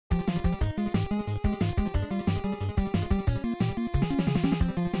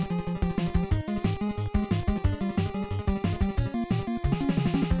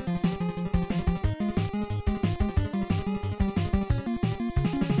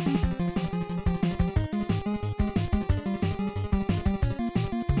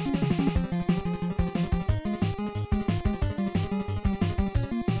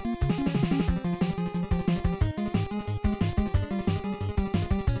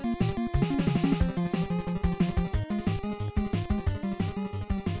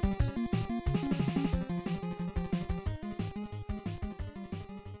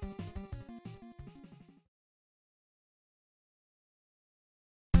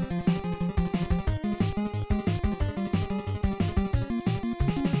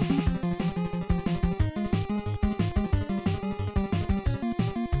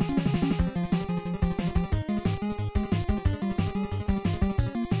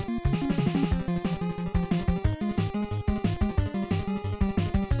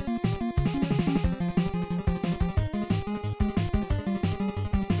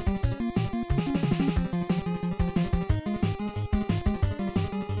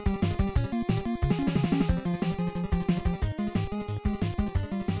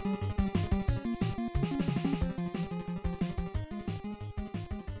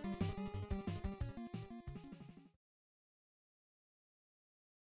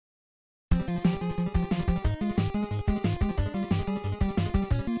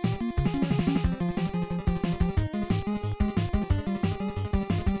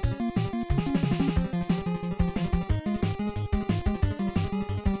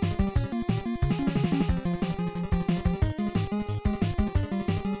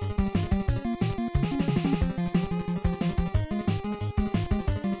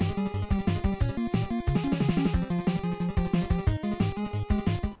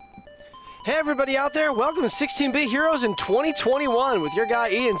Hey everybody out there, welcome to 16-Bit Heroes in 2021 with your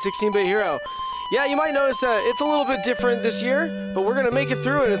guy Ian, 16-Bit Hero. Yeah, you might notice that it's a little bit different this year, but we're going to make it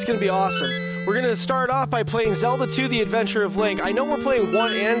through and it's going to be awesome. We're going to start off by playing Zelda II, The Adventure of Link. I know we're playing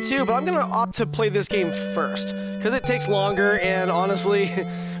 1 and 2, but I'm going to opt to play this game first, because it takes longer, and honestly,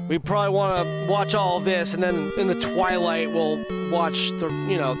 we probably want to watch all of this, and then in the twilight, we'll watch the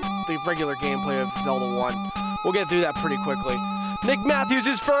regular gameplay of Zelda 1. We'll get through that pretty quickly. Nick Matthews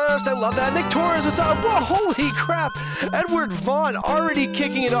is first. I love that. Nick Torres is up. Whoa, holy crap. Edward Vaughn already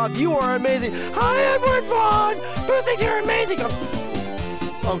kicking it off. You are amazing. Hi, Edward Vaughn. Boo thinks you're amazing.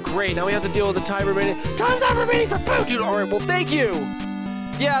 Oh, great. Now we have to deal with the time remaining. Time's not remaining for Boo, dude. All right, well, thank you.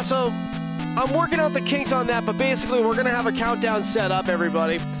 Yeah, so I'm working out the kinks on that, but basically we're going to have a countdown set up,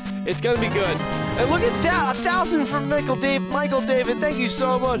 everybody. It's going to be good. And look at that. 1,000 from Michael David. Thank you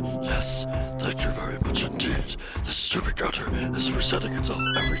so much. Yes, thank you very much indeed. This stupid counter is resetting itself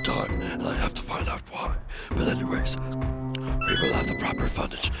every time, and I have to find out why. But anyways, we will have the proper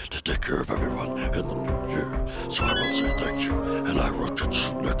fundage to take care of everyone in the new year. So I will say thank you, and I will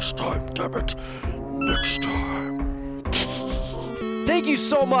catch you next time, damn it. Next time. Thank you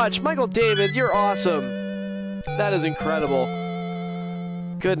so much. Michael David, you're awesome. That is incredible.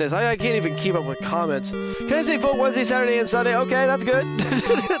 Goodness, I can't even keep up with comments. Can I say vote Wednesday, Saturday, and Sunday? Okay, that's good.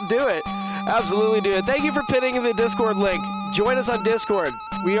 Do it. Absolutely do it. Thank you for pinning the Discord link. Join us on Discord.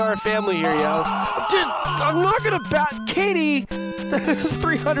 We are a family here, yo. I'm not gonna bat Katie.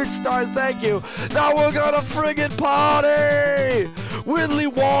 300 stars, thank you. Now we're gonna friggin' party. Willy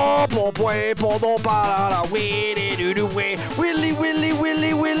wobble, boy, bodo ba willy doo doo way, willy willy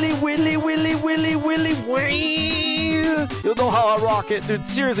willy willy willy willy willy willy way. You'll know how I rock it, dude.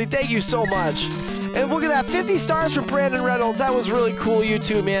 Seriously, thank you so much. And look at that, 50 stars from Brandon Reynolds. That was really cool, you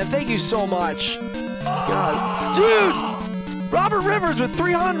two, man. Thank you so much. God, dude, Robert Rivers with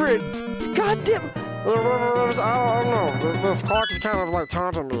 300. God damn. I don't know. This clock is kind of like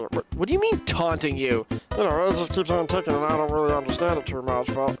taunting me. What do you mean taunting you? You know, it just keeps on ticking and I don't really understand it too much,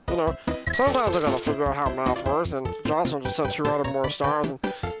 but, you know, sometimes I gotta figure out how math works, and Jocelyn just sent 200 more stars, and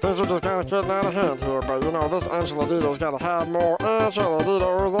things are just kind of getting out of hand here, but, you know, this Enchiladito's gotta have more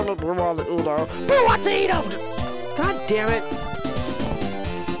Enchiladitos than the Blue Edo. Who wants to eat them? God damn it.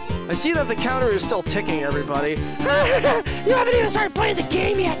 I see that the counter is still ticking, everybody. You haven't even started playing the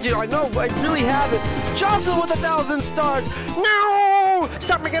game yet, dude. I know, I really haven't. Jocelyn with 1,000 stars. No!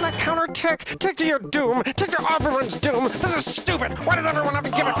 Stop making that counter tick. Tick to your doom. Tick to everyone's doom. This is stupid. Why does everyone have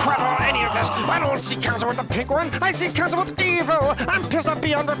to give a crap about any of this? I don't see Council with the pink one. I see Council with evil. I'm pissed off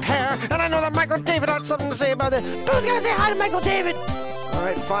beyond repair. And I know that Michael David had something to say about it. Boo's gonna say hi to Michael David. All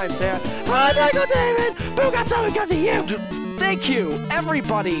right, fine, say hi. Hi, Michael David. Boo got something because of you. Thank you,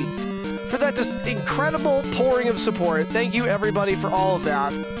 everybody, for that just incredible pouring of support. Thank you, everybody, for all of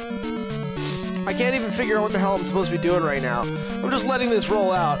that. I can't even figure out what the hell I'm supposed to be doing right now. I'm just letting this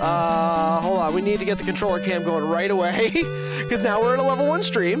roll out. Hold on. We need to get the controller cam going right away, because now we're in a level 1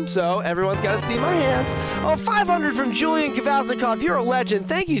 stream, so everyone's got to see my hands. Oh, 500 from Julian Kavaznikov. You're a legend.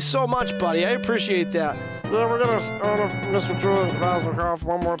 Thank you so much, buddy. I appreciate that. Yeah, we're gonna honor Mr. Julian Kavaznikov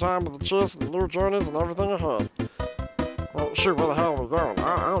one more time with the cheers and the new journeys and everything ahead. Well, shoot, where the hell are we going?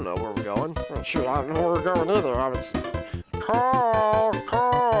 I don't know where we're going. Well, shoot, I don't know where we're going either. I was... Call!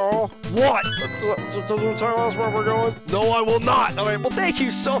 What? Can you tell us where we're going? No, I will not. All right, well, thank you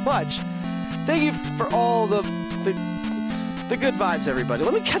so much. Thank you for all the good vibes, everybody.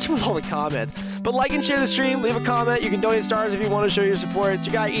 Let me catch up with all the comments. But like and share the stream, leave a comment. You can donate stars if you want to show your support. It's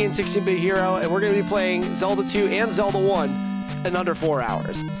your guy Ian, 16-Bit Hero, and we're going to be playing Zelda 2 and Zelda 1 in under 4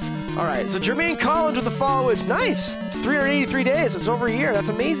 hours. All right, so Jermaine Collins with the followage. Nice. 383 days. It's over a year. That's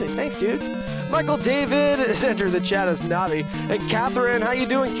amazing. Thanks, dude. Michael David has entered the chat as Navi. And Catherine, how you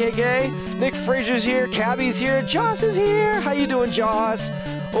doing, KK? Nick Frazier's here. Cabby's here. Joss is here. How you doing, Joss?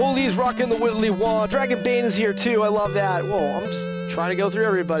 Oli's rocking the Whitley wall. Dragon Bane is here, too. I love that. Whoa, I'm just trying to go through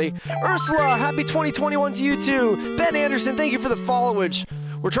everybody. Ursula, happy 2021 to you, too. Ben Anderson, thank you for the followage.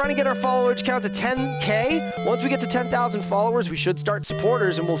 We're trying to get our followage count to 10K. Once we get to 10,000 followers, we should start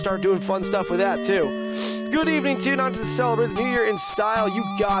supporters, and we'll start doing fun stuff with that, too. Good evening, too. Not to celebrate the New Year in style. You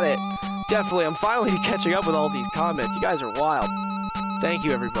got it. Definitely. I'm finally catching up with all these comments. You guys are wild. Thank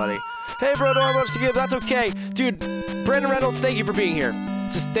you, everybody. Hey, bro, don't have much to give. That's okay. Dude, Brandon Reynolds, thank you for being here.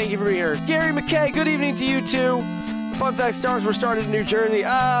 Just thank you for being here. Gary McKay, good evening to you, too. Fun fact, stars were started in New Jersey.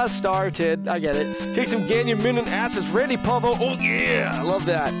 Started. I get it. Kick some Ganyan Min and asses. Randy Pavo. Oh, yeah. I love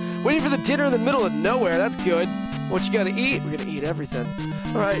that. Waiting for the dinner in the middle of nowhere. That's good. What you gonna eat? We're gonna eat everything.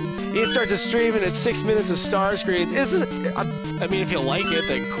 All right. Ian starts a stream and it's 6 minutes of star screens. I mean, if you like it,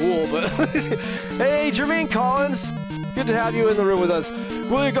 then cool. But hey, Jermaine Collins. Good to have you in the room with us.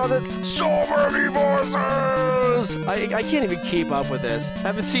 William got it. So many voices! I can't even keep up with this.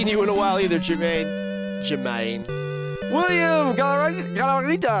 Haven't seen you in a while either, Jermaine. William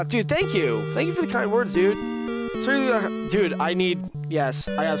Galarita. Dude, thank you. Thank you for the kind words, dude. Dude, yes,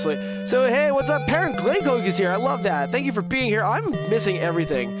 I absolutely. So, hey, what's up? Parent Glencoke is here. I love that. Thank you for being here. I'm missing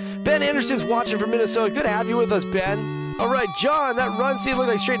everything. Ben Anderson's watching from Minnesota. Good to have you with us, Ben. All right, John, that run scene looked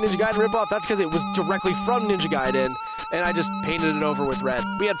like straight Ninja Gaiden ripoff. That's because it was directly from Ninja Gaiden, and I just painted it over with red.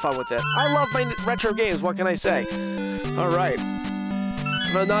 We had fun with it. I love my retro games. What can I say? All right.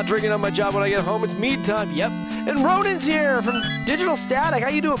 I'm not drinking on my job when I get home. It's mead time. Yep. And Ronan's here from Digital Static. How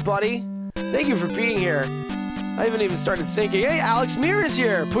you doing, buddy? Thank you for being here. I haven't even started thinking. Hey, Alex Mir is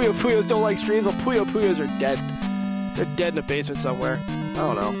here. Puyo Puyos don't like streams. Well, Puyo Puyos are dead. They're dead in a basement somewhere. I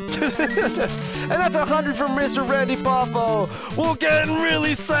don't know. And that's 100 from Mr. Randy Poffo. We're getting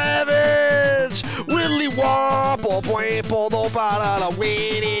really savage. Willy wobble, wample, no bada,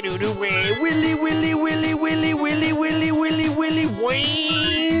 willy doo doo way. Willy, willy, willy, willy, willy, willy, willy, willy,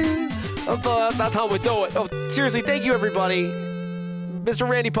 wayne. That's how we do it. Oh, seriously, thank you, everybody. Mr.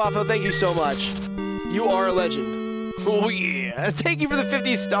 Randy Poffo, thank you so much. You are a legend. Oh, yeah. Thank you for the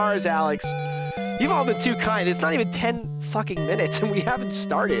 50 stars, Alex. You've all been too kind. It's not even 10 fucking minutes, and we haven't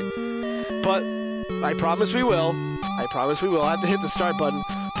started. But I promise we will. I promise we will. I have to hit the start button.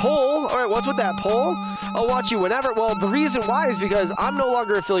 Poll? All right, what's with that poll? I'll watch you whenever. Well, the reason why is because I'm no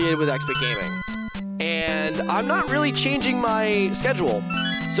longer affiliated with XBit Gaming. And I'm not really changing my schedule.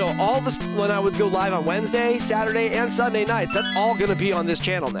 So all this, when I would go live on Wednesday, Saturday, and Sunday nights, that's all going to be on this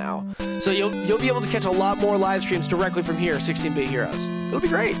channel now. So you'll be able to catch a lot more live streams directly from here, 16-Bit Heroes. It'll be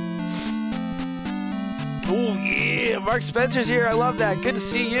great. Oh, yeah. Mark Spencer's here. I love that. Good to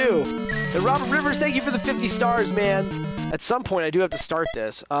see you. And Robert Rivers, thank you for the 50 stars, man. At some point, I do have to start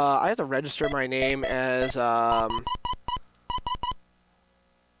this. I have to register my name as, I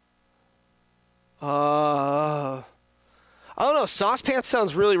don't know. Sauce Pants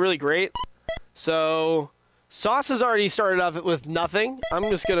sounds really, really great. So, Sauce has already started off with nothing. I'm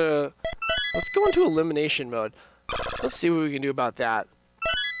just gonna... Let's go into elimination mode. Let's see what we can do about that.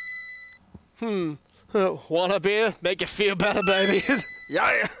 Wanna beer? Make you feel better, baby.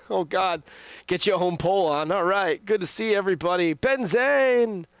 Yeah. Oh, God. Get your home poll on. All right. Good to see everybody. Ben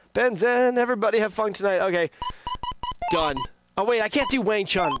Zane. Everybody have fun tonight. Okay. Done. Oh, wait. I can't do Wang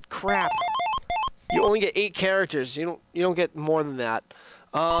Chun. Crap. You only get 8 characters. You don't get more than that.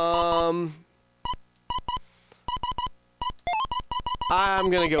 I'm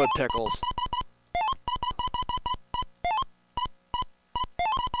gonna go with Pickles.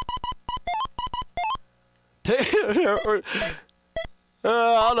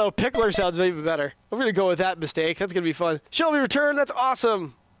 I don't know. Pickler sounds maybe better. I'm gonna go with that mistake. That's gonna be fun. Shelby return. That's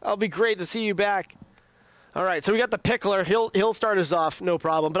awesome. That'll be great to see you back. All right, so we got the Pickler. He'll start us off, no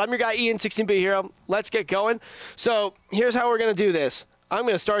problem. But I'm your guy, Ian, 16-Bit Hero. Let's get going. So here's how we're gonna do this. I'm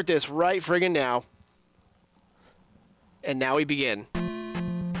gonna start this right friggin' now. And now we begin.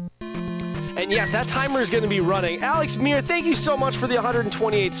 And yes, that timer is gonna be running. Alex Mir, thank you so much for the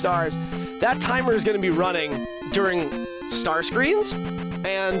 128 stars. That timer is gonna be running during star screens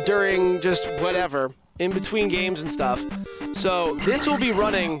and during just whatever, in between games and stuff. So this will be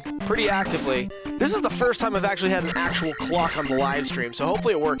running pretty actively. This is the first time I've actually had an actual clock on the live stream, so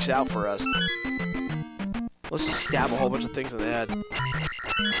hopefully it works out for us. Let's just stab a whole bunch of things in the head.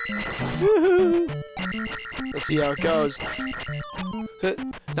 Woohoo! Let's see how it goes.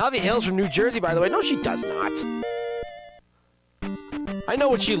 Navi hails from New Jersey, by the way. No, she does not. I know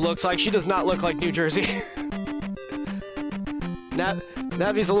what she looks like. She does not look like New Jersey.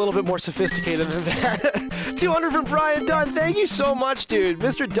 Navi's a little bit more sophisticated than that. 200 from Brian Dunn. Thank you so much, dude.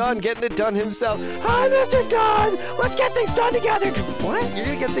 Mr. Dunn getting it done himself. Hi, Mr. Dunn. Let's get things done together. What? You're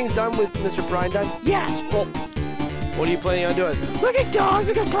going to get things done with Mr. Brian Dunn? Yes. Well, what are you planning on doing? Look at dogs,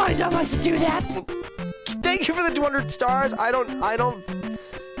 because Brian Dunn likes to do that. Thank you for the 200 stars. I don't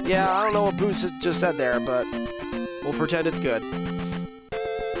know what Boots just said there, but we'll pretend it's good.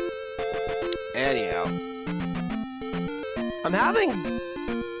 Anyhow. I'm having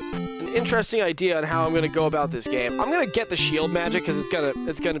an interesting idea on how I'm going to go about this game. I'm going to get the shield magic because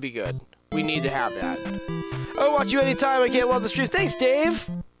it's gonna be good. We need to have that. I'll watch you anytime. I can't love the streams. Thanks, Dave.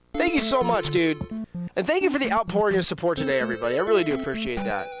 Thank you so much, dude. And thank you for the outpouring of support today, everybody. I really do appreciate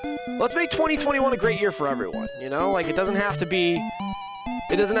that. Let's make 2021 a great year for everyone. You know, like it doesn't have to be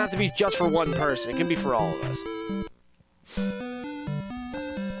just for one person. It can be for all of us.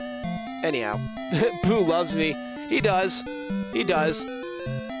 Anyhow, Boo loves me. He does. He does.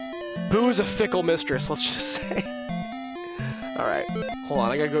 Boo is a fickle mistress, let's just say. Alright. Hold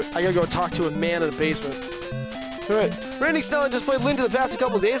on, I gotta go talk to a man in the basement. All right. Randy Snelling just played Link to the Past a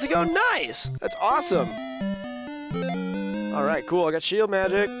couple days ago. Nice. That's awesome. All right, cool. I got shield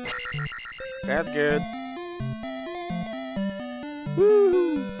magic. That's good.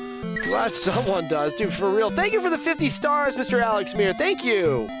 Woo! Glad someone does, dude. For real. Thank you for the 50 stars, Mr. Alex Meir. Thank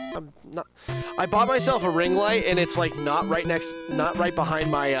you. I bought myself a ring light, and it's like not right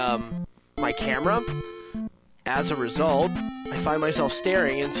behind my my camera. As a result, I find myself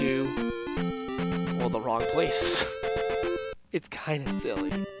staring into, well, the wrong place. It's kind of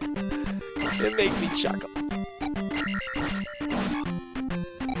silly. It makes me chuckle.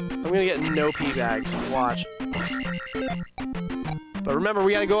 I'm gonna get no pee bags. Watch. But remember,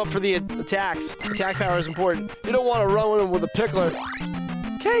 we gotta go up for the attacks. Attack power is important. You don't want to run with a pickler.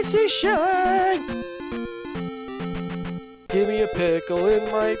 Casey Shang! Give me a pickle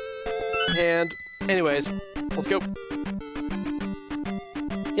in my hand. Anyways, let's go.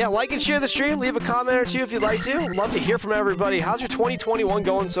 Yeah, like and share the stream. Leave a comment or two if you'd like to. I'd love to hear from everybody. How's your 2021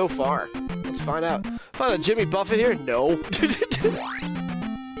 going so far? Let's find out. Find a Jimmy Buffett here? No.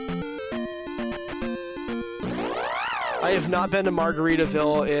 I have not been to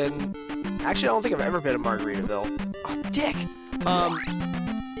Margaritaville in... Actually, I don't think I've ever been to Margaritaville. Oh, dick!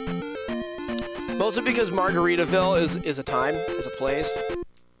 Mostly because Margaritaville is a time, is a place.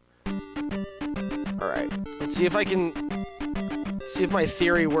 Alright, let's see if I can... See if my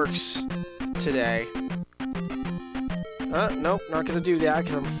theory works today. Nope, not gonna do that,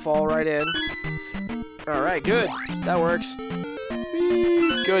 because I'm gonna fall right in. Alright, good. That works.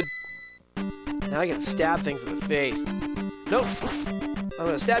 Whee, good. Now I can stab things in the face. Nope. I'm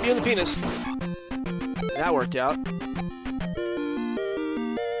gonna stab you in the penis. That worked out.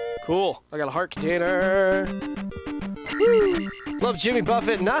 Cool. I got a heart container. Woo! Love Jimmy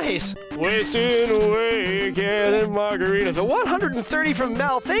Buffett. Nice. Wasting away, getting Margaritaville. 130 from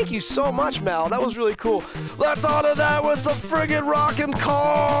Mel. Thank you so much, Mel. That was really cool. Let's honor that with the friggin' rockin'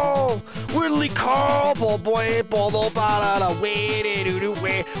 call. Willie call. Willy,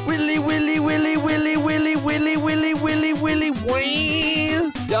 willy, willy, willy, willy, willy, willy, willy, willy,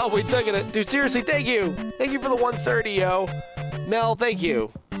 Wayne. Yo, we took it. Dude, seriously, thank you. Thank you for the 130, yo. Mel, thank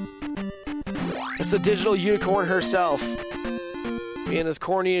you. It's the digital unicorn herself. Being as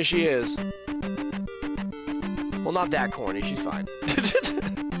corny as she is. Well, not that corny. She's fine.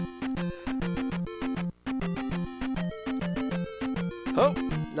 Oh,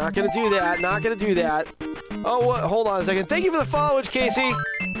 not gonna do that. Not gonna do that. Oh, what? Hold on a second. Thank you for the followage, Casey.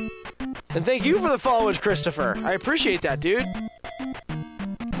 And thank you for the followage, Christopher. I appreciate that, dude.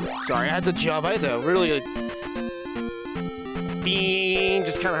 Sorry, I had to jump. I had to really...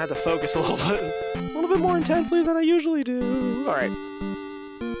 just kind of had to focus a little bit more intensely than I usually do. All right.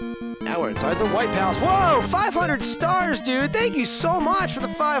 Now we're inside the White Palace. Whoa! 500 stars, dude! Thank you so much for the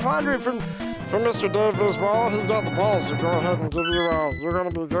 500 from Mr. Dave Bisbal. He's got the balls to go ahead and give you, you're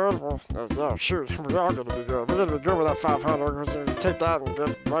gonna be good? Well, yeah, shoot, we are gonna be good. We're gonna be good with that 500, because you can take that and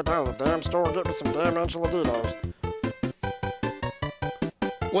get right down to the damn store and get me some damn enchiladitos.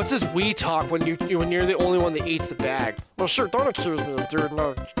 What's this we talk when you're the only one that eats the bag? Well, sure, don't accuse me of doing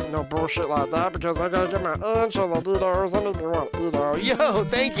no bullshit like that, because I gotta get my enchiladitos. I need me one Edo. Yo,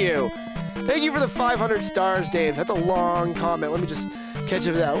 thank you. Thank you for the 500 stars, Dave. That's a long comment. Let me just catch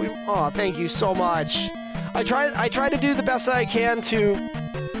up with that. Aw, thank you so much. I try to do the best I can to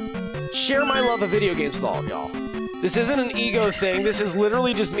share my love of video games with all of y'all. This isn't an ego thing. This is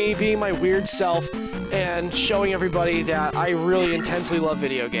literally just me being my weird self and showing everybody that I really intensely love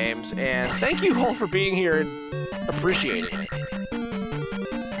video games. And thank you all for being here and appreciating it.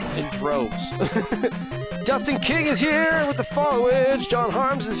 In droves. Dustin King is here with the followage. John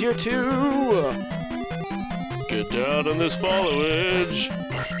Harms is here too. Get down on this followage.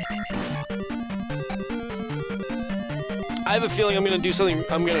 I have a feeling I'm going to do something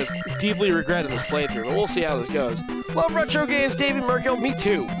I'm going to deeply regret in this playthrough, but we'll see how this goes. Love retro games, David Merkel. Me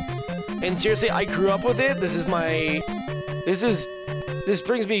too. And seriously, I grew up with it. This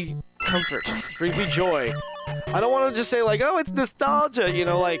brings me comfort. This brings me joy. I don't want to just say like, oh, it's nostalgia, you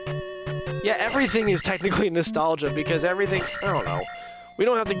know, like, yeah, everything is technically nostalgia because everything, I don't know. We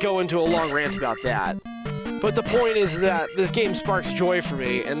don't have to go into a long rant about that. But the point is that this game sparks joy for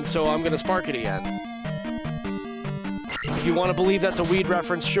me, and so I'm going to spark it again. If you want to believe that's a weed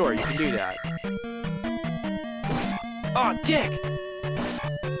reference, sure, you can do that. Aw, dick!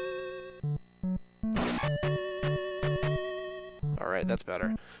 Alright, that's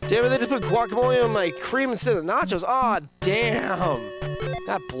better. Damn it, they just put guacamole on my cream instead of nachos. Aw, damn!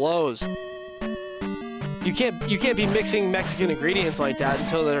 That blows. You can't be mixing Mexican ingredients like that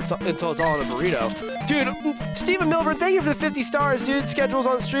until it's all in a burrito. Dude, Stephen Milburn, thank you for the 50 stars, dude. Schedule's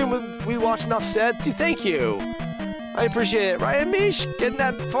on stream. We watched enough said. Dude, thank you. I appreciate it. Ryan Mish, getting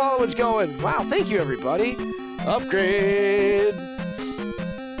that followage going. Wow, thank you, everybody. Upgrade.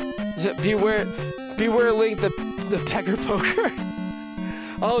 Beware Link, the pecker poker.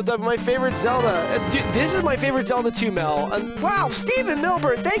 Oh, my favorite Zelda. Dude, this is my favorite Zelda 2, Mel. Wow, Stephen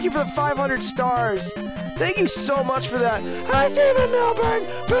Milburn, thank you for the 500 stars. Thank you so much for that. Hi, Stephen Milburn.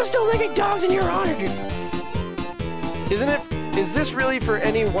 We're still licking dogs in your honor. Isn't it? Is this really for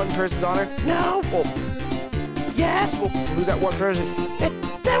any one person's honor? No. Well, yes. Well, who's that one person?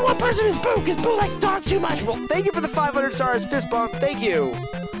 That one person is Boo, because Boo likes dogs too much. Well, thank you for the 500 stars. Fist bump. Thank you.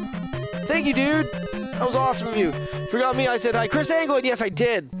 Thank you, dude. That was awesome of you. Forgot me, I said hi. Chris Anglin, yes, I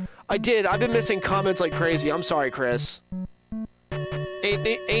did. I've been missing comments like crazy. I'm sorry, Chris.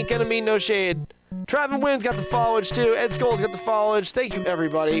 Ain't gonna mean no shade. Travin Wins got the followage, too. Ed Skull's got the followage. Thank you,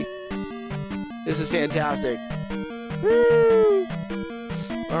 everybody. This is fantastic. Woo!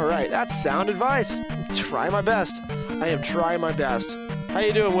 Alright, that's sound advice. I'm trying my best. I am trying my best. How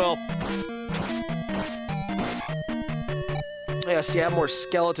you doing, Will? Yeah, see, I have more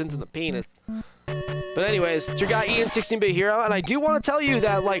skeletons in the penis. But anyways, it's your guy Ian 16-Bit Hero, and I do want to tell you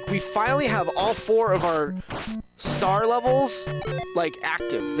that, like, we finally have all 4 of our star levels, like,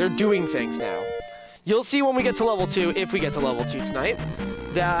 active. They're doing things now. You'll see when we get to level 2, if we get to level 2 tonight,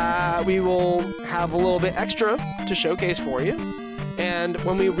 that we will have a little bit extra to showcase for you. And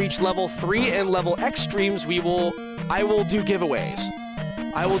when we reach level 3 and level X streams, I will do giveaways.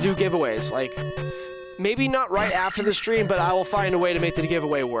 I will do giveaways, like, maybe not right after the stream, but I will find a way to make the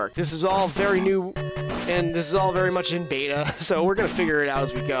giveaway work. This is all very new, and this is all very much in beta, so we're going to figure it out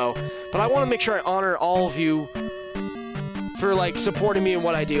as we go. But I want to make sure I honor all of you for, like, supporting me in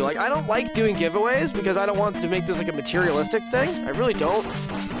what I do. Like, I don't like doing giveaways because I don't want to make this, like, a materialistic thing. I really don't.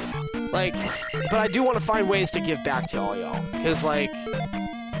 Like, but I do want to find ways to give back to all y'all. Because, like,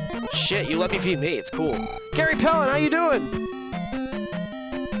 shit, you let me be me. It's cool. Gary Pellin, how you doing?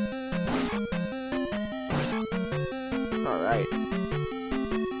 Alright.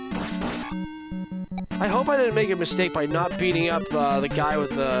 I hope I didn't make a mistake by not beating up the guy with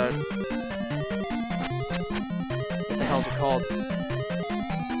the... What the hell's it called?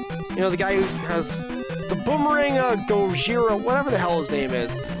 You know, the guy who has the boomerang Gojira, whatever the hell his name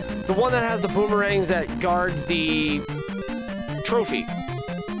is. The one that has the boomerangs that guards the trophy.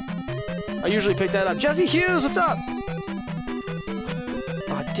 I usually pick that up. Jesse Hughes, what's up?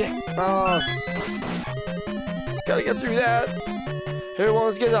 Aw, dick. Gotta get through that.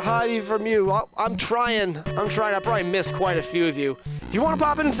 Everyone's getting a hidey from you. I'm trying. I probably missed quite a few of you. If you want to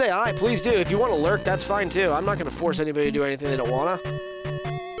pop in and say hi, please do. If you want to lurk, that's fine too. I'm not going to force anybody to do anything they don't want to.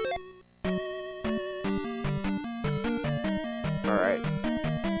 Alright.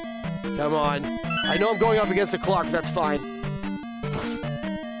 Come on. I know I'm going up against the clock, but that's fine.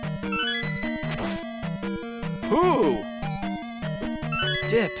 Ooh!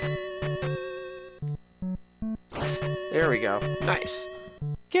 Dip. There we go. Nice.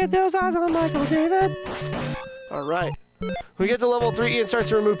 Get those eyes on Michael David. Alright. We get to level 3, Ian starts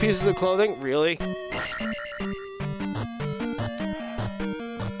to remove pieces of clothing. Really?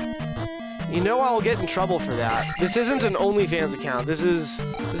 You know I'll get in trouble for that. This isn't an OnlyFans account. This is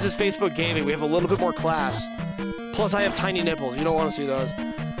Facebook gaming. We have a little bit more class. Plus I have tiny nipples. You don't want to see those.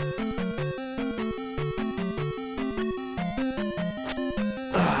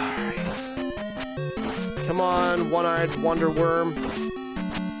 Come on, one-eyed Wonder Worm.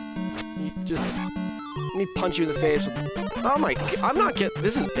 Let me punch you in the face with... Oh my... I'm not getting...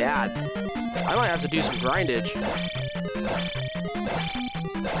 This is bad. I might have to do some grindage.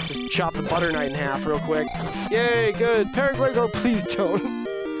 Just chop the butter knight in half real quick. Yay, good. Paraglego, please don't.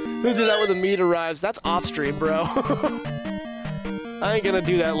 Who did that when the meat arrives? That's off-stream, bro. I ain't gonna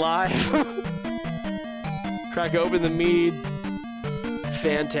do that live. Crack open the mead.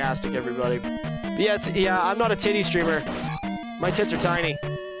 Fantastic, everybody. But yeah, I'm not a titty streamer. My tits are tiny.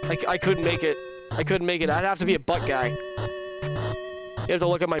 I couldn't make it. I couldn't make it. I'd have to be a butt guy. You have to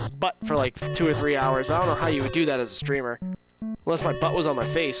look at my butt for like 2 or 3 hours. But I don't know how you would do that as a streamer. Unless my butt was on my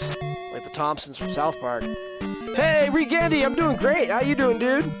face. Like the Thompsons from South Park. Hey, Regandy, I'm doing great. How you doing,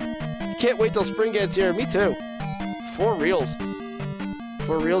 dude? Can't wait till spring gets here. Me too. 4 reels.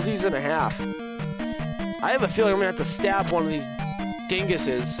 4 realsies and a half. I have a feeling I'm gonna have to stab one of these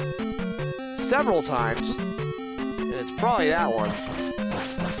dinguses several times. And it's probably that one.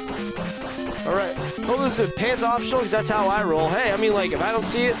 Alright. Oh, this is pants optional because that's how I roll. Hey, I mean, like, if I don't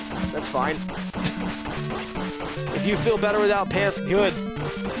see it, that's fine. If you feel better without pants, good.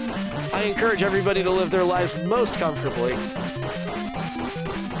 I encourage everybody to live their lives most comfortably.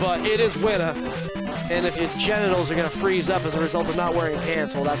 But it is winter. And if your genitals are going to freeze up as a result of not wearing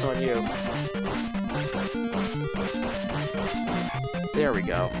pants, well, that's on you. There we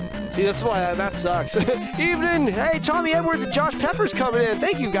go. See, that's why that sucks. Evening! Hey, Tommy Edwards and Josh Pepper's coming in.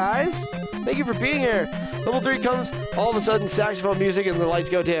 Thank you, guys. Thank you for being here. Level 3 comes, all of a sudden, saxophone music, and the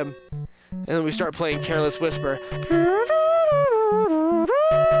lights go dim. And then we start playing Careless Whisper.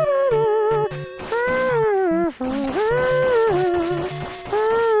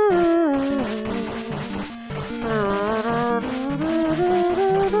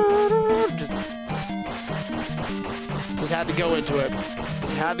 Just had to go into it.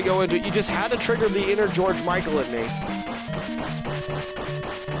 Just had to go into it. You just had to trigger the inner George Michael in me.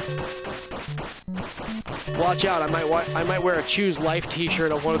 Watch out, I might wear a Choose Life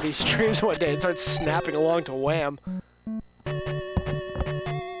t-shirt on one of these streams one day and start snapping along to Wham.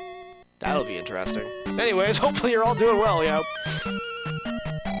 That'll be interesting. Anyways, hopefully you're all doing well, yo.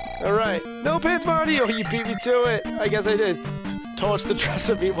 Alright. No pants, Marty! Oh, you beat me to it. I guess I did. Torch the dress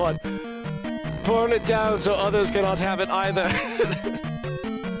of me one. Burn it down so others cannot have it either.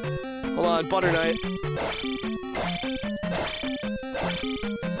 Hold on, Butter Knight.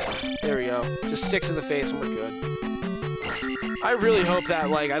 There we go. Just 6 in the face and we're good. I really hope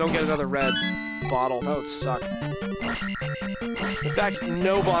that, like, I don't get another red bottle. That would suck. In fact,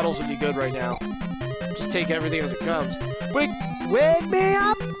 no bottles would be good right now. Just take everything as it comes. Wake me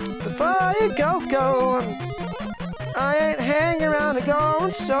up before you go. I ain't hanging around and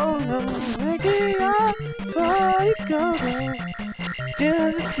going so long. Wake me up before you go.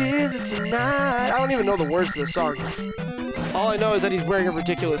 Tonight. I don't even know the words to this song. All I know is that he's wearing a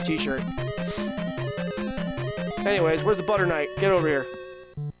ridiculous t-shirt. Anyways, where's the Butter Knight? Get over here.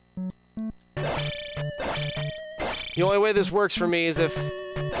 The only way this works for me is if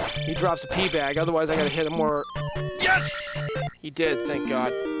he drops a pee bag. Otherwise, I gotta hit him more. Yes! He did, thank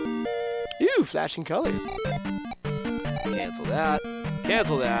God. Ew, flashing colors. Cancel that.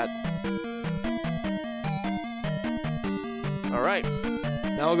 Cancel that. Alright.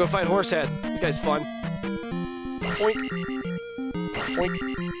 Now we'll go fight Horsehead. This guy's fun. Boink. Boink.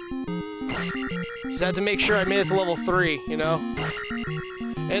 Just had to make sure I made it to level 3, you know?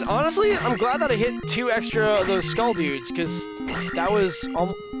 And honestly, I'm glad that I hit 2 extra of those skull dudes, because that was...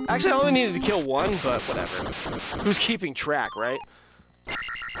 Actually, I only needed to kill 1, but whatever. Who's keeping track, right?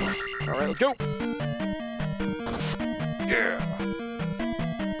 Alright, let's go! Yeah!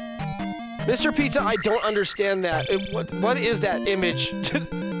 Mr. Pizza, I don't understand that. What is that image?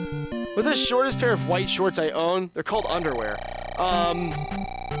 What's the shortest pair of white shorts I own? They're called underwear.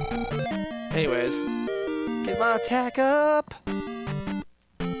 Anyways. Get my attack up!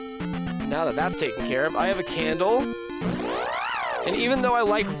 Now that that's taken care of, I have a candle. And even though I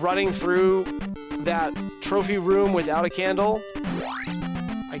like running through that trophy room without a candle,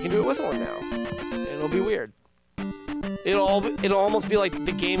 I can do it with one now. And it'll be weird. It'll almost be like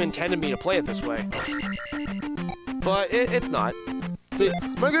the game intended me to play it this way. But it's not. So,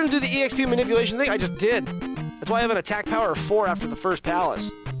 am I going to do the EXP manipulation thing? I just did. That's why I have an attack power of 4 after the first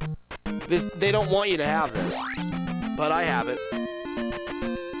palace. They don't want you to have this. But I have it.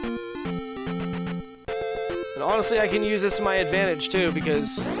 And honestly, I can use this to my advantage, too,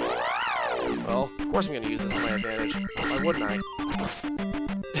 because... Well, of course I'm going to use this to my advantage. Why wouldn't I?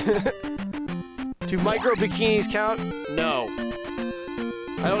 Do micro bikinis count? No.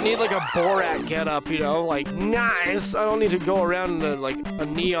 I don't need, like, a Borat getup, you know? Like, nice! I don't need to go around in, like, a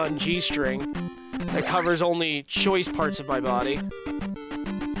neon G-string that covers only choice parts of my body.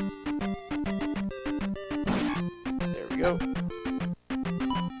 There we go.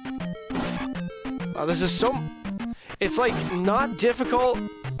 Wow, this is so... It's, like, not difficult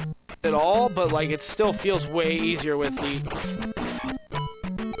at all, but, like, it still feels way easier with the...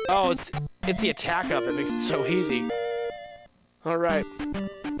 Oh, it's the attack up that makes it so easy. Alright.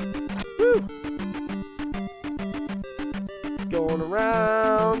 Woo! Going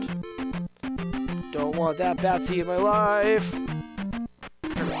around. Don't want that Batsy in my life.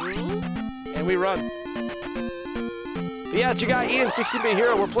 And we run. But yeah, it's your guy Ian, 16-bit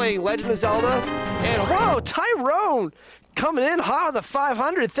hero. We're playing Legend of Zelda. And whoa, Tyrone coming in hot on the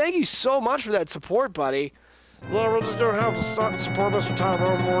 500. Thank you so much for that support, buddy. Yeah, we're just gonna have to start support Mr.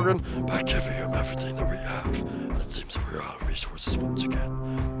 Tyrone Morgan by giving him everything that we have. And it seems that we're out of resources once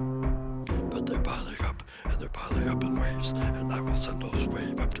again. But they're piling up, and they're piling up in waves, and I will send those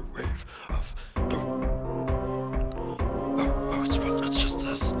wave after wave of... Oh, it's just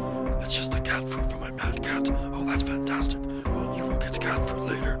this. It's just the cat food for my mad cat. Oh, that's fantastic. Well, you will get cat food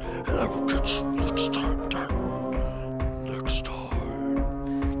later, and I will get you next time, Tyrone. Next time.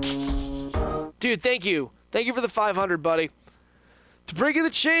 Dude, thank you. Thank you for the 500, buddy. To break in the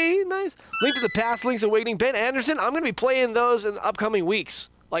chain, nice. Link to the Past, Link's Awakening. Ben Anderson, I'm going to be playing those in the upcoming weeks.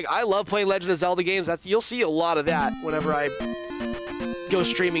 Like, I love playing Legend of Zelda games. You'll see a lot of that whenever I go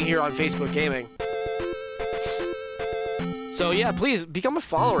streaming here on Facebook Gaming. So yeah, please become a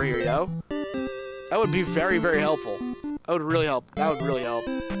follower here, yo. That would be very, very helpful. That would really help. That would really help.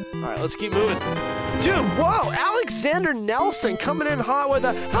 All right, let's keep moving. Dude, whoa, Alexander Nelson coming in hot with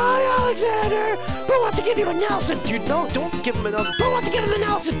a, hi, Alexander, who wants to give you a Nelson? Dude, no, don't give him a Nelson. Who wants to give him a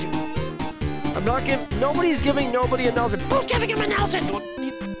Nelson, dude? I'm not giving, nobody's giving nobody a Nelson. Who's giving him a Nelson?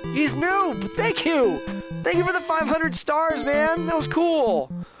 He's new. Thank you. Thank you for the 500 stars, man. That was cool.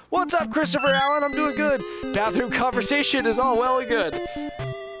 What's up, Christopher Allen? I'm doing good. Bathroom conversation is all well and good.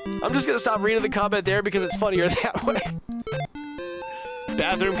 I'm just gonna stop reading the comment there because it's funnier that way.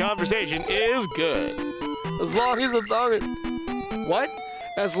 Bathroom conversation is good. As long as the thong is... What?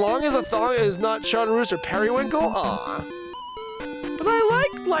 As long as the thong is not chartreuse or periwinkle? Aw. But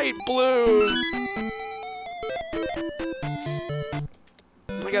I like light blues.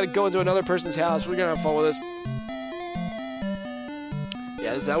 I gotta go into another person's house. We're gonna have fun with this.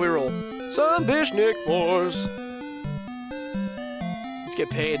 Yeah, this is how we roll. Some Bishnik Force. Let's get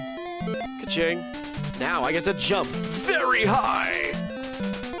paid. Ka-ching. Now I get to jump very high.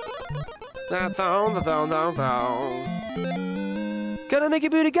 That thong, the thong, thong, thong. Gonna make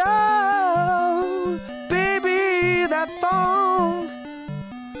your booty go, baby, that thong.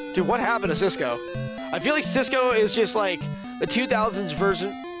 Dude, what happened to Cisco? I feel like Cisco is just like the 2000s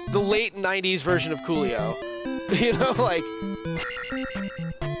version, the late 90s version of Coolio. You know,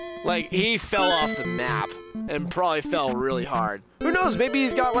 like he fell off the map and probably fell really hard. Who knows? Maybe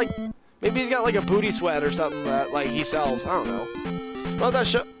he's got like a booty sweat or something that like he sells. I don't know. Well, that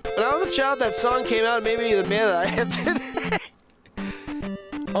show. When I was a child, that song came out and made me the man that I am today.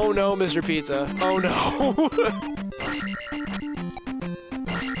 Oh no, Mr. Pizza. Oh no.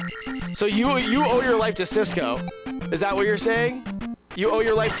 So you owe your life to Cisco. Is that what you're saying? You owe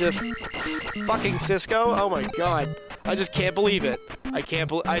your life to fucking Cisco? Oh my god. I just can't believe it. I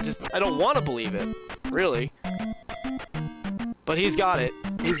don't want to believe it. Really. But he's got it.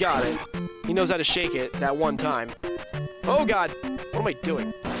 He's got it. He knows how to shake it that one time. Oh god. What am I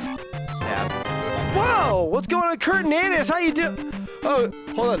doing? Stab. Whoa! What's going on, Curtinitis? How you doing? Oh,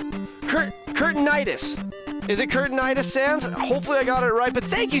 hold on. Curtinitis. Is it Curtinitis, Sans? Hopefully I got it right, but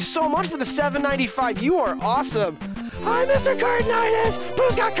thank you so much for the $7.95. You are awesome. Hi, Mr. Curtinitis.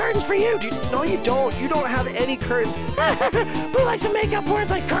 Who's got curtains for you? No, you don't. You don't have any curtains. Who likes to make up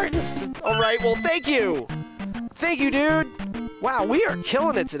words like curtains? All right, well, thank you. Thank you, dude. Wow, we are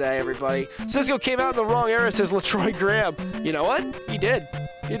killing it today, everybody. Cisco came out in the wrong era, says LaTroy Graham. You know what? He did.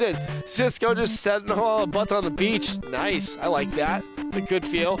 He did. Cisco just setting all the butts on the beach. Nice. I like that. It's a good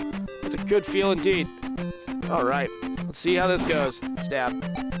feel. It's a good feel indeed. All right. Let's see how this goes. Stab.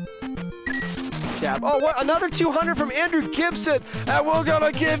 Stab. Oh, what? Another 200 from Andrew Gibson. And we're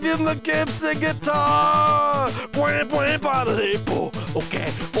gonna give him the Gibson guitar.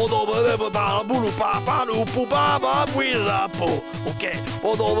 Okay. Okay.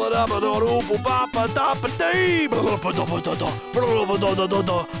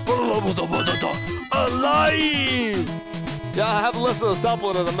 Alive! Yeah, I have to listen to the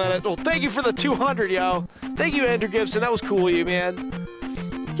supplement in a minute. Well, thank you for the 200, yo. Thank you, Andrew Gibson. That was cool of you, man.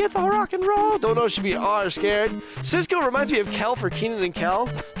 Get the rock and roll. Don't know if should be awe or scared. Cisco reminds me of Kel for Keenan and Kel.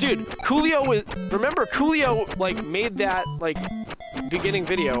 Dude, Coolio was... Remember, Coolio, like, made that, like, beginning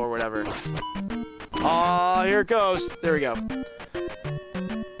video or whatever. Aw, here it goes. There we go.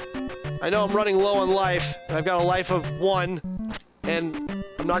 I know I'm running low on life, and I've got a life of 1, and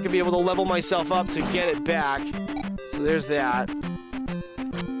I'm not going to be able to level myself up to get it back. So there's that.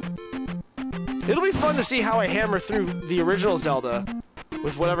 It'll be fun to see how I hammer through the original Zelda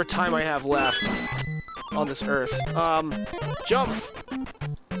with whatever time I have left on this earth. Jump!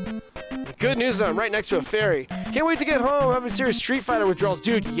 Good news is I'm right next to a ferry. Can't wait to get home. I'm having serious Street Fighter withdrawals.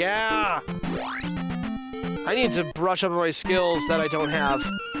 Dude, yeah! I need to brush up on my skills that I don't have.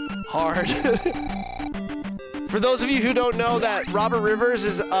 Hard. For those of you who don't know that Robert Rivers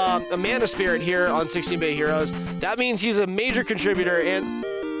is a mana spirit here on 16-Bit Heroes, that means he's a major contributor and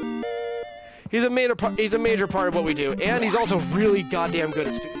he's a major part of what we do. And he's also really goddamn good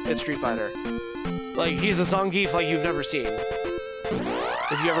at Street Fighter. Like, he's a Zangief like you've never seen.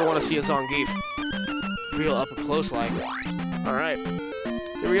 If you ever want to see a Zangief. Real up and close like. Alright.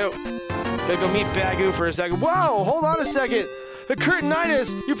 Here we go. Gotta go meet Bagu for a second. Whoa! Hold on a second! The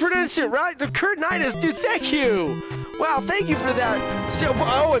Curtinitis! You pronounced it right? The Curtinitis! Dude, thank you! Wow, thank you for that. So,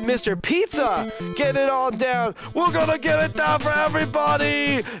 oh, and Mr. Pizza! Get it all down! We're gonna get it down for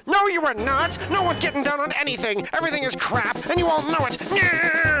everybody! No, you are not! No one's getting down on anything! Everything is crap, and you all know it!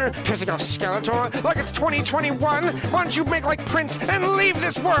 Pissing off Skeletor like it's 2021! Why don't you make like Prince and leave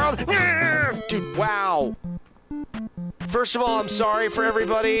this world? Dude, wow. First of all, I'm sorry for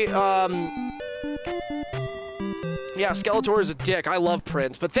everybody. Yeah, Skeletor is a dick. I love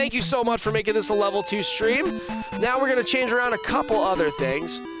Prince. But thank you so much for making this a level 2 stream. Now we're going to change around a couple other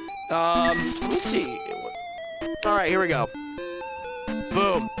things. Let me see. All right, here we go.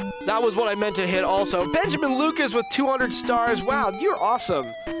 Boom. That was what I meant to hit also. Benjamin Lucas with 200 stars. Wow, you're awesome.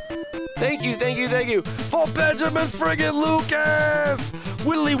 Thank you, thank you, thank you. For Benjamin friggin' Lucas!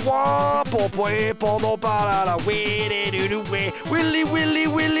 Willy wompo po no parada. Willy willy willy willy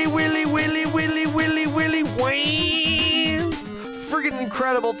willy willy willy willy willy Wayne. Friggin'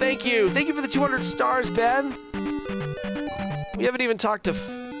 incredible. Thank you. Thank you for the 200 stars, Ben. We haven't even talked to...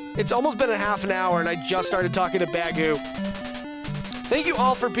 It's almost been a half an hour and I just started talking to Bagu. Thank you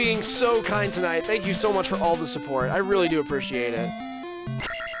all for being so kind tonight. Thank you so much for all the support. I really do appreciate it.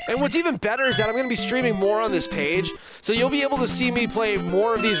 And what's even better is that I'm going to be streaming more on this page, so you'll be able to see me play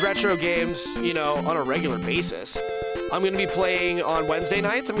more of these retro games, you know, on a regular basis. I'm going to be playing on Wednesday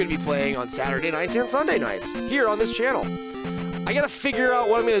nights, I'm going to be playing on Saturday nights and Sunday nights, here on this channel. I got to figure out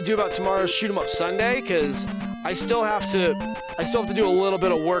what I'm going to do about tomorrow's Shoot 'em Up Sunday, because I still have to do a little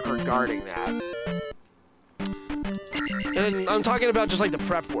bit of work regarding that. And I'm talking about just like the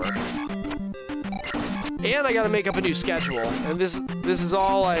prep work. And I gotta make up a new schedule. And this is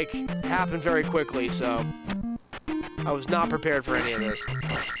all like happened very quickly, so I was not prepared for any of this.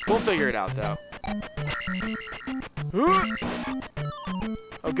 We'll figure it out though.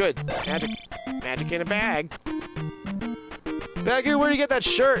 Oh good. Magic in a bag. Baggy, where'd you get that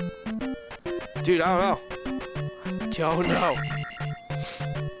shirt? Dude, I don't know. Don't know.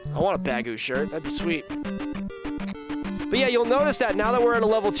 I want a Bagu shirt. That'd be sweet. But yeah, you'll notice that now that we're at a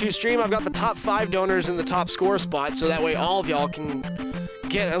level 2 stream, I've got the top 5 donors in the top score spot, so that way all of y'all can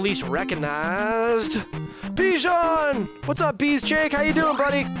get at least recognized. Bijan! What's up, Bees Jake? How you doing,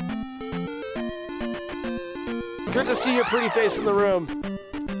 buddy? Good to see your pretty face in the room.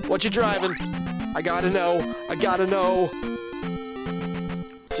 What you driving? I gotta know. I gotta know.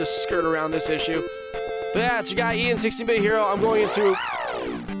 Just skirt around this issue. But yeah, it's your guy Ian, 16-bit hero. I'm going into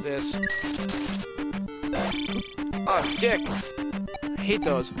this. Oh, dick. I hate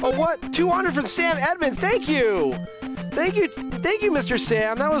those. Oh, what? 200 from Sam Edmonds. Thank you. Thank you, Mr.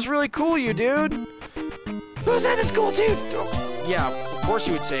 Sam. That was really cool, you dude. Who said it's cool, dude? Oh, yeah, of course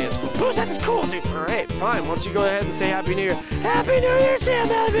you would say it's cool. Who said it's cool, dude? All right, fine. Why don't you go ahead and say Happy New Year? Happy New Year, Sam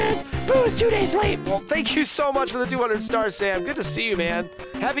Edmonds. Boo is 2 days late. Well, thank you so much for the 200 stars, Sam. Good to see you, man.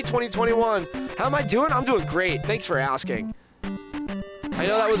 Happy 2021. How am I doing? I'm doing great. Thanks for asking. I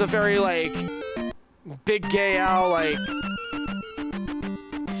know that was a very, like, big gay owl, like,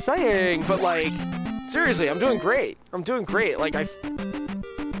 saying, but, like, seriously, I'm doing great. I'm doing great. Like, I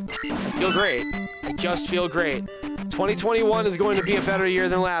feel great. I just feel great. 2021 is going to be a better year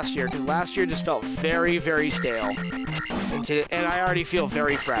than last year, because last year just felt very, very stale. And I already feel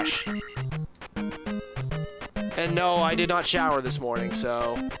very fresh. And no, I did not shower this morning,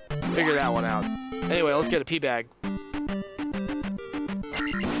 so figure that one out. Anyway, let's get a pee bag.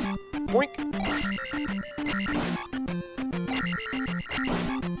 Boink.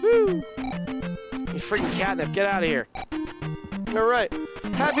 Woo! You freaking catnip, get out of here. Alright.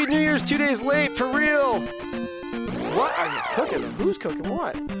 Happy New Year's 2 days late, for real! What are you cooking? Who's cooking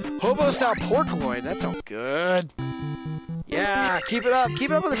what? Hobo-style pork loin, that sounds good. Yeah, keep it up.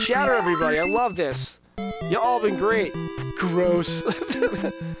 Keep it up with the chatter, everybody. I love this. Y'all all been great. Gross.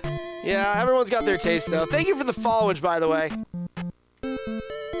 Yeah, everyone's got their taste, though. Thank you for the followage, by the way.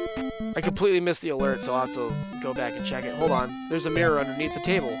 I completely missed the alert, so I'll have to go back and check it. Hold on. There's a mirror underneath the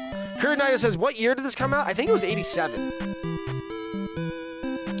table. Kurt Knight says, what year did this come out? I think it was 87.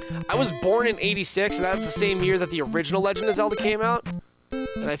 I was born in 86, and that's the same year that the original Legend of Zelda came out.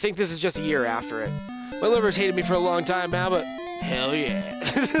 And I think this is just a year after it. My liver's hated me for a long time now, but hell yeah.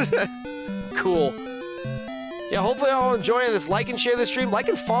 Cool. Yeah, hopefully y'all enjoying this. Like and share this stream. Like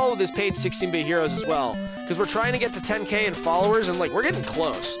and follow this page, 16-bit heroes, as well. Because we're trying to get to 10K in followers, and, like, we're getting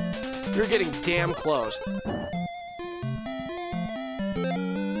close. We're getting damn close.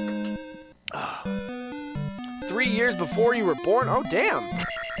 3 years before you were born? Oh, damn.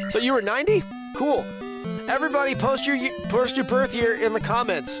 So you were 90? Cool. Everybody, post your birth year in the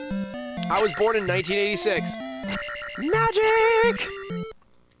comments. I was born in 1986. Magic!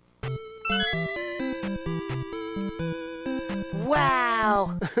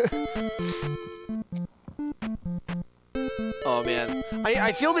 Wow! Oh, man.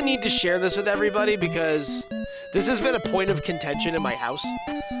 I feel the need to share this with everybody because this has been a point of contention in my house.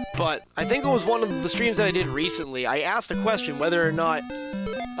 But I think it was one of the streams that I did recently. I asked a question whether or not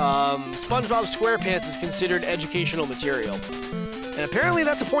SpongeBob SquarePants is considered educational material. And apparently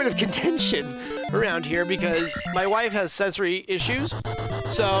that's a point of contention around here because my wife has sensory issues,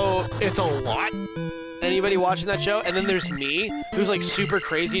 so it's a lot. Anybody watching that show? And then there's me, who's like super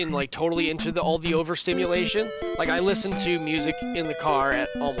crazy and like totally into all the overstimulation. Like I listen to music in the car at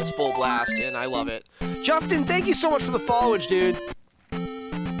almost full blast, and I love it. Justin, thank you so much for the followage, dude.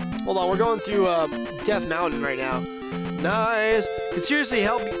 Hold on, we're going through Death Mountain right now. Nice. Could seriously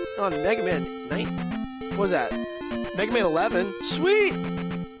help me on Mega Man 9. What was that? Mega Man 11. Sweet.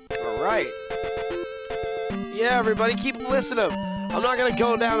 All right. Yeah, everybody, keep listening. I'm not gonna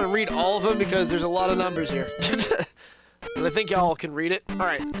go down and read all of them because there's a lot of numbers here. But I think y'all can read it. All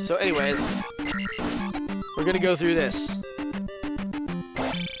right. So, anyways, we're gonna go through this.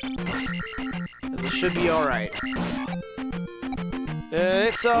 And this should be all right.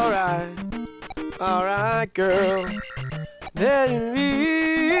 It's all right. All right, girl. It's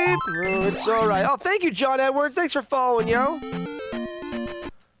all right. Oh, thank you, John Edwards. Thanks for following, yo.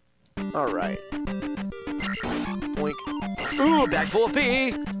 All right. Boink. Ooh, a bag full of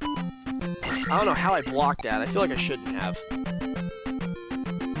pee. I don't know how I blocked that. I feel like I shouldn't have.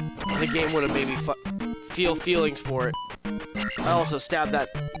 The game would have made me feel feelings for it. I also stabbed that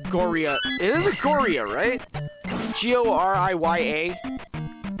Goria. It is a Goria, right? G-O-R-I-Y-A.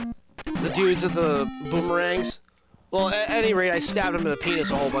 The dudes at the boomerangs. Well, at any rate, I stabbed him in the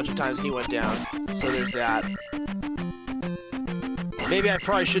penis a whole bunch of times and he went down. So there's that. Maybe I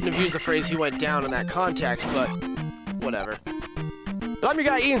probably shouldn't have used the phrase he went down in that context, but whatever. But I'm your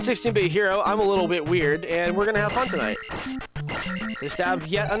guy, Ian 16-Bit Hero. I'm a little bit weird, and we're gonna have fun tonight. They stabbed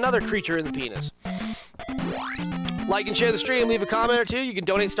yet another creature in the penis. Like and share the stream, leave a comment or two. You can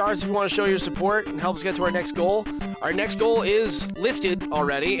donate stars if you want to show your support and help us get to our next goal. Our next goal is listed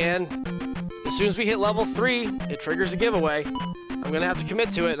already, and as soon as we hit level 3, it triggers a giveaway. I'm going to have to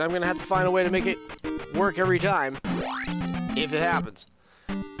commit to it, and I'm going to have to find a way to make it work every time, if it happens.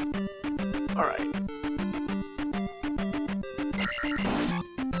 Alright.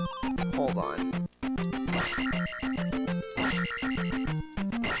 Hold on.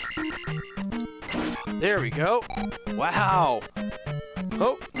 There we go. Wow.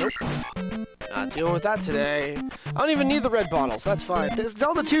 Oh, nope. Not dealing with that today. I don't even need the red bottles. That's fine.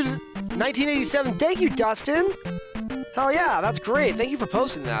 Zelda II 1987. Thank you, Dustin. Hell yeah, that's great. Thank you for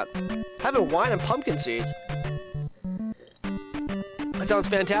posting that. Having wine and pumpkin seed. That sounds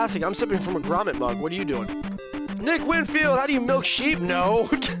fantastic. I'm sipping from a grommet mug. What are you doing? Nick Winfield, how do you milk sheep? No.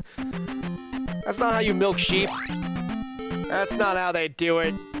 That's not how you milk sheep. That's not how they do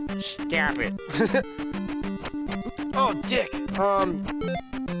it. Stop it. Oh, dick.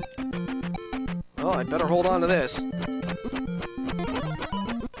 Oh, I better hold on to this.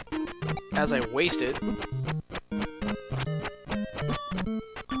 As I waste it.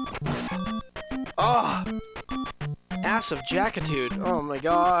 Oh! Ass of Jackitude. Oh my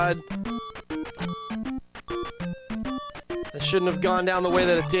god. It shouldn't have gone down the way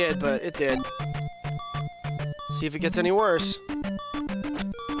that it did, but it did. See if it gets any worse.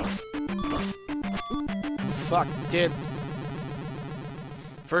 Fuck, it did.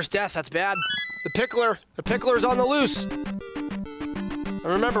 First death, that's bad. The Pickler. The Pickler's on the loose. And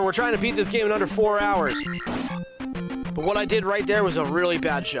remember, we're trying to beat this game in under 4 hours. But what I did right there was a really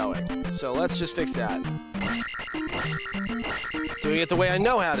bad showing. So let's just fix that. Doing it the way I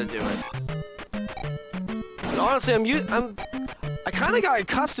know how to do it. And honestly, I kind of got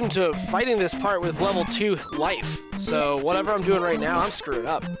accustomed to fighting this part with level 2 life. So whatever I'm doing right now, I'm screwing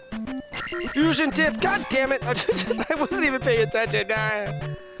up. Fusion tits, god damn it! I wasn't even paying attention.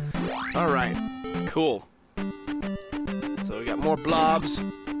 Alright, cool. So we got more blobs.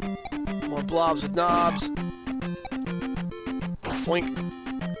 More blobs with knobs. Boink.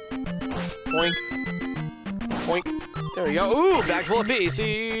 Boink. Boink. There we go. Ooh, bag full of pee.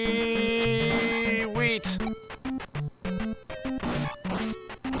 Sweet.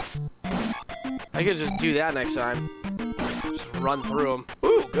 I could just do that next time. Just run through them.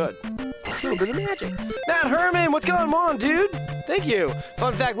 Ooh, good. A little bit of magic. Matt Herman, what's going on, dude? Thank you.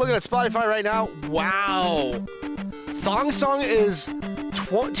 Fun fact, looking at Spotify right now. Wow. Thong Song is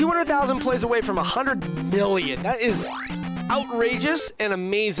 200,000 plays away from 100 million. That is outrageous and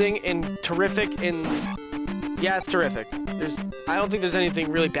amazing and terrific and... Yeah, it's terrific. I don't think there's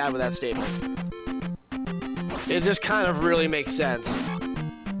anything really bad with that statement. It just kind of really makes sense.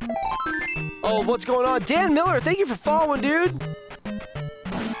 Oh, what's going on? Dan Miller, thank you for following, dude.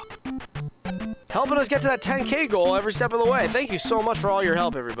 Helping us get to that 10K goal every step of the way. Thank you so much for all your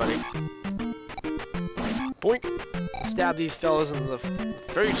help, everybody. Boink. Stab these fellas in the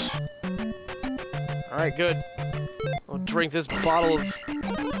face. Alright, good. I'll drink this bottle of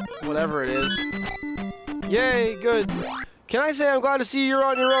whatever it is. Yay, good. Can I say I'm glad to see you're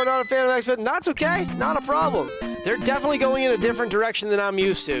on your own, not a fan of X-Men? That's okay, not a problem. They're definitely going in a different direction than I'm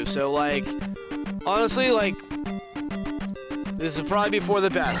used to, so, like, honestly, like, this will probably be for the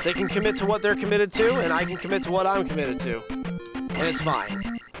best. They can commit to what they're committed to, and I can commit to what I'm committed to. And it's fine.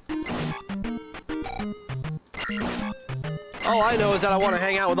 All I know is that I want to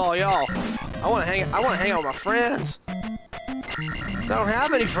hang out with all y'all. I want to hang out with my friends. 'Cause I don't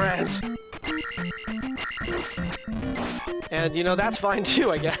have any friends. And, you know, that's fine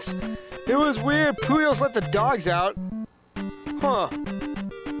too, I guess. It was weird. Puyos let the dogs out. Huh.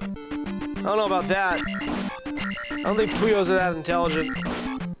 I don't know about that. I don't think Puyos are that intelligent.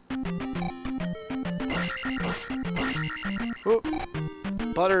 Oop.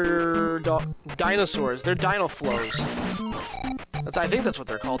 Dinosaurs. They're dino flows. I think that's what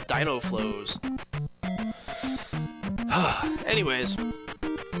they're called. Dino flows. Anyways.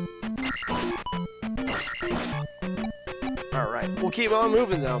 Alright, we'll keep on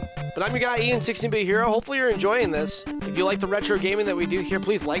moving though. But I'm your guy Ian, 16-Bit Hero. Hopefully you're enjoying this. If you like the retro gaming that we do here,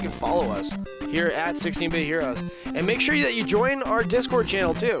 please like and follow us here at 16-Bit Heroes. And make sure that you join our Discord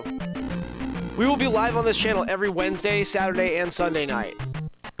channel too. We will be live on this channel every Wednesday, Saturday, and Sunday night.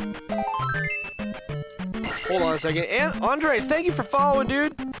 Hold on a second. And Andres, thank you for following,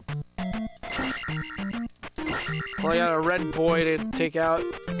 dude. Well, I got a red boy to take out.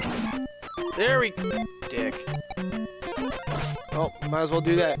 There we... Dick. Oh, might as well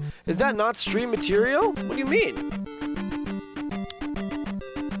do that. Is that not stream material? What do you mean?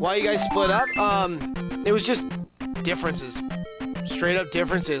 Why you guys split up? It was just differences. Straight up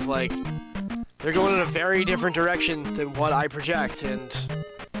differences. Like, they're going in a very different direction than what I project, and...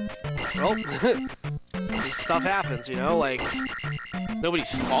 Well, this stuff happens, you know? Like, it's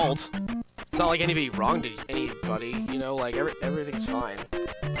nobody's fault. It's not like anybody wronged anybody, you know? Like, everything's fine.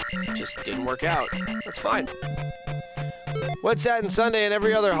 It just didn't work out. That's fine. What's that in Sunday and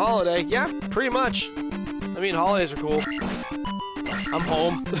every other holiday? Yeah, pretty much. I mean, holidays are cool. I'm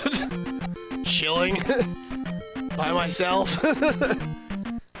home. Chilling. By myself.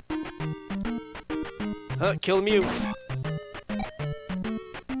 Kill the mute.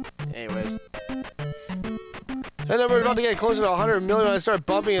 Anyways. And then we're about to get closer to 100 million when I start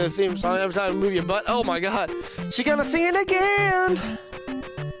bumping in the theme song every time I move your butt. Oh my god. She gonna sing it again!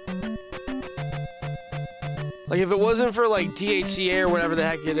 Like, if it wasn't for, like, DHCA or whatever the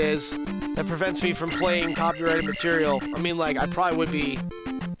heck it is that prevents me from playing copyrighted material, I mean, like, I probably would be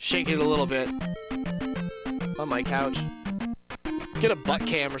shaking it a little bit on my couch. Get a butt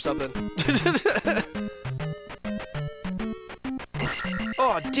cam or something.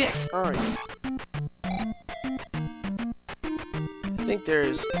 Oh, dick! Alright. I think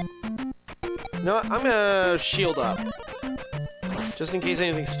there's... You know what? I'm gonna shield up. Just in case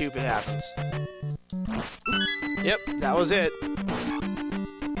anything stupid happens. Yep, that was it.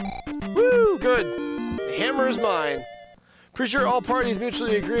 Woo, good. The hammer is mine. Pretty sure all parties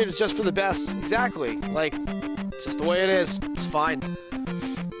mutually agreed it's just for the best. Exactly. Like, it's just the way it is. It's fine.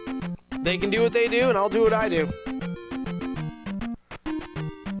 They can do what they do, and I'll do what I do.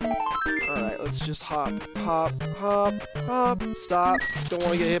 Alright, let's just hop, hop, hop, hop. Stop. Don't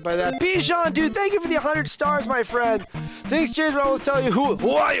want to get hit by that. Bijan, dude, thank you for the 100 stars, my friend. Things change, but I always tell you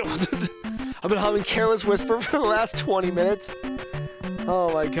who are you? I've been humming Careless Whisper for the last 20 minutes.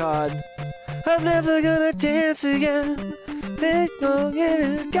 Oh my god. I'm never gonna dance again.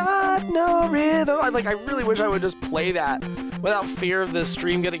 It's got no rhythm. I really wish I would just play that without fear of the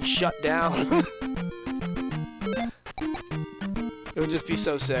stream getting shut down. It would just be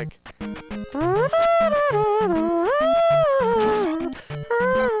so sick.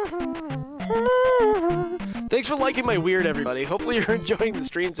 Thanks for liking my weird, everybody. Hopefully you're enjoying the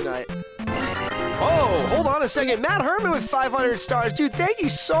stream tonight. Oh, hold on a second. Matt Herman with 500 stars. Dude, thank you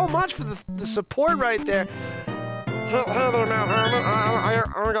so much for the support right there. Hey there, Matt Herman. I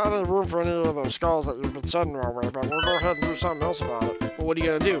don't got any room for any of those skulls that you've been sending our way, but we'll go ahead and do something else about it. Well, what are you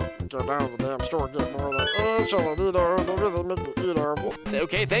gonna do? Go down to the damn store and get more of that enchiladas. They really make me eat them.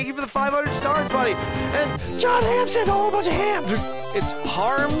 Okay, thank you for the 500 stars, buddy. And John Ham sent a whole bunch of ham. It's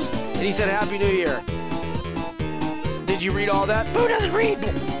Harms, and he said Happy New Year. Did you read all that? Who doesn't read?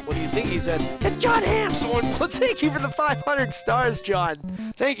 What do you think he said? It's John Ham. Someone, well, thank you for the 500 stars, John.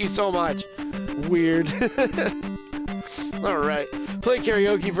 Thank you so much. Weird. All right. Play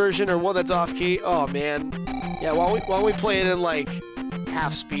karaoke version or one that's off key. Oh man. Yeah. Why don't we play it in like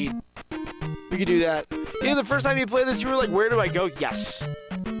half speed? We could do that. Yeah. The first time you played this, you were like, "Where do I go?" Yes.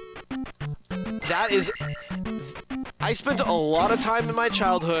 That is. I spent a lot of time in my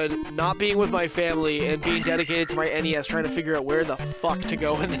childhood not being with my family and being dedicated to my NES trying to figure out where the fuck to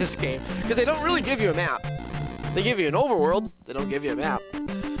go in this game. Because they don't really give you a map.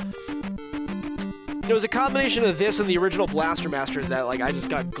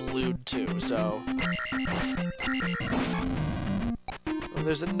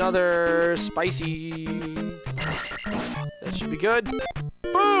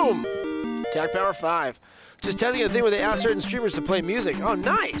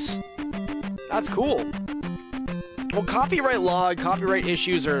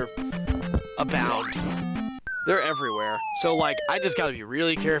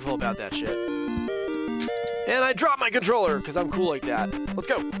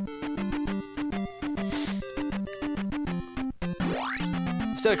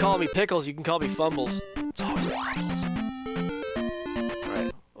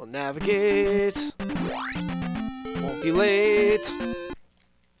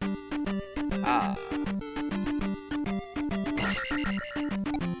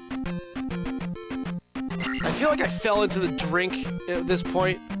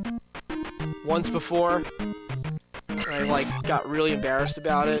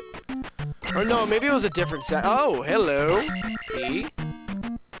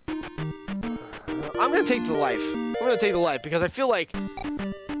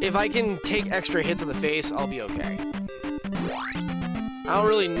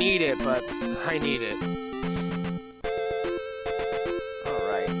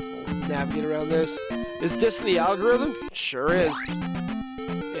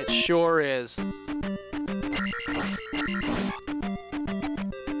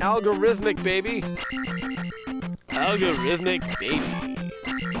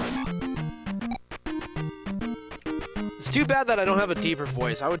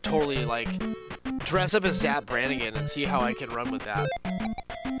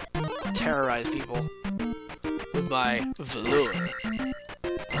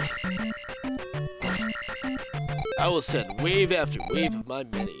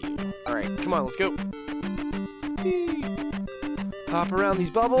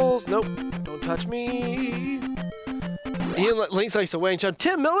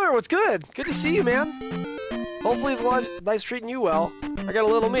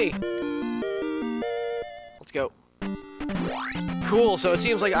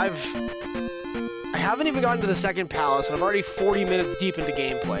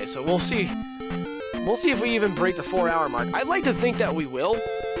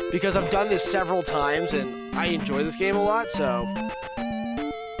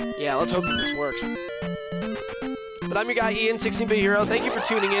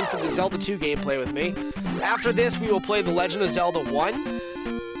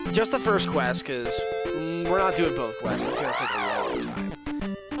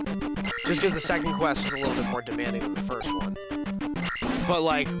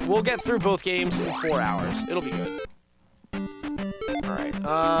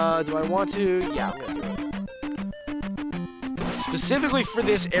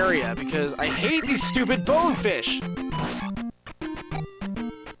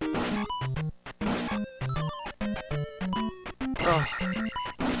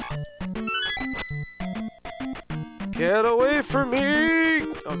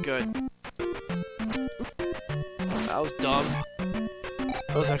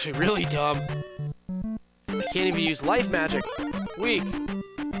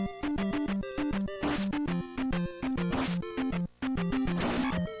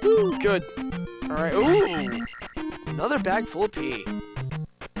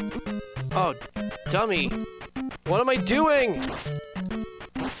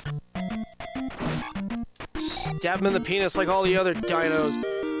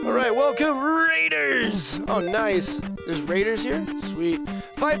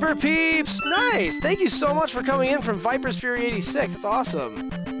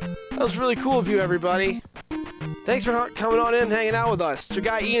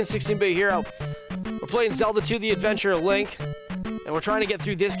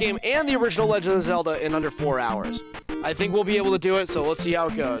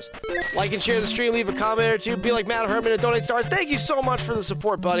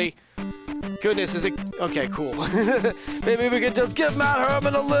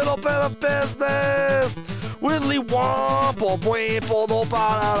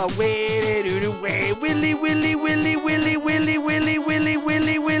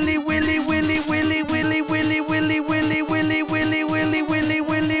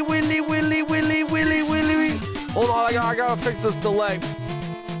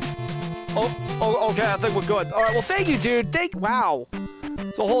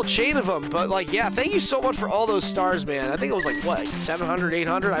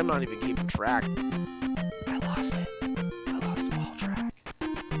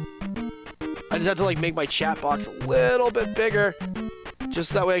 just have to like make my chat box a little bit bigger,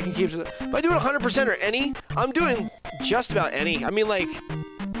 just so that way I can keep it. Am I doing 100% or any? I'm doing just about any. I mean, like,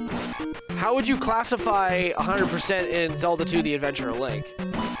 how would you classify 100% in Zelda 2: The Adventure of Link?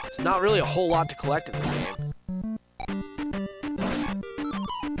 There's not really a whole lot to collect in this game.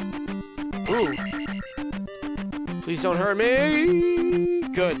 Ooh. Please don't hurt me.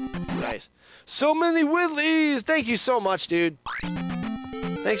 Good. Nice. So many Whitleys! Thank you so much, dude.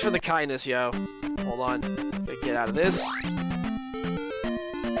 Thanks for the kindness, yo. Hold on. Gotta get out of this.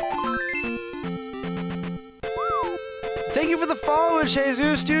 Thank you for the follow,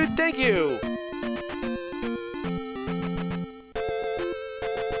 Jesus, dude. Thank you.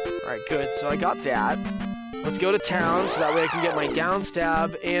 Alright, good. So I got that. Let's go to town so that way I can get my down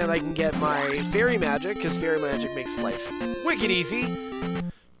stab and I can get my fairy magic, because fairy magic makes life wicked easy.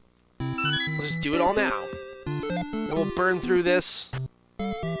 We'll just do it all now. Then we'll burn through this.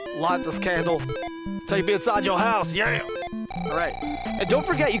 Light this candle. Take me inside your house, yeah! Alright. And don't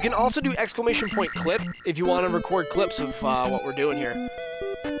forget, you can also do exclamation point clip if you want to record clips of what we're doing here.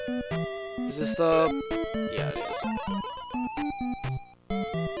 Is this the... Yeah, it is.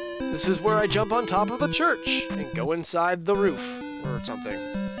 This is where I jump on top of the church and go inside the roof or something.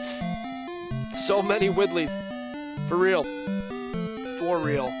 So many Whitleys. For real. For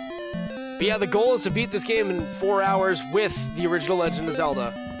real. But yeah, the goal is to beat this game in 4 hours with the original Legend of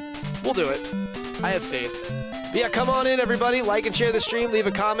Zelda. We'll do it. I have faith. But yeah, come on in, everybody. Like and share the stream. Leave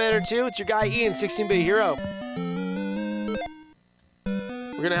a comment or two. It's your guy, Ian, 16-bit Hero.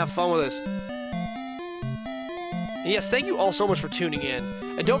 We're going to have fun with this. And yes, thank you all so much for tuning in.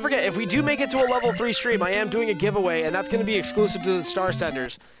 And don't forget, if we do make it to a level 3 stream, I am doing a giveaway, and that's going to be exclusive to the star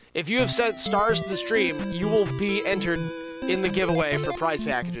senders. If you have sent stars to the stream, you will be entered in the giveaway for prize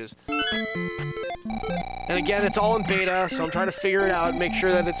packages. And again, it's all in beta, so I'm trying to figure it out and make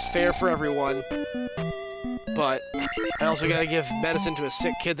sure that it's fair for everyone. But I also gotta give medicine to a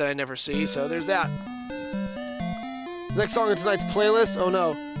sick kid that I never see, so there's that. Next song in tonight's playlist, oh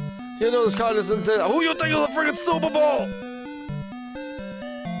no. You know this contest and said, who you think is the friggin' Super Bowl?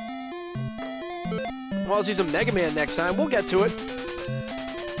 I wanna see some Mega Man next time, we'll get to it.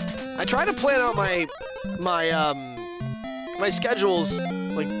 I try to plan out my schedules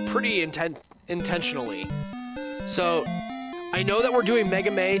like pretty intentionally. So I know that we're doing Mega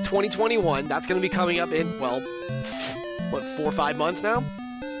May 2021. That's going to be coming up in, well, what, 4 or 5 months now?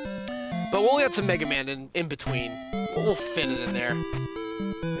 But we'll get some Mega Man in between. We'll fit it in there.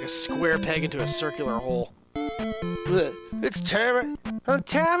 Like a square peg into a circular hole. It's tearing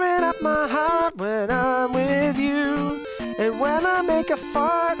up my heart when I'm with you. And when I make a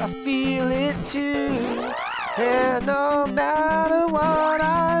fart, I feel it too. And no matter what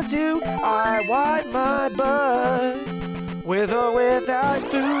I do, I wipe my butt. With or without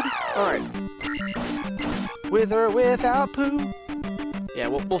food. Alright. With or without poo. Yeah,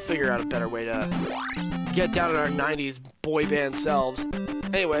 we'll figure out a better way to get down in our 90s boy band selves.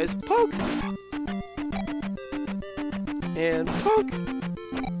 Anyways, poke. And poke.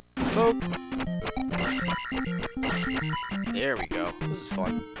 Poke. There we go. This is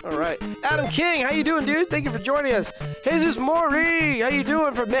fun. Alright. Adam King, how you doing, dude? Thank you for joining us. Jesus Mori, how you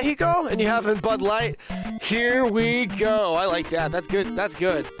doing from Mexico? And you having Bud Light? Here we go. I like that. That's good. That's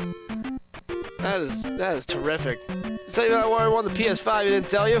good. That is terrific. Say that why I won the PS5, I didn't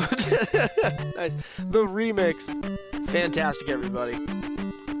tell you. Nice. The remix. Fantastic, everybody.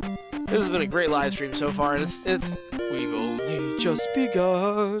 This has been a great live stream so far, and we've only just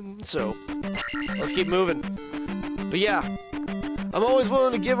begun. So let's keep moving. But yeah, I'm always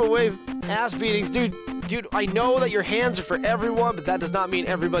willing to give away ass beatings, dude. Dude, I know that your hands are for everyone, but that does not mean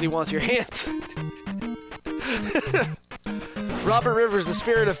everybody wants your hands. Robert Rivers, the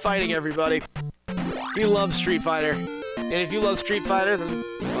spirit of fighting, everybody. He loves Street Fighter. And if you love Street Fighter, then,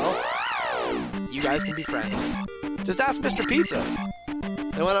 well, you guys can be friends. Just ask Mr. Pizza.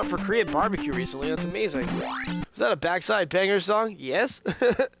 I went out for Korean barbecue recently, and it's amazing. Was that a Backside Banger song? Yes.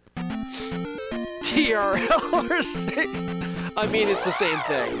 TRL or 6? I mean, it's the same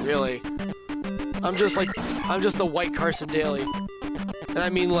thing, really. I'm just the white Carson Daly. And I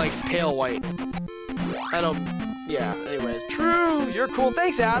mean, like, pale white. Yeah, anyways. True, you're cool.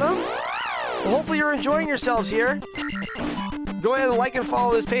 Thanks, Adam. Well, hopefully you're enjoying yourselves here. Go ahead and like and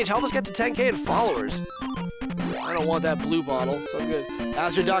follow this page. Help us get to 10K in followers. I don't want that blue bottle, so I'm good.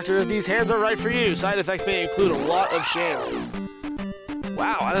 Ask your doctor if these hands are right for you. Side effects may include a lot of shame.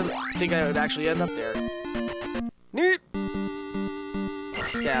 Wow, I didn't think I would actually end up there. Neat.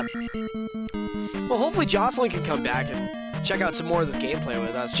 Stab. Well, hopefully Jocelyn can come back and check out some more of this gameplay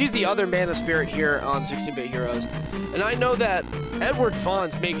with us. She's the other man of spirit here on 16-bit Heroes. And I know that Edward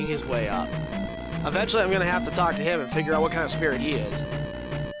Fawn's making his way up. Eventually, I'm going to have to talk to him and figure out what kind of spirit he is.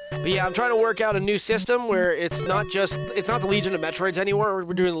 But yeah, I'm trying to work out a new system where it's not the Legion of Metroids anymore.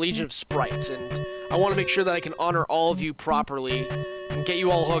 We're doing the Legion of Sprites, and I want to make sure that I can honor all of you properly and get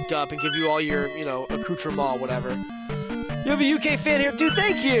you all hooked up and give you all your, you know, accoutrement, whatever. You have a UK fan here, dude.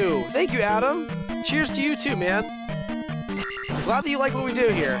 Thank you, Adam. Cheers to you too, man. Glad that you like what we do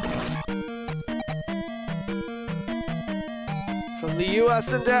here. From the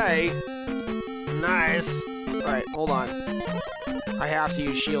US&A. Nice. All right, hold on. I have to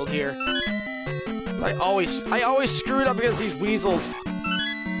use shield here. I always screw it up against these weasels.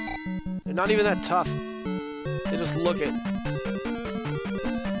 They're not even that tough. They just look it.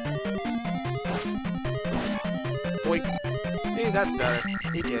 Wait. Hey, that's better.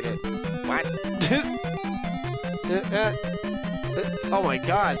 We did it. What? Oh my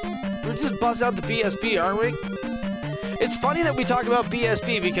god. We're just busting out the BSB, aren't we? It's funny that we talk about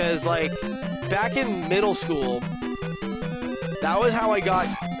BSB because, like, back in middle school, that was how I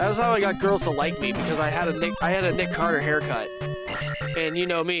got girls to like me, because I had a Nick Carter haircut. And you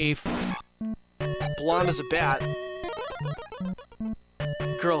know me, blonde as a bat.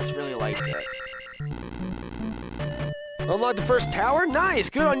 Girls really liked it. Unlock the first tower? Nice!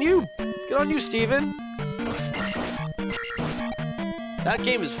 Good on you! Good on you, Steven! That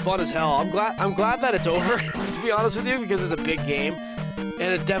game is fun as hell. I'm glad that it's over, to be honest with you, because it's a big game.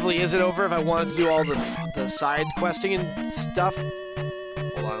 And it definitely isn't over if I wanted to do all the side questing and stuff.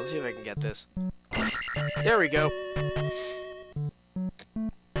 Hold on, let's see if I can get this. There we go.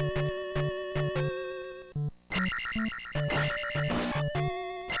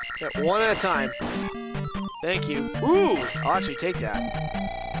 Yeah, one at a time. Thank you. Ooh! I'll actually take that.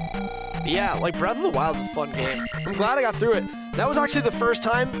 But yeah, like, Breath of the Wild is a fun game. I'm glad I got through it. That was actually the first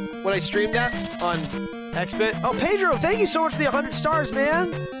time when I streamed that on Xbit. Oh, Pedro, thank you so much for the 100 stars,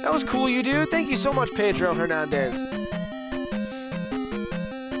 man. That was cool, you dude. Thank you so much, Pedro Hernandez.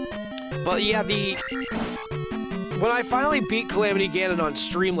 But yeah, when I finally beat Calamity Ganon on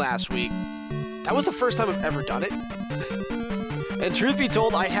stream last week, that was the first time I've ever done it. And truth be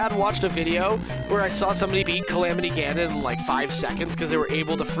told, I had watched a video where I saw somebody beat Calamity Ganon in like 5 seconds because they were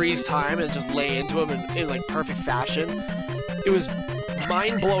able to freeze time and just lay into him in like perfect fashion. It was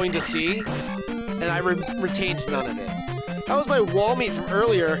mind-blowing to see, and I retained none of it. That was my wall meet from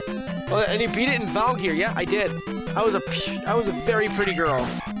earlier. And you beat it in Valkyr. Yeah, I did. I was a very pretty girl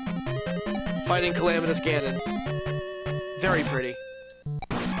fighting Calamitous Ganon. Very pretty.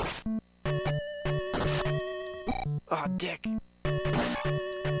 Aw, dick.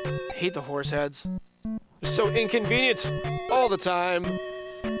 I hate the horse heads. They're so inconvenient all the time.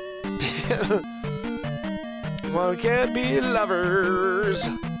 One can't be lovers.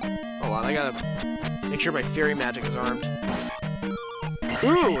 Hold on, I gotta make sure my fairy magic is armed.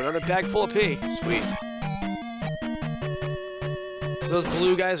 Ooh, another bag full of pee. Sweet. Those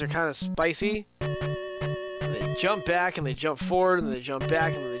blue guys are kind of spicy. And they jump back, and they jump forward, and they jump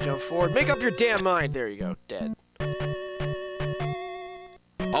back, and they jump forward. Make up your damn mind. There you go. Dead.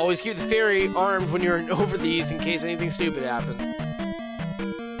 Always keep the fairy armed when you're over these in case anything stupid happens.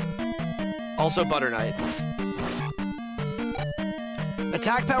 Also Butter Knight.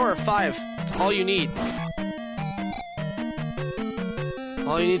 Attack power of 5. That's all you need.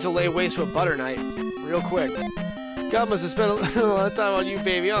 All you need to lay waste to a Butter Knight. Real quick. God must have spent a lot of time on you,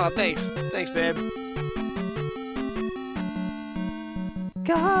 baby. Oh, thanks. Thanks, babe.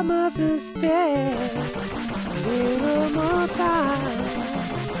 God must have spent a little more time.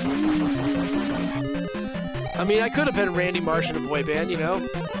 I mean, I could have been Randy Marsh in a boy band, you know?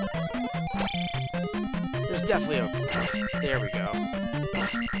 There's definitely a... There we go.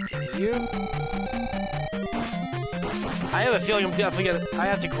 You? I have a feeling I'm definitely gonna... I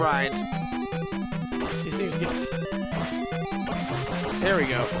have to grind. These things get... There we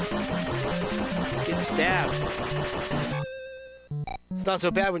go. Getting stabbed. It's not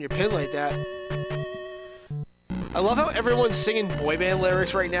so bad when you're pinned like that. I love how everyone's singing boy band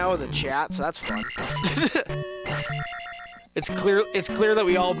lyrics right now in the chat, so that's fun. It's clear that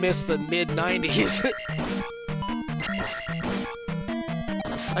we all missed the mid-90s.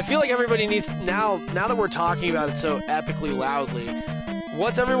 I feel like everybody needs, now that we're talking about it so epically loudly,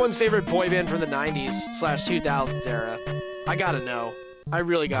 what's everyone's favorite boy band from the 90s/2000s era? I gotta know. I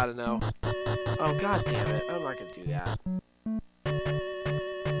really gotta know. Oh, god damn it. I'm not gonna do that.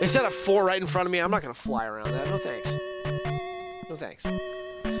 They set a 4 right in front of me. I'm not gonna fly around that. No thanks. No thanks.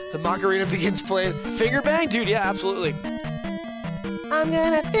 The Macarena begins playing. Finger bang? Dude, yeah, absolutely. I'm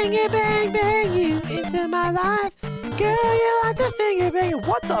gonna finger bang bang you into my life. Girl, you like to finger bang.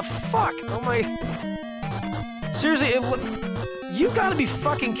 What the fuck? Oh my... Seriously, you gotta be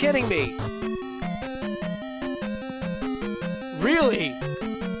fucking kidding me. Really?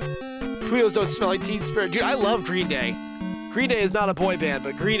 Twios don't smell like Teen Spirit. Dude, I love Green Day. Green Day is not a boy band,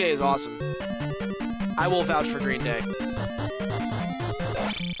 but Green Day is awesome. I will vouch for Green Day.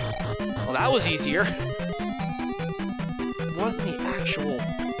 Well, that was easier. What in the actual...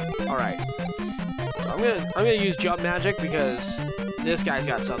 Alright. So I'm gonna use jump magic because this guy's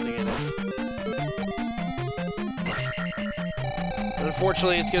got something in it. And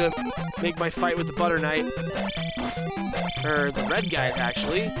unfortunately, it's gonna make my fight with the Butter Knight, or the red guys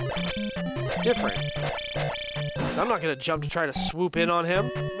actually, different. I'm not gonna jump to try to swoop in on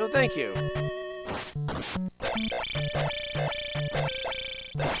him. No, thank you.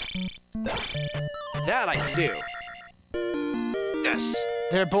 That I can do. Yes.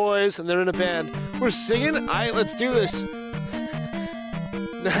 They're boys, and they're in a band. We're singing? Alright, let's do this.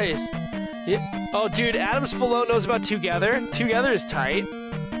 Nice. Yeah. Oh, dude, Adam Spallone knows about Together. Together is tight.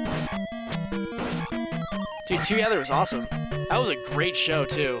 Dude, Together was awesome. That was a great show,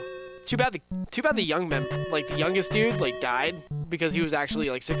 too. Too bad the young men, like the youngest dude, like died because he was actually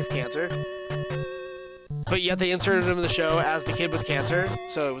like sick of cancer. But yet they inserted him in the show as the kid with cancer,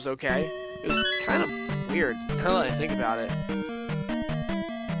 so it was okay. It was kind of weird, now that I think about it.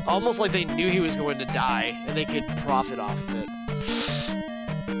 Almost like they knew he was going to die, and they could profit off of it.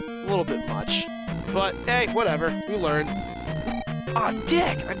 A little bit much. But, hey, whatever. We learn. Aw,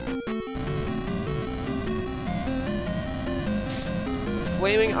 dick!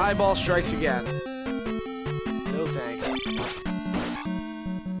 Flaming eyeball strikes again. No thanks.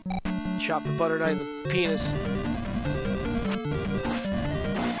 Chop the Butter Knight in the penis.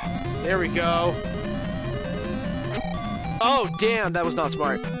 There we go. Oh, damn, that was not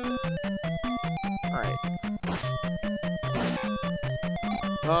smart. Alright.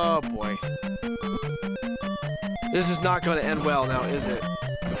 Oh, boy. This is not going to end well now, is it?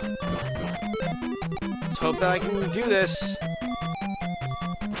 Let's hope that I can do this.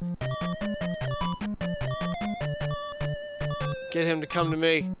 Get him to come to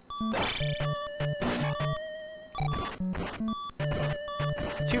me.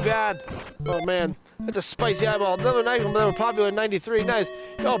 Too bad. Oh, man. That's a spicy eyeball. Another knife from the popular in 93. Nice.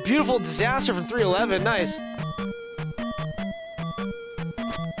 Oh, beautiful disaster from 311. Nice.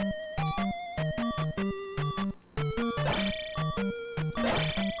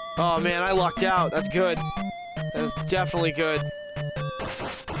 Oh, man, I lucked out. That's good. That's definitely good.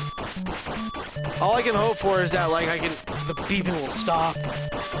 All I can hope for is that, like, the beeping will stop.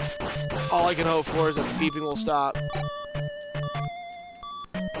 All I can hope for is that the beeping will stop.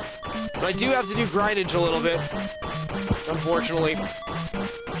 But I do have to do grindage a little bit, unfortunately.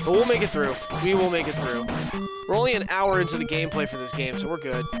 But we'll make it through. We will make it through. We're only an hour into the gameplay for this game, so we're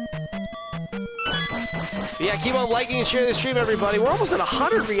good. But yeah, keep on liking and sharing the stream, everybody. We're almost at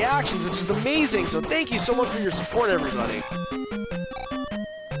 100 reactions, which is amazing, so thank you so much for your support, everybody.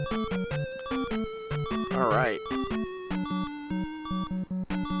 Alright.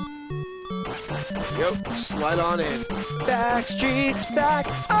 Yep, slide on in. Back streets back,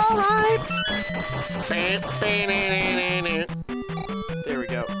 alright. There we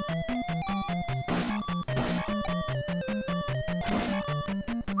go.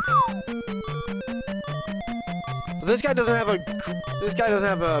 But this guy doesn't have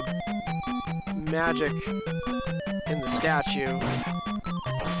a magic in the statue.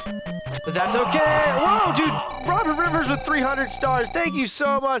 But that's okay. Whoa, dude! Robert Rivers with 300 stars. Thank you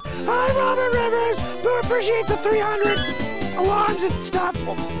so much. Hi, Robert Rivers. We appreciate the 300 alarms and stuff.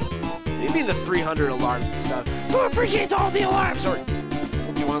 Well, what do you mean the 300 alarms and stuff? Who appreciates all the alarms? Or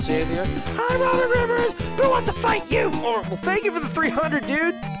do you want to say anything else? Hi, Robert Rivers. Who wants to fight you? Or well, thank you for the 300,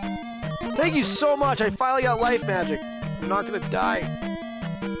 dude. Thank you so much. I finally got life magic. I'm not gonna die.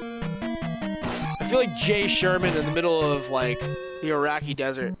 I feel like Jay Sherman in the middle of like the Iraqi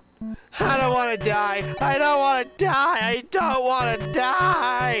desert. I don't want to die. I don't want to die. I don't want to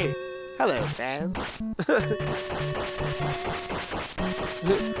die. Hello, fans.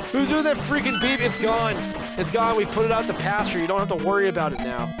 Who's doing that freaking beep? It's gone. It's gone. We put it out to pasture. You don't have to worry about it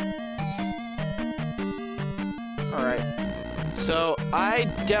now. All right. So I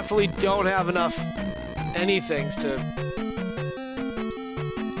definitely don't have enough anythings to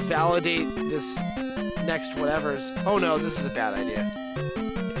validate this next whatever's. Oh no, this is a bad idea.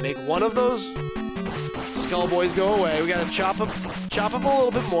 Make one of those skull boys go away. We gotta chop up a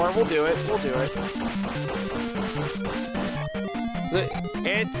little bit more. We'll do it. We'll do it.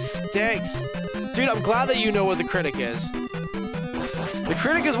 It stinks. Dude, I'm glad that you know what The Critic is. The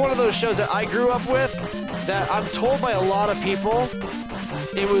Critic is one of those shows that I grew up with that I'm told by a lot of people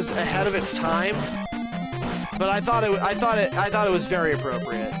it was ahead of its time. But I thought it was very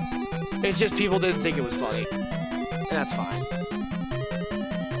appropriate. It's just people didn't think it was funny. And that's fine.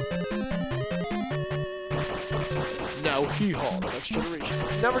 No, hee-haw, the next generation.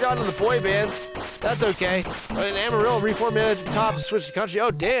 Never got into the boy bands. That's okay. And Amarillo reformatted at the top, switched to country.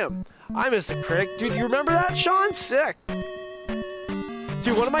 Oh, damn. I missed the critic. Dude, you remember that, Sean? Sick.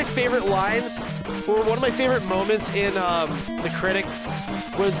 Dude, one of my favorite lines, or one of my favorite moments in the critic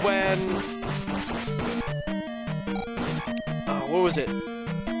was when... what was it?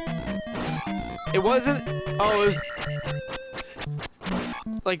 It wasn't... Oh, it was...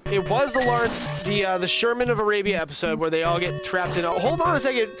 Like, it was the Lawrence, the Sherman of Arabia episode where they all get trapped in... Hold on a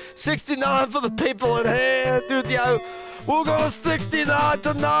second. 69 for the people in hand. Dude, yeah, we're going to 69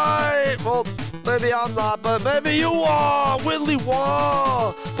 tonight. Well, maybe I'm not, but maybe you are. Willy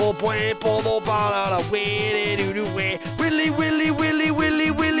wah. Willy,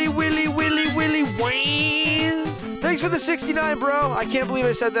 Wayne. Thanks for the 69, bro. I can't believe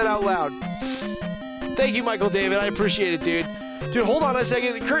I said that out loud. Thank you, Michael David. I appreciate it, dude. Dude, hold on a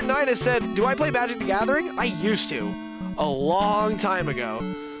second. Kurt Knight has said, do I play Magic the Gathering? I used to. A long time ago.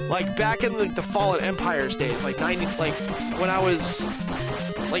 Like, back in the Fallen Empires days. Like, when I was,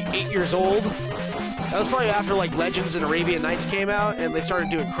 like, 8 years old. That was probably after, like, Legends and Arabian Nights came out, and they started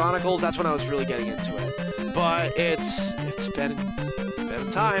doing Chronicles. That's when I was really getting into it. But it's been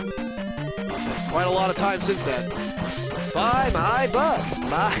a time. Quite a lot of time since then. Bye, my butt.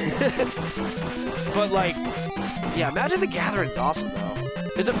 Bye. But, like... Yeah, Magic the Gathering is awesome, though.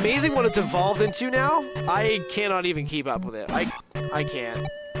 It's amazing what it's evolved into now. I cannot even keep up with it. I can't.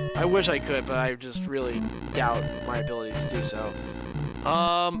 I wish I could, but I just really doubt my abilities to do so.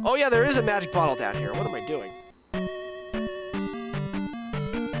 Oh yeah, there is a magic bottle down here. What am I doing?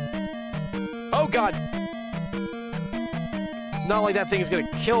 Oh god! Not like that thing is gonna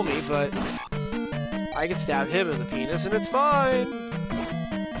kill me, but... I can stab him in the penis, and it's fine!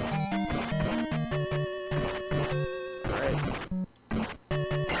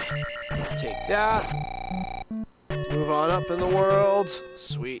 Take that. Move on up in the world.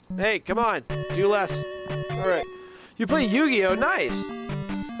 Sweet. Hey, come on. Do less. Alright. You play Yu-Gi-Oh! Nice.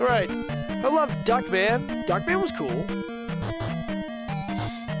 Alright. I love Duckman. Duckman was cool.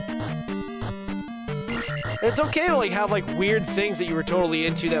 It's okay to, like, have, like, weird things that you were totally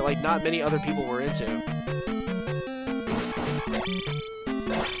into that, like, not many other people were into.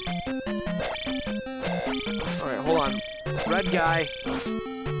 Alright, hold on. Red guy.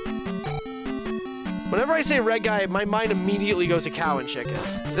 Whenever I say red guy, my mind immediately goes to cow and chicken.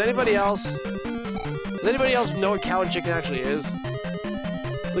 Does anybody else know what cow and chicken actually is?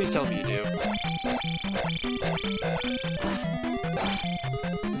 Please tell me you do.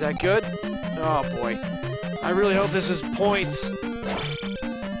 Is that good? Oh boy. I really hope this is points.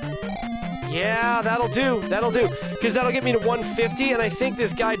 Yeah, that'll do. That'll do. Because that'll get me to 150, and I think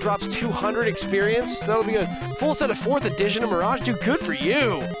this guy drops 200 experience. So that'll be a full set of 4th edition of Mirage. Dude, good for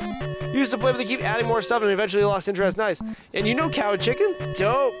you. Used to play, but they keep adding more stuff and eventually lost interest. Nice. And you know cow and chicken?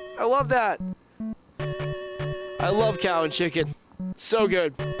 Dope. I love that. I love cow and chicken. So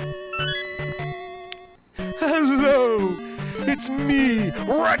good. Hello. It's me,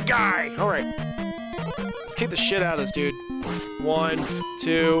 red guy. All right. Let's kick the shit out of this dude. 1,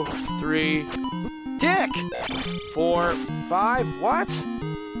 2, 3. Dick. 4, 5. What?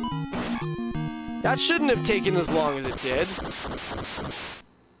 That shouldn't have taken as long as it did.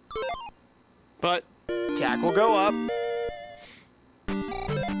 But attack will go up.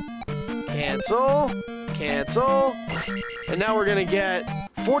 Cancel. Cancel. And now we're going to get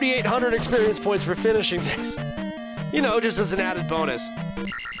 4,800 experience points for finishing this. You know, just as an added bonus.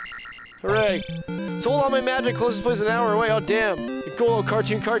 Hooray. Sold all my magic, closest place an hour away. Oh, damn. The cool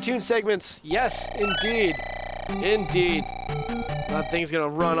little cartoon segments. Yes, indeed. Indeed. That thing's going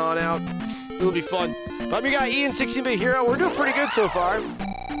to run on out. It'll be fun. But I'm your guy, Ian, 16-bit hero. We're doing pretty good so far.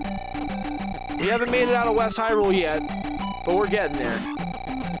 We haven't made it out of West Hyrule yet, but we're getting there.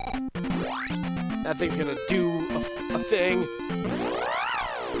 That thing's gonna do a thing.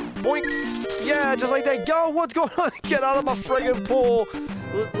 Boink! Yeah, just like that. Go! What's going on? Get out of my friggin' pool!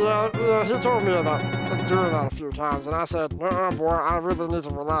 Yeah, he told me about doing that a few times, and I said, boy, I really need to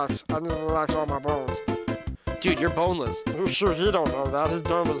relax. I need to relax all my bones. Dude, you're boneless. Sure, he don't know that. He's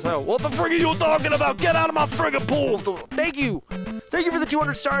dumb as hell. What the frig are you talking about? Get out of my friggin' pool! Thank you! Thank you for the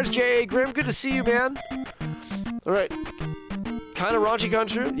 200 stars, J.A. Grimm. Good to see you, man. Alright. Kind of raunchy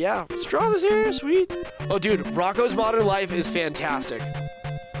country. Yeah. Strava's here. Sweet. Oh, dude. Rocco's Modern Life is fantastic.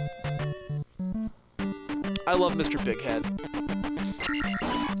 I love Mr. Big Head.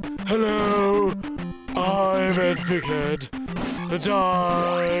 Hello. I'm Ed Big Head. And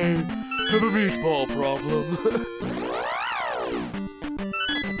I have a meatball problem.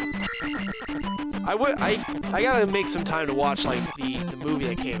 I gotta make some time to watch like the movie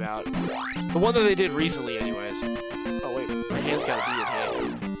that came out, the one that they did recently, anyways. Oh wait, my hand's gotta be in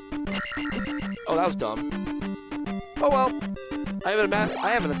hand. Oh, that was dumb. Oh well, I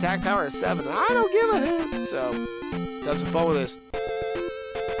have an attack power of 7. And I don't give a hoot. So let's have some fun with this.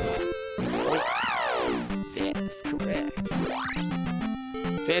 That's correct.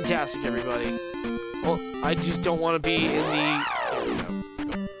 Fantastic, everybody. Well, I just don't want to be in the...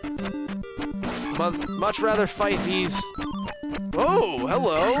 Much rather fight these... Oh,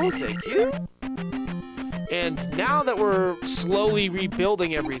 hello, thank you. And now that we're slowly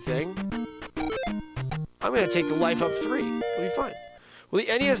rebuilding everything, I'm going to take the life up 3. It'll be fine. Will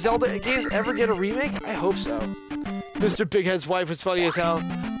the NES Zelda games ever get a remake? I hope so. Mr. Bighead's wife was funny as hell.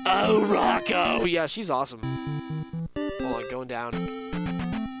 Oh, Rocco! Yeah, she's awesome. Hold on, going down.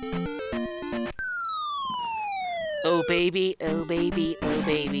 Oh baby, oh baby, oh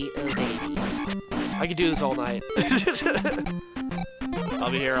baby, oh baby. I could do this all night. I'll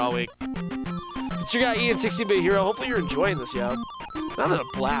be here all week. It's your guy Ian, 16-bit hero. Hopefully you're enjoying this, yo. I'm having a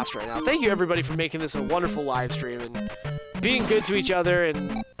blast right now. Thank you everybody for making this a wonderful live stream and being good to each other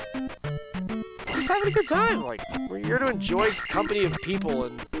and just having a good time. Like, we're here to enjoy the company of people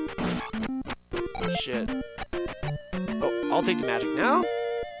and shit. Oh, I'll take the magic now.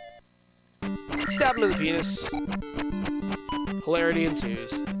 Stab him in the penis. Hilarity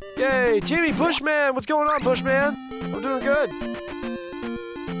ensues. Yay! Jamie Bushman! What's going on, Bushman? I'm doing good.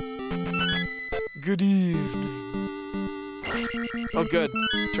 Good evening. Oh, good.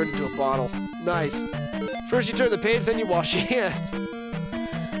 Turned into a bottle. Nice. First you turn the page, then you wash your hands.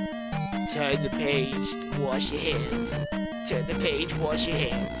 Turn the page, wash your hands. Turn the page, wash your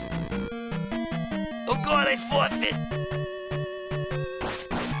hands. Oh god, I forfeit!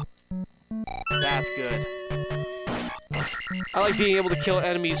 That's good. I like being able to kill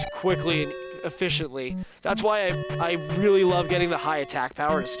enemies quickly and efficiently. That's why I really love getting the high attack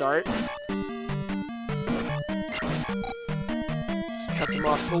power to start. Just cut them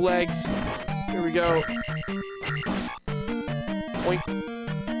off the legs. Here we go. Boink.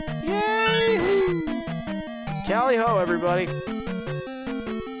 Yay! Tally ho, everybody.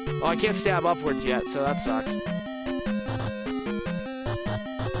 Oh, I can't stab upwards yet, so that sucks.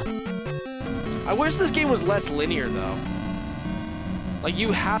 I wish this game was less linear, though. Like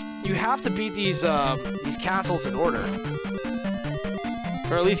you have to beat these castles in order,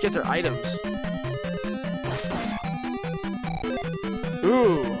 or at least get their items.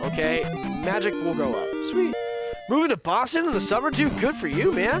 Ooh, okay. Magic will go up. Sweet. Moving to Boston in the summer, dude. Good for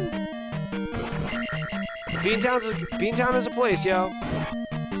you, man. Beantown is a place, yo.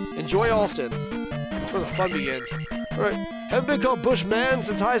 Enjoy Alston. That's where the fun begins. All right. Haven't been called Bushman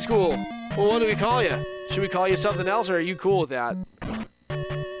since high school. Well, what do we call you? Should we call you something else, or are you cool with that?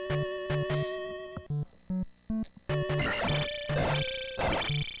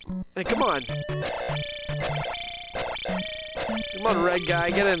 Hey, come on. Come on, red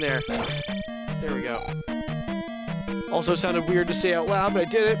guy, get in there. There we go. Also sounded weird to say out loud, but I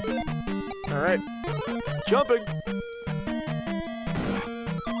did it. Alright. Jumping.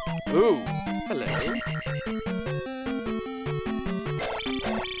 Ooh. Hello.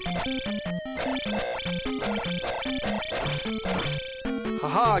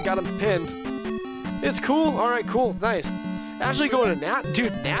 Haha, got him pinned. It's cool. Alright, cool. Nice. Actually going to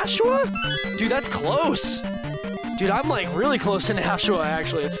Dude, Nashua? Dude, that's close. Dude, I'm like really close to Nashua,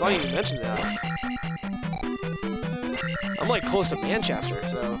 actually. It's funny you mentioned that. I'm like close to Manchester,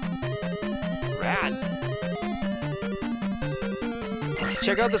 so. Rad.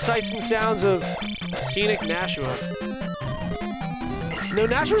 Check out the sights and sounds of scenic Nashua. No,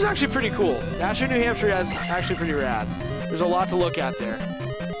 Nashua's actually pretty cool. Nashua, New Hampshire is actually pretty rad. There's a lot to look at there.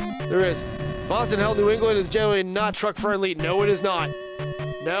 There is. Boston, hell, New England is generally not truck friendly. No, it is not.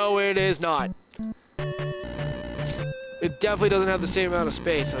 No, it is not. It definitely doesn't have the same amount of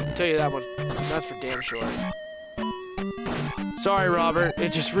space. I can tell you that one. That's for damn sure. Sorry, Robert.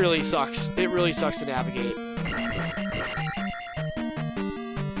 It just really sucks. It really sucks to navigate.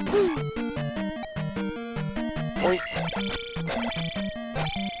 Oink.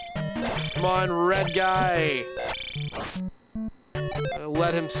 Come on, red guy.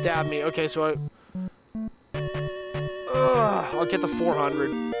 Let him stab me. Okay, so I'll get the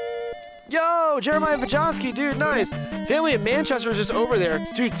 400. Yo, Jeremiah Vajonski, dude, nice. Family in Manchester is just over there.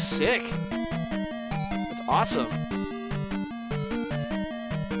 Dude, sick. That's awesome.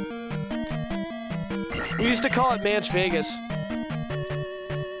 We used to call it Manch Vegas.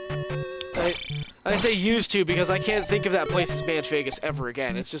 I say used to because I can't think of that place as Manch Vegas ever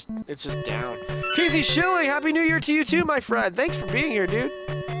again. It's just down. Casey Schilling, Happy New Year to you too, my friend. Thanks for being here, dude.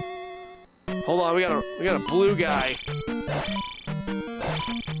 Hold Hold on, we got a blue guy.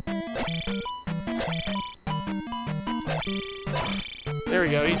 There we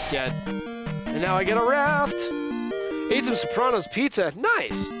go, he's dead. And now I get a raft. Ate some Sopranos pizza.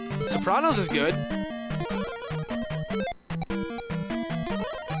 Nice. Sopranos is good.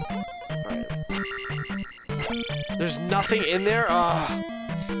 Alright. There's nothing in there?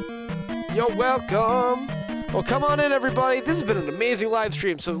 You're welcome. Well, come on in, everybody. This has been an amazing live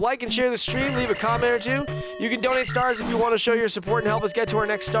stream. So like and share the stream. Leave a comment or two. You can donate stars if you want to show your support and help us get to our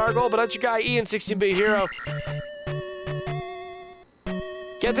next star goal. But that's your guy, Ian, 16-bit hero.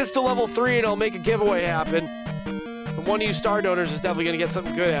 Get this to level 3 and I'll make a giveaway happen. And one of you star donors is definitely going to get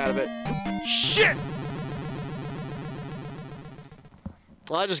something good out of it. Shit!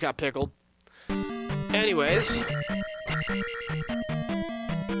 Well, I just got pickled. Anyways.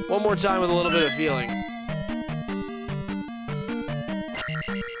 One more time with a little bit of feeling.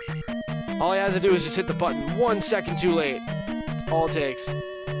 All I had to do was just hit the button 1 second too late. That's all it takes.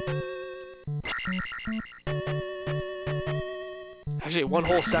 Actually, 1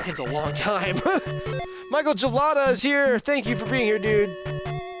 whole second's a long time. Michael Gelada is here. Thank you for being here, dude.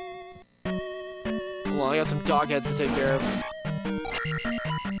 Hold on, I got some dog heads to take care of.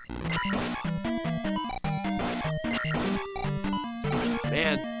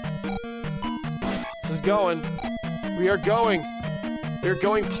 Man. This is going. We are going. We are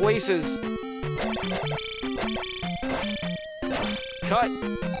going places. Cut.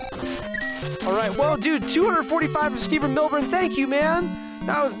 Alright, well, dude, 245 for Stephen Milburn. Thank you, man.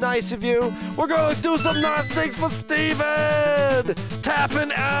 That was nice of you. We're going to do some nice things for Steven.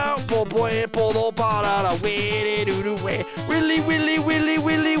 Tapping out. Willy, willy, willy,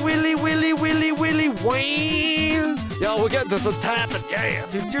 willy, willy, willy, willy, willy, Wayne. Yo, we'll get this tapping. Yeah,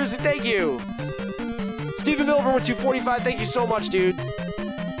 dude, seriously, thank you. Stephen Milburn with 245. Thank you so much, dude.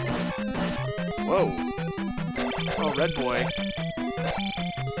 Whoa. Oh, red boy.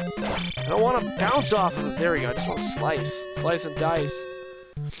 I don't want to bounce off of it. There we go. I just want to slice. Slice and dice.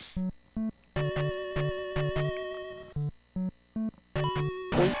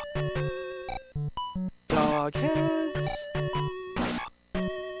 Dog heads.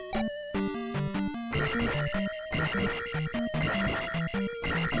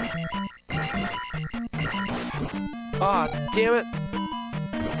 Ah, damn it.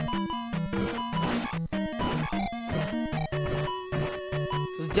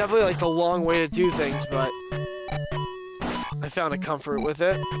 Definitely like the long way to do things, but I found a comfort with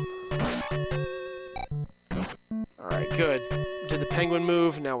it. Alright, good. Did the penguin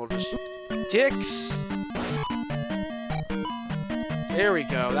move, now we'll just... Dicks! There we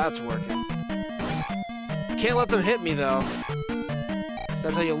go, that's working. Can't let them hit me, though.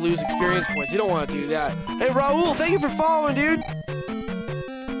 That's how you lose experience points. You don't want to do that. Hey, Raul, thank you for following, dude!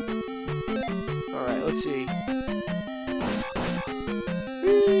 Alright, let's see.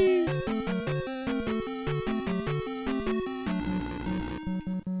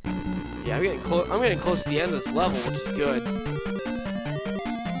 Yeah, I'm getting close to the end of this level, which is good.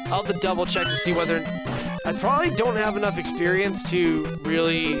 I'll have to double check to see whether... I probably don't have enough experience to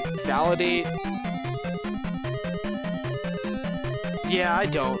really validate... Yeah, I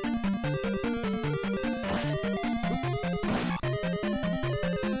don't.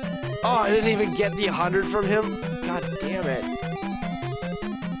 Oh, I didn't even get the 100 from him? God damn it.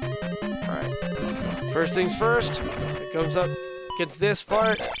 Alright. First things first. It comes up, gets this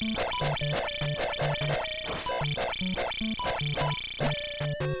part.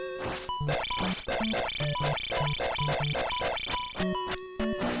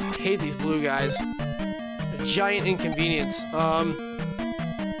 I hate these blue guys. A giant inconvenience.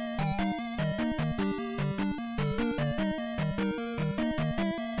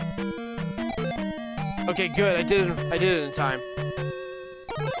 Okay, good. I did it in time.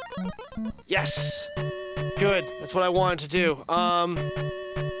 Yes! Good. That's what I wanted to do.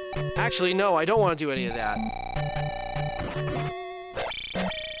 Actually, no, I don't want to do any of that.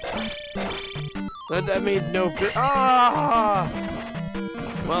 That made no bit. Ah!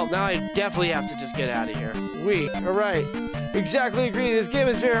 Well, now I definitely have to just get out of here. Weak. Alright. Exactly agree. This game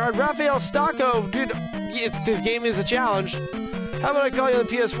is very hard. Raphael Stocco, dude, this game is a challenge. How about I call you on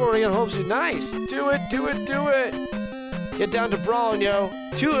the PS4 when I get home soon? Nice. Do it, do it, do it. Get down to brawling, yo.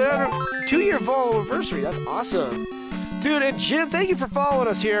 2-year fall anniversary. That's awesome. Dude, and Jim, thank you for following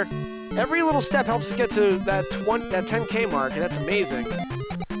us here. Every little step helps us get to that 10K mark, and that's amazing.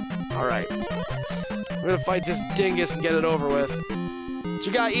 Alright. We're gonna fight this dingus and get it over with. But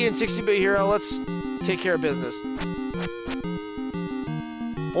you got Ian, 60-bit hero. Let's take care of business.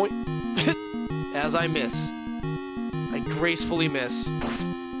 Point. As I miss. I gracefully miss.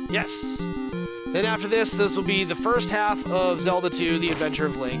 Yes! Then after this will be the first half of Zelda 2, The Adventure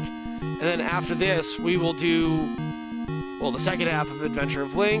of Link. And then after this, we will do, well, the second half of Adventure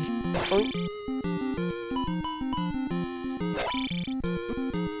of Link. Oh.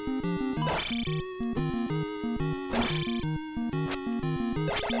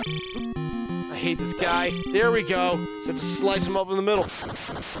 I hate this guy. There we go. Just have to slice him up in the middle.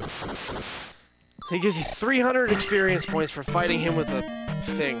 He gives you 300 experience points for fighting him with a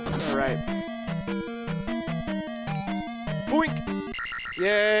thing. Alright. Boink!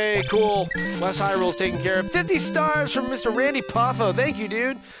 Yay, cool. West Hyrule's taken care of. 50 stars from Mr. Randy Poffo. Thank you,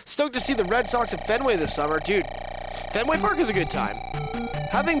 dude. Stoked to see the Red Sox at Fenway this summer. Dude, Fenway Park is a good time.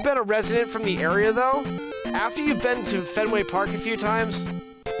 Having been a resident from the area, though, after you've been to Fenway Park a few times,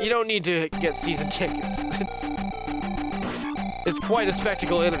 you don't need to get season tickets. It's quite a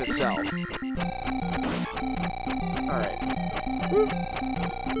spectacle in of itself. Alright.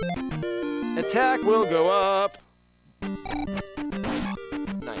 Attack will go up.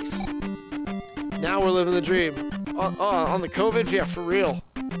 Nice. Now we're living the dream. On the COVID? Yeah, for real.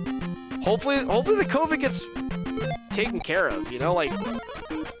 Hopefully the COVID gets taken care of, you know? Like,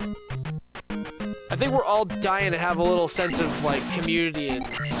 I think we're all dying to have a little sense of, like, community and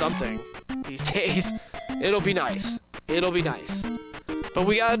something these days. It'll be nice. It'll be nice. But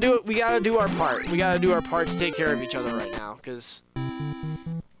we gotta do it. We gotta do our part. We gotta do our part to take care of each other right now, because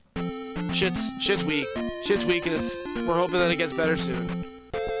shit's weak. Shit's weak, and we're hoping that it gets better soon.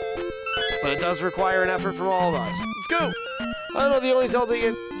 But it does require an effort from all of us. Let's go! I don't know, the only Zelda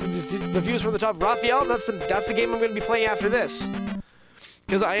the views from the top. Raphael, that's the game I'm going to be playing after this.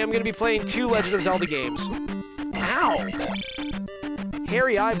 Because I am going to be playing 2 Legend of Zelda games. Ow!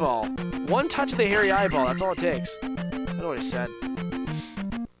 Hairy eyeball. One touch of the hairy eyeball, that's all it takes. I know what he said.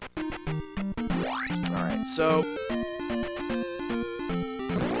 Alright, so...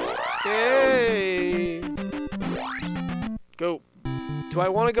 Hey! Go. Do I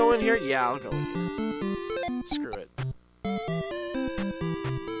want to go in here? Yeah, I'll go in here. Screw it.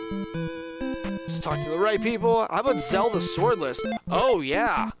 Just talk to the right people. How about Zelda Swordless? Oh,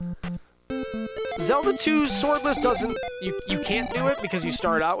 yeah. Zelda 2 Swordless doesn't... You can't do it because you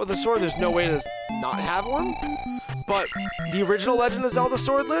start out with a sword. There's no way to not have one. But the original Legend of Zelda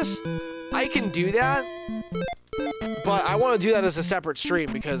Swordless, I can do that. But I want to do that as a separate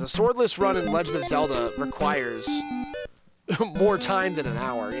stream because a swordless run in Legend of Zelda requires more time than an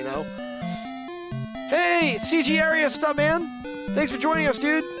hour, you know? Hey, CG Arias, what's up, man? Thanks for joining us,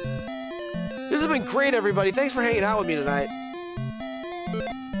 dude. This has been great, everybody. Thanks for hanging out with me tonight.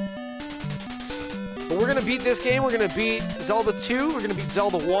 But we're gonna beat this game. We're gonna beat Zelda 2. We're gonna beat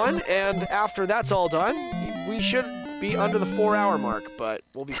Zelda 1. And after that's all done, we should be under the 4-hour mark, but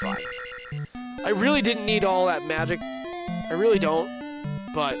we'll be fine. I really didn't need all that magic. I really don't,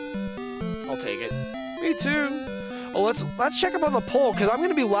 but I'll take it. Me too. Oh, let's check up on the poll, because I'm going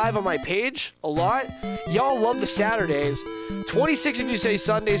to be live on my page a lot. Y'all love the Saturdays. 26 of you say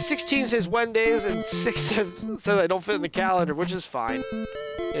Sundays, 16 says Wednesdays, and 6 says I don't fit in the calendar, which is fine.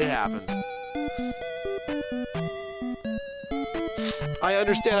 It happens. I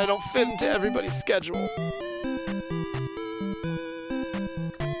understand I don't fit into everybody's schedule.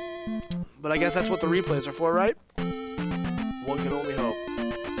 But I guess that's what the replays are for, right? One can only hope.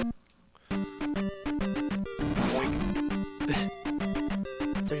 Boink.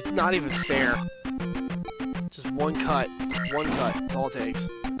 It's like it's not even fair. Just one cut. One cut. That's all it takes.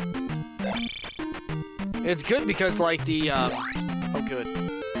 It's good because, like, the, oh, good.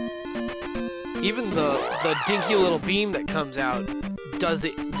 Even the dinky little beam that comes out does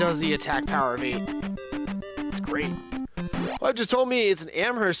the attack power of 8. It's great. Well, just told me it's an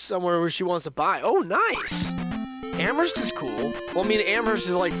Amherst somewhere where she wants to buy. Oh, nice! Amherst is cool. Well, I mean, Amherst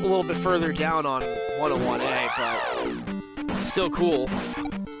is like a little bit further down on 101A, but still cool.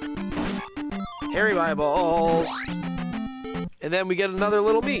 Hairy eyeballs. And then we get another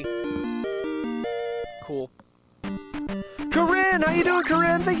little me. Cool. Corinne! How you doing,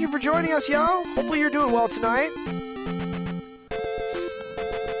 Corinne? Thank you for joining us, yo! Hopefully you're doing well tonight.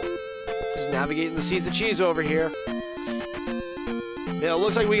 Just navigating the seas of cheese over here. Yeah, it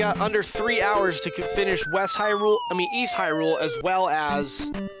looks like we got under 3 hours to finish East Hyrule, as well as...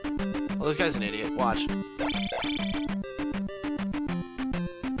 Oh, this guy's an idiot. Watch.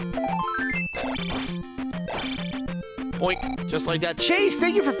 Boink. Just like that. Chase,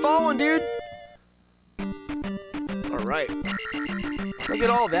 thank you for following, dude! Alright. Look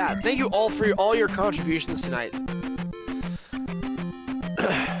at all that. Thank you all for all your contributions tonight.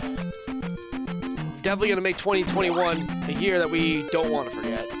 Definitely gonna make 2021 a year that we don't want to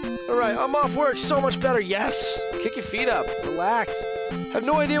forget. Alright, I'm off work, so much better. Yes! Kick your feet up. Relax. Have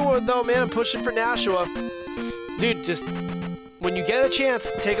no idea what though, man. I'm pushing for Nashua. Dude, just when you get a chance,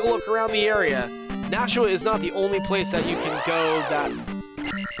 take a look around the area. Nashua is not the only place that you can go that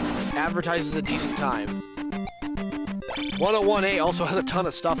advertises a decent time. 101A also has a ton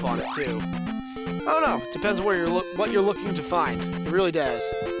of stuff on it too. I don't know. Depends on where what you're looking to find. It really does.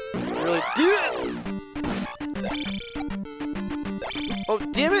 It really. Oh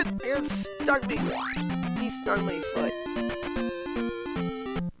damn it! It stuck me. He stuck my foot.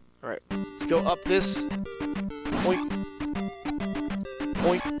 All right, let's go up this. Point.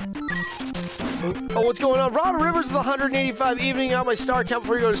 Point. Oh, what's going on? Robert Rivers with 185 evening out my star count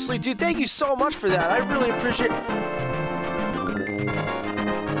before you go to sleep. Dude, thank you so much for that. I really appreciate it.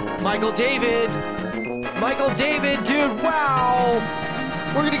 Michael David, dude, wow!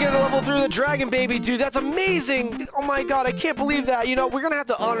 We're gonna get a level through the Dragon Baby, dude. That's amazing! Oh my god, I can't believe that. You know, we're gonna have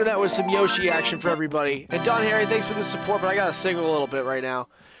to honor that with some Yoshi action for everybody. And Don Harry, thanks for the support, but I gotta sing a little bit right now.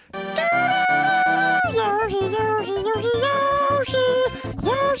 Yoshi, Yoshi, Yoshi, Yoshi,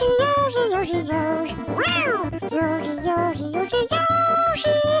 Yoshi, Yoshi, Yoshi, Yoshi, wow! Yoshi, Yoshi, Yoshi, Yoshi,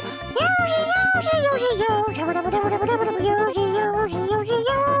 Yoshi, Yoshi, Yoshi, Yoshi, Yoshi, Yoshi, Yoshi, Yoshi,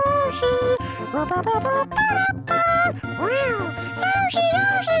 wow! Yoshi, Yoshi,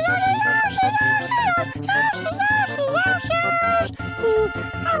 Yoshi, Yoshi, Yoshi, Yoshi, Yoshi,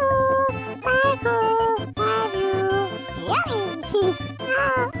 oh, Michael, love you, Yoshi.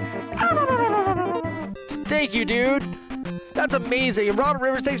 Thank you, dude. That's amazing. And Robert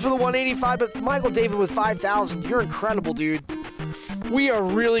Rivers, thanks for the 185, but Michael David with 5,000. You're incredible, dude. We are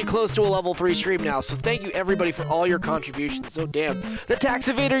really close to a level 3 stream now, so thank you everybody for all your contributions. So damn. The tax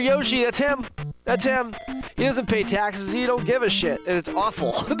evader Yoshi, that's him. That's him. He doesn't pay taxes, he don't give a shit, and it's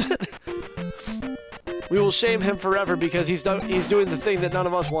awful. We will shame him forever because he's doing the thing that none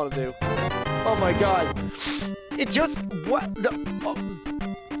of us want to do. Oh my god. It just what the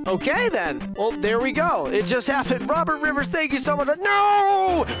okay then. Well, there we go. It just happened. Robert Rivers, thank you so much.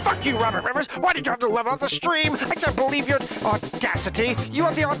 No! Fuck you, Robert Rivers. Why did you have to level up the stream? I can't believe your audacity. You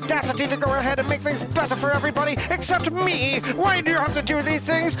have the audacity to go ahead and make things better for everybody except me. Why do you have to do these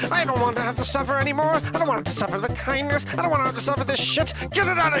things? I don't want to have to suffer anymore. I don't want to suffer the kindness. I don't want to have to suffer this shit. Get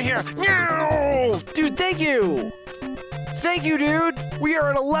it out of here. No! Dude, thank you. Thank you, dude. We are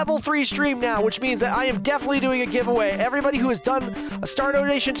at a level 3 stream now, which means that I am definitely doing a giveaway. Everybody who has done a star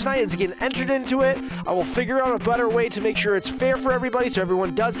donation tonight is getting entered into it. I will figure out a better way to make sure it's fair for everybody so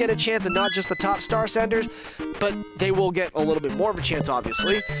everyone does get a chance and not just the top star senders, but they will get a little bit more of a chance,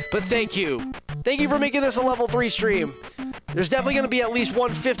 obviously. But thank you. Thank you for making this a level 3 stream. There's definitely going to be at least one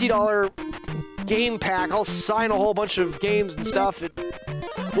 $50 game pack. I'll sign a whole bunch of games and stuff.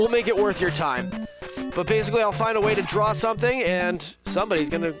 We'll make it worth your time. But basically, I'll find a way to draw something, and somebody's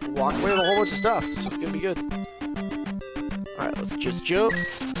going to walk away with a whole bunch of stuff. So it's going to be good. All right, let's just jump.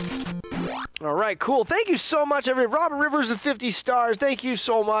 All right, cool. Thank you so much, everybody. Robert Rivers with 50 stars. Thank you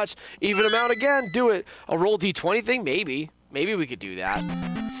so much. Even amount again. Do it. A roll D20 thing? Maybe. Maybe we could do that.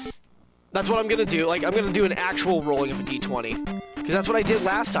 That's what I'm going to do. Like, I'm going to do an actual rolling of a D20. Because that's what I did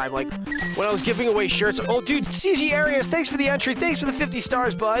last time. Like, when I was giving away shirts. Oh, dude, CG Arias, thanks for the entry. Thanks for the 50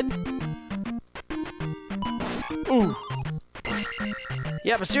 stars, bud. Ooh.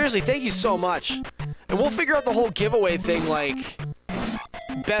 Yeah, but seriously, thank you so much. And we'll figure out the whole giveaway thing, like,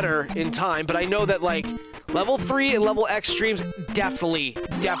 better in time. But I know that, like, level 3 and level X streams, definitely,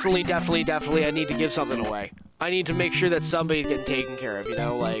 I need to give something away. I need to make sure that somebody's getting taken care of, you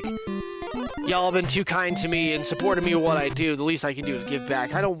know? Like, y'all have been too kind to me and supported me with what I do. The least I can do is give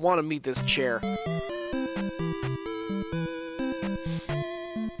back. I don't want to meet this chair.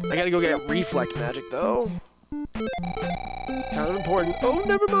 I gotta go get Reflect Magic, though. Kind of important. Oh,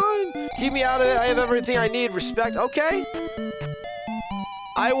 never mind. Keep me out of it. I have everything I need. Respect. Okay.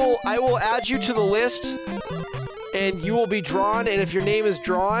 I will add you to the list, and you will be drawn. And if your name is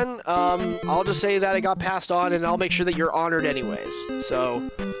drawn, I'll just say that it got passed on, and I'll make sure that you're honored anyways. So,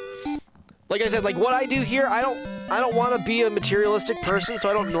 like I said, like what I do here, I don't want to be a materialistic person, so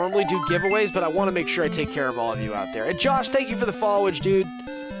I don't normally do giveaways, but I want to make sure I take care of all of you out there. And Josh, thank you for the followage, dude.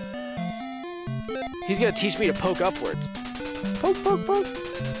 He's gonna teach me to poke upwards. Poke, poke, poke.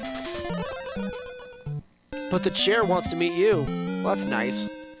 But the chair wants to meet you. Well, that's nice.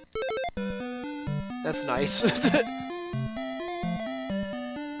 That's nice.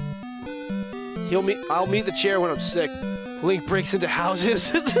 I'll meet the chair when I'm sick. Link breaks into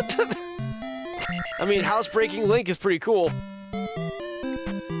houses. I mean, housebreaking Link is pretty cool.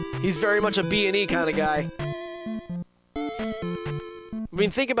 He's very much a B&E kind of guy. I mean,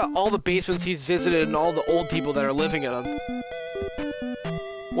 think about all the basements he's visited and all the old people that are living in them.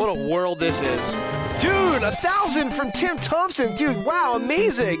 What a world this is. Dude, 1,000 from Tim Thompson. Dude, wow,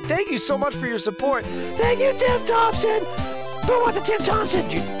 amazing. Thank you so much for your support. Thank you, Tim Thompson. Who wants a Tim Thompson?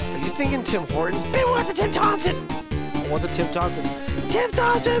 Dude, are you thinking Tim Hortons? Who wants a Tim Thompson? Who wants a Tim Thompson? Tim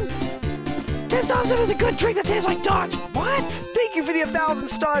Thompson! Tim Thompson is a good drink that tastes like dogs. What? Thank you for the 1,000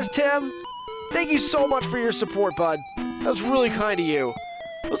 stars, Tim. Thank you so much for your support, bud. That was really kind of you.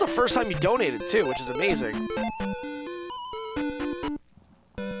 It was the first time you donated, too, which is amazing.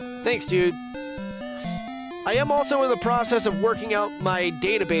 Thanks, dude. I am also in the process of working out my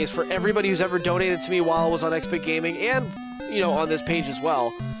database for everybody who's ever donated to me while I was on XP Gaming and, you know, on this page as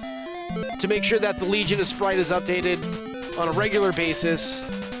well, to make sure that the Legion of Sprite is updated on a regular basis,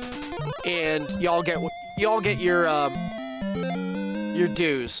 and y'all get your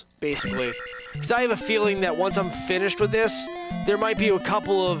dues, basically. Because I have a feeling that once I'm finished with this, there might be a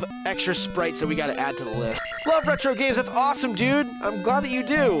couple of extra sprites that we got to add to the list. Love retro games. That's awesome, dude. I'm glad that you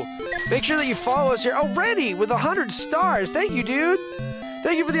do. Make sure that you follow us here already with 100 stars. Thank you, dude.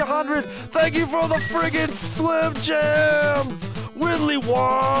 Thank you for the 100. Thank you for the friggin' Slim Jams. Willy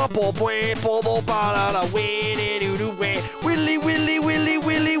wobble, boy, bobble, ba-da-da, willy-doo-doo-way. Willy, willy, willy,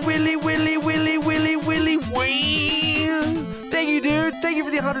 willy, willy, willy, willy, willy, willy, wee. Thank you, dude. Thank you for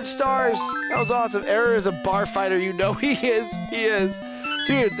the 100 stars. That was awesome. Error is a bar fighter. You know he is. He is.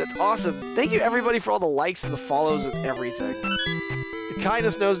 Dude, that's awesome. Thank you, everybody, for all the likes and the follows and everything. The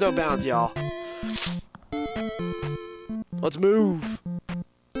kindness knows no bounds, y'all. Let's move.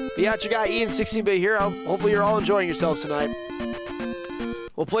 But yeah, it's your guy, Ian, 16-bit Hero. Hopefully you're all enjoying yourselves tonight.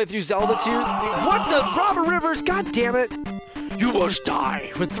 We'll play through Zelda II. What the? Robert Rivers, god damn it. You must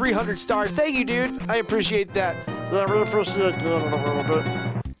die with 300 stars. Thank you, dude. I appreciate that. Yeah, we appreciate Ganon a little bit.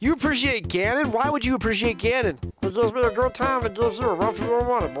 You appreciate Ganon? Why would you appreciate Ganon? It gives me a good time. It gives you a run for your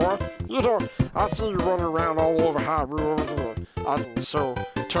money, boy. You know, I see you running around all over Hyrule, I'm so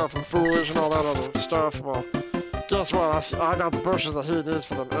tough and foolish and all that other stuff. Well, guess what? I got the bushes that he needs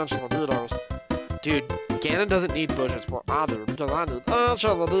for them enchiladitos. Dude, Ganon doesn't need bushes. Well, I do, because I need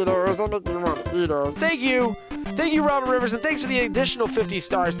enchiladitos that make me want to eat them. Thank you. Thank you, Robert Rivers, and thanks for the additional 50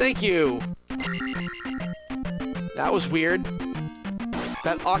 stars. Thank you. That was weird.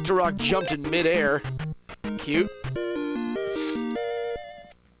 That Octorok jumped in midair. Cute.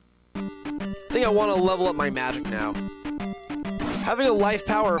 I think I want to level up my magic now. Having a life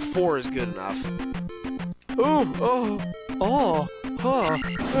power of 4 is good enough. Ooh,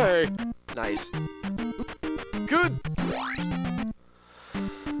 hey. Nice. Good.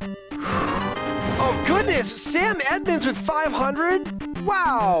 Oh, goodness! Sam Edmonds with 500?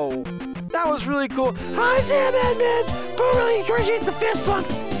 Wow! That was really cool. Hi, Sam Edmonds! Boo really appreciates the fist bump!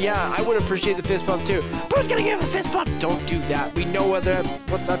 Yeah, I would appreciate the fist bump, too. Boo's gonna give him a fist bump! Don't do that. We know what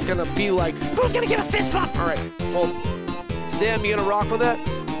that's gonna be like. Boo's gonna give a fist bump! Alright, well, Sam, you gonna rock with that?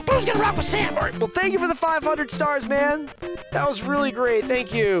 Boo's gonna rock with Sam! Alright, well, thank you for the 500 stars, man! That was really great,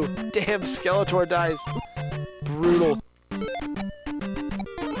 thank you! Damn, Skeletor dies. Brutal.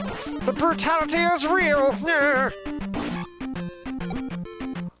 The brutality is real!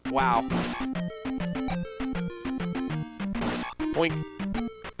 Wow. Boink.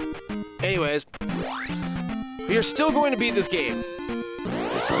 Anyways, we are still going to beat this game.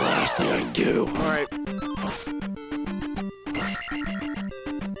 It's the last thing I do. Alright.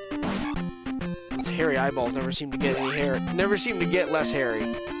 These hairy eyeballs never seem to get any hair. Never seem to get less hairy.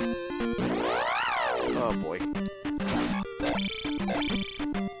 Oh boy.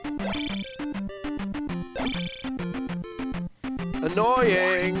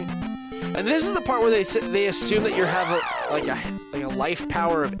 Annoying. And this is the part where they assume that you have a life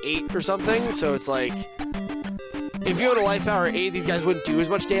power of 8 or something. So it's like, if you had a life power of 8, these guys wouldn't do as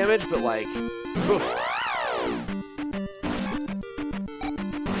much damage. But like, oof.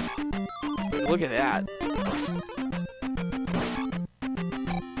 Look at that.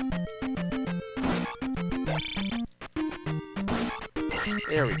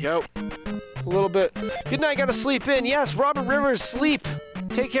 There we go. A little bit. Good night, gotta sleep in. Yes, Robert Rivers, sleep.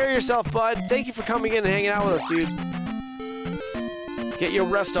 Take care of yourself, bud. Thank you for coming in and hanging out with us, dude. Get your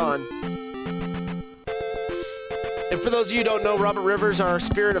rest on. And for those of you who don't know, Robert Rivers, our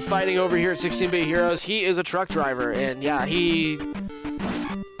spirit of fighting over here at 16-bit Heroes, he is a truck driver, and yeah, he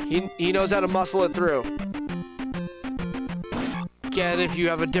knows how to muscle it through. Again, if you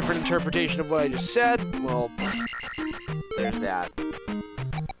have a different interpretation of what I just said, well, there's that.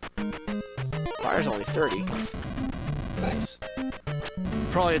 Fire's only 30. Nice.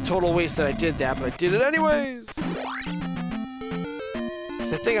 Probably a total waste that I did that, but I did it anyways!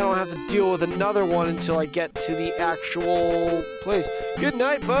 So I think I don't have to deal with another one until I get to the actual place. Good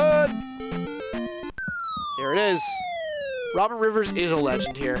night, bud! There it is. Robert Rivers is a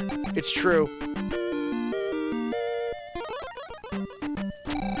legend here. It's true.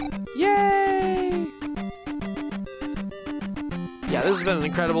 Yay! Yeah, this has been an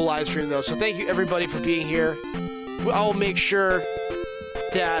incredible live stream, though, so thank you, everybody, for being here. I'll make sure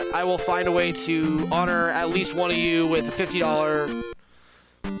that I will find a way to honor at least one of you with a $50,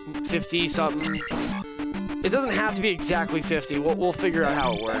 50-something. It doesn't have to be exactly 50. We'll figure out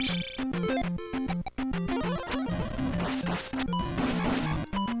how it works.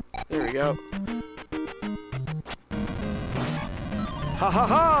 There we go. Ha ha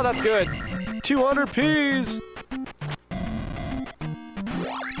ha, that's good. 200 P's.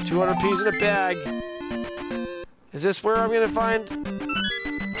 200 P's in a bag. Is this where I'm gonna find?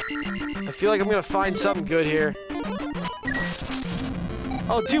 I feel like I'm gonna find something good here.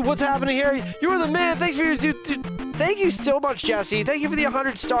 Oh, dude, what's happening here? You were the man. Thanks for your dude. Thank you so much, Jesse. Thank you for the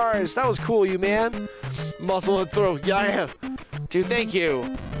 100 stars. That was cool, you man. Muscle and throw. Yeah, dude. Thank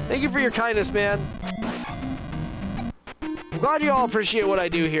you. Thank you for your kindness, man. I'm glad you all appreciate what I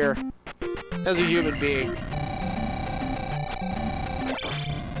do here as a human being.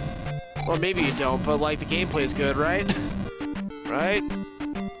 Well, maybe you don't, but like the gameplay is good, right? Right?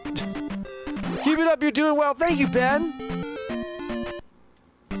 Keep it up. You're doing well. Thank you, Ben.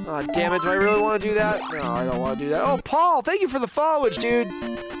 Aw, damn it, do I really want to do that? No, I don't want to do that. Oh, Paul, thank you for the followage, dude.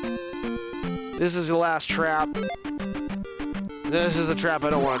 This is the last trap. This is a trap I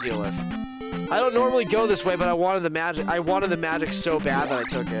don't want to deal with. I don't normally go this way, but I wanted the magic. I wanted the magic so bad that I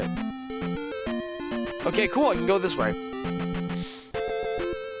took it. Okay, cool, I can go this way.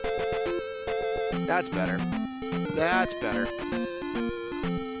 That's better. That's better.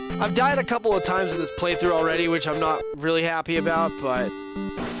 I've died a couple of times in this playthrough already, which I'm not really happy about, but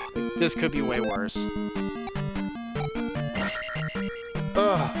this could be way worse.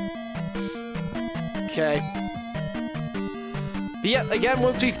 Ugh. Okay. But yeah, again,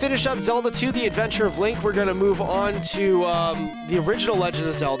 once we finish up Zelda 2, The Adventure of Link, we're going to move on to the original Legend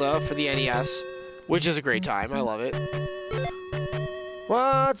of Zelda for the NES, which is a great time. I love it.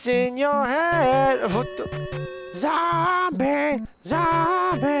 What's in your head? Zombie,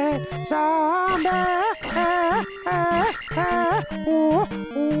 zombie, zombie.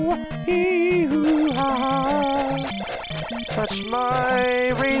 Touch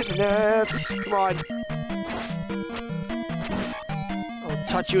my Raisinets. Come on. I'll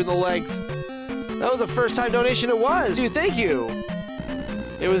touch you in the legs. That was a first-time donation. It was. Dude, thank you.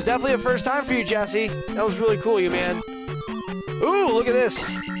 It was definitely a first time for you, Jesse. That was really cool, you man. Ooh, look at this.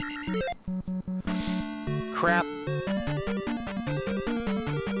 Crap.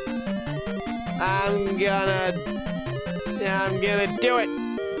 I'm gonna do it.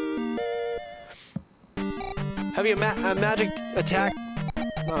 Having a magic attack,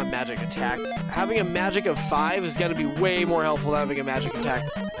 not a magic attack. Having a magic of 5 is gonna be way more helpful than having a magic attack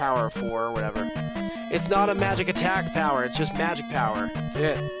power of 4 or whatever. It's not a magic attack power, it's just magic power. That's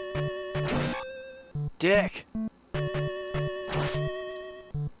it. Dick.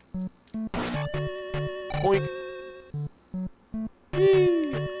 Boink.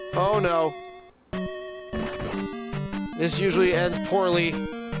 Whee. Oh no. This usually ends poorly.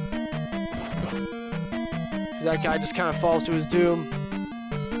 That guy just kind of falls to his doom.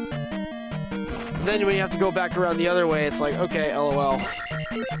 And then when you have to go back around the other way, it's like, okay, LOL.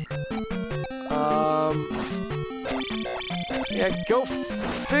 Yeah, go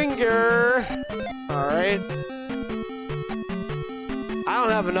finger. Alright. I don't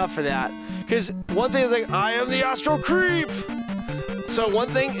have enough for that. Because one thing is like, I am the astral creep! So one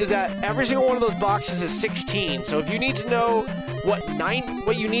thing is that every single one of those boxes is 16. So if you need to know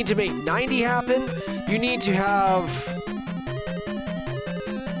what you need to make 90 happen, you need to have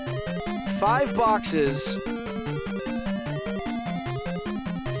 5 boxes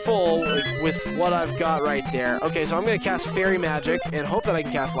full with what I've got right there. Okay, so I'm going to cast Fairy Magic and hope that I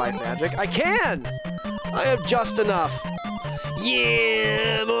can cast Life Magic. I can! I have just enough.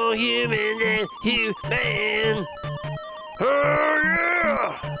 Yeah, more human than human. Oh,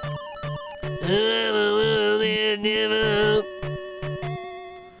 yeah!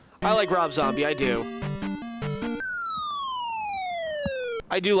 I like Rob Zombie, I do.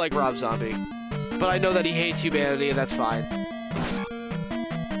 I do like Rob Zombie. But I know that he hates humanity, and that's fine.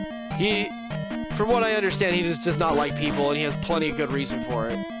 From what I understand, he just does not like people, and he has plenty of good reason for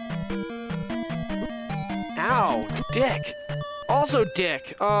it. Ow, dick. Also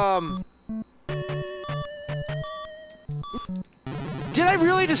dick. Did I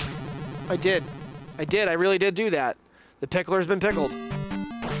really just... I did. I really did do that. The pickler's been pickled.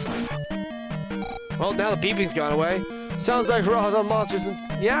 Well, now the beeping's gone away. Sounds like Raws on Monsters and...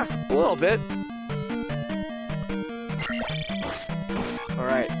 Yeah, a little bit.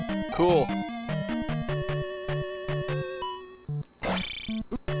 Alright, cool.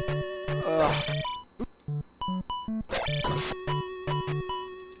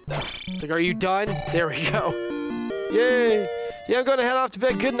 It's like, are you done? There we go. Yay! Yeah, I'm gonna head off to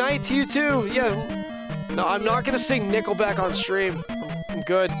bed. Good night to you too. Yeah. No, I'm not gonna sing Nickelback on stream. I'm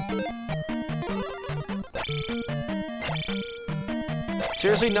good.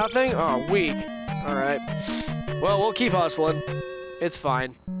 Seriously, nothing? Oh, weak. Alright. Well, we'll keep hustling. It's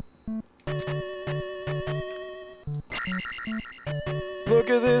fine. Look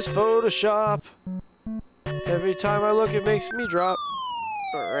at this Photoshop. Every time I look, it makes me drop.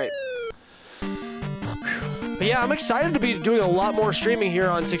 Alright. But yeah, I'm excited to be doing a lot more streaming here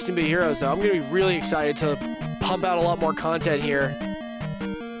on 16-Bit Heroes, though. I'm going to be really excited to pump out a lot more content here.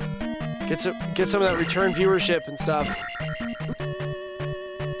 Get some of that return viewership and stuff.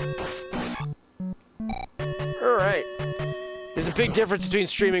 Alright. There's a big difference between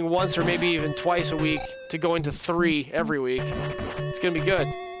streaming once or maybe even twice a week to going to 3 every week. It's going to be good.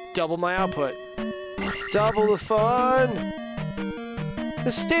 Double my output. Double the fun.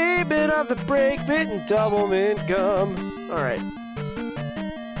 The statement of the breakbit and double mint gum. Alright.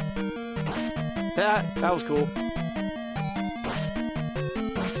 That was cool.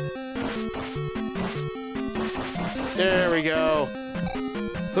 There we go.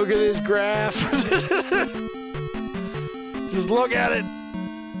 Look at this graph. Just look at it.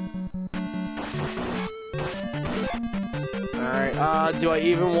 Alright, do I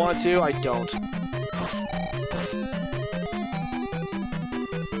even want to? I don't.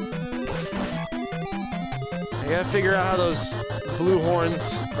 I gotta figure out how those blue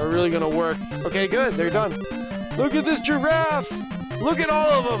horns are really gonna work. Okay, good, they're done. Look at this giraffe! Look at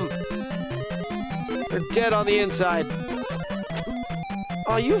all of them! They're dead on the inside.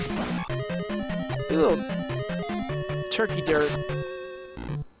 Oh, you little turkey dirt.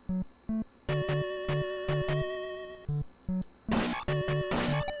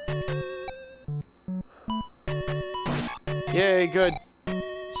 Yay, good.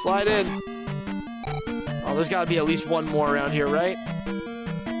 Slide in. Oh, there's gotta be at least one more around here, right?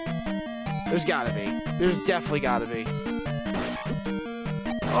 There's gotta be. There's definitely gotta be.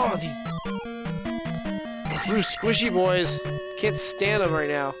 Oh, these blue squishy boys. Can't stand them right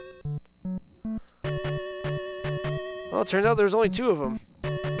now. Well, it turns out there's only 2 of them.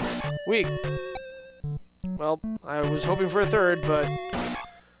 Weak. Well, I was hoping for a third, but...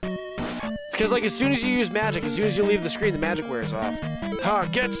 It's because, like, as soon as you use magic, as soon as you leave the screen, the magic wears off. Ah,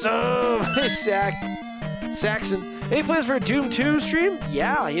 get some! Hey, Saxon. Any plans for a Doom 2 stream?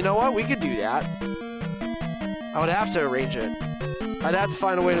 Yeah, you know what? We could do that. I would have to arrange it. I'd have to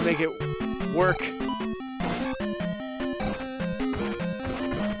find a way to make it work.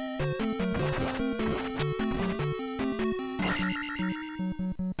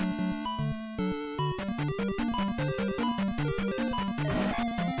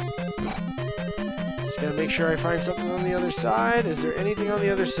 Just gotta make sure I find something on the other side. Is there anything on the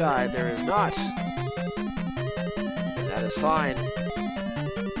other side? There is not. That is fine.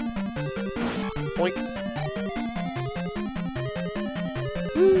 Boink.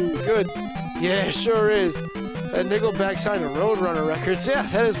 Woo, good. Yeah, sure is. That Nickelback signed a Roadrunner Records. Yeah,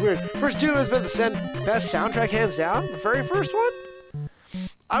 that is weird. First Doom has been the best soundtrack hands down. The very first one?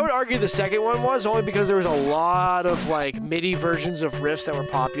 I would argue the second one was, only because there was a lot of, like, MIDI versions of riffs that were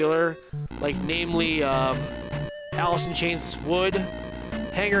popular. Like, namely, Alice in Chains' Wood.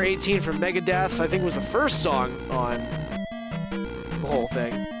 Hangar 18 from Megadeth, I think, was the first song on the whole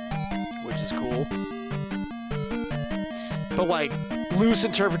thing, which is cool. But, like, loose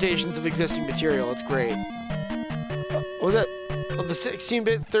interpretations of existing material, it's great. What was that? Of the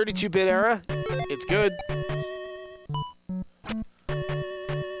 16-bit, 32-bit era? It's good.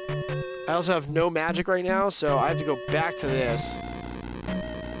 I also have no magic right now, so I have to go back to this.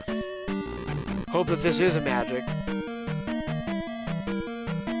 Hope that this is a magic.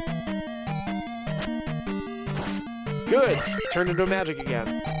 Good! Turned into a magic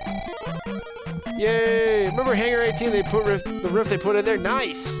again. Yay! Remember Hangar 18? They put the riff they put in there?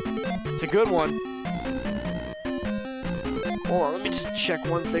 Nice! It's a good one. Hold on, let me just check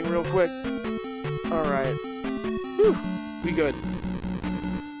one thing real quick. Alright. Whew! We good.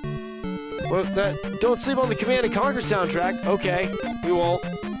 What's that? Don't sleep on the Command & Conquer soundtrack. Okay, we won't.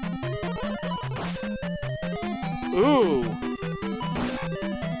 Ooh!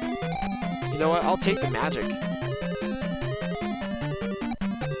 You know what? I'll take the magic.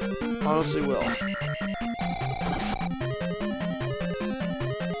 Honestly will.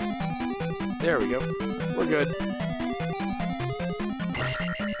 There we go. We're good.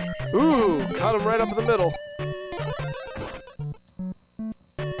 Ooh! Caught him right up in the middle.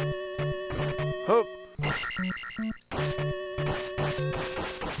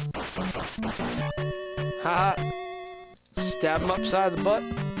 Stab him upside the butt.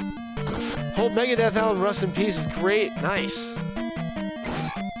 Hold Megadeth out and rust in peace is great. Nice.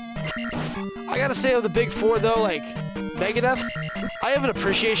 I gotta say of the big four though, like Megadeth, I have an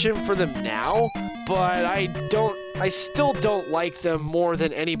appreciation for them now, but I still don't like them more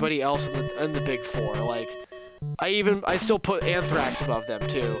than anybody else in the big four. Like, I still put Anthrax above them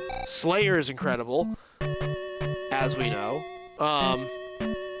too. Slayer is incredible, as we know.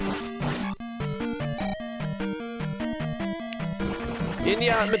 And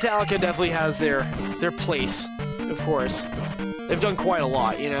yeah, Metallica definitely has their place, of course. They've done quite a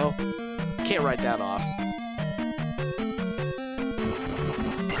lot, you know? Can't write that off.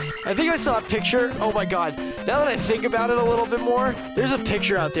 I think I saw a picture. Oh my god. Now that I think about it a little bit more, there's a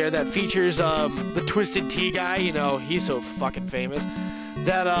picture out there that features the Twisted Tea guy. You know, he's so fucking famous.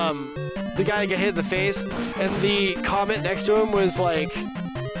 That, the guy got hit in the face, and the comment next to him was like,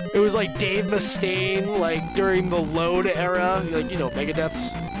 it was like Dave Mustaine, like during the Load era, like, you know,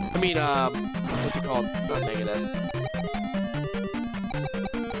 Megadeth's. I mean, what's it called? Not Megadeth.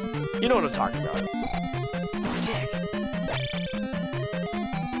 You know what I'm talking about. Dick.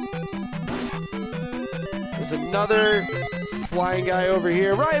 There's another flying guy over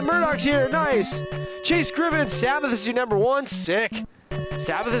here. Ryan Murdoch's here. Nice. Chase Scriven. Sabbath is your #1. Sick.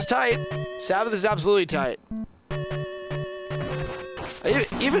 Sabbath is tight. Sabbath is absolutely tight.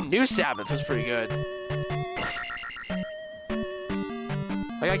 Even New Sabbath was pretty good.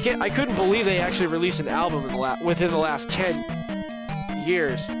 Like I couldn't believe they actually released an album within the last 10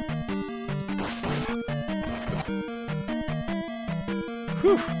 years.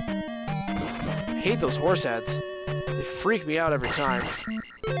 Whew. I hate those horse heads. They freak me out every time.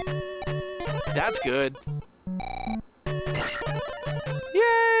 That's good. Yay!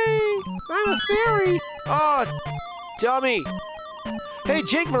 I'm a fairy! Oh, dummy! Hey,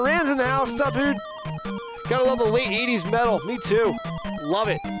 Jake Moran's in the house. What's up, dude? Gotta love the late 80s metal. Me too. Love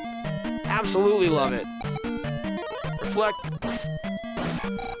it. Absolutely love it. Reflect.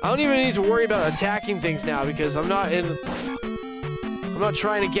 I don't even need to worry about attacking things now because I'm not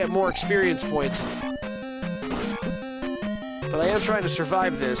trying to get more experience points. But I am trying to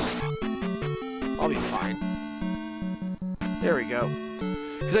survive this. I'll be fine. There we go.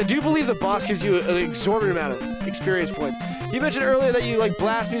 Because I do believe the boss gives you an exorbitant amount of experience points. You mentioned earlier that you like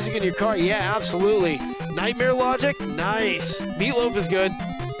blast music in your car. Yeah, absolutely. Nightmare Logic? Nice. Meatloaf is good.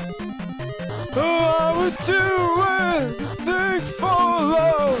 Oh, I would do anything for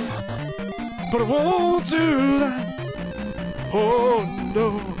love, but I won't do that. Oh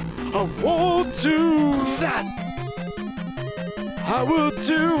no, I won't do that. I will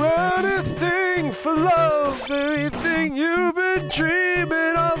do anything for love, anything you've been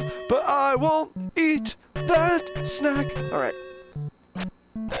dreaming of, but I won't eat that snack. All right.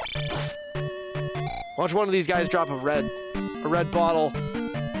 Watch one of these guys drop a red bottle.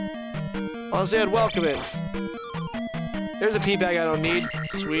 Honestly, I'd welcome it. There's a pee bag I don't need.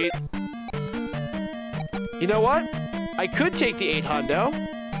 Sweet. You know what? I could take the 800.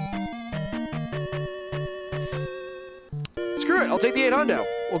 Screw it, I'll take the 800.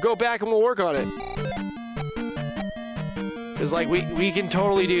 We'll go back and we'll work on it. Because, like, we can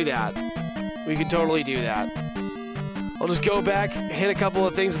totally do that. We can totally do that. I'll just go back, hit a couple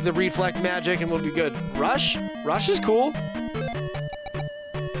of things with the reflect magic, and we'll be good. Rush? Rush is cool.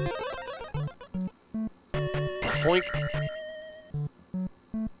 Boink.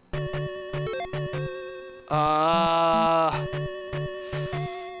 I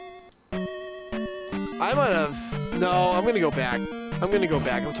might have... No, I'm gonna go back. I'm gonna go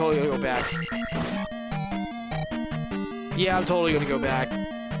back. I'm totally gonna go back. Yeah, I'm totally gonna go back.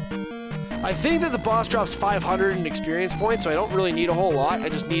 I think that the boss drops 500 in experience points, so I don't really need a whole lot. I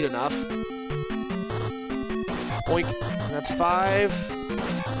just need enough. Boink. That's 5.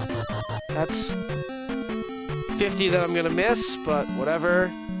 That's 50 that I'm gonna miss, but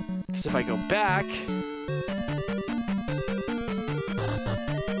whatever. Because if I go back...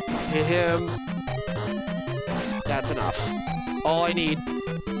 hit him... That's enough. That's all I need.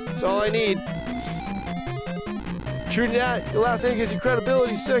 That's all I need. True to that, your last name gives you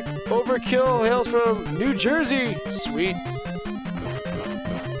credibility. Sick. Overkill hails from New Jersey. Sweet.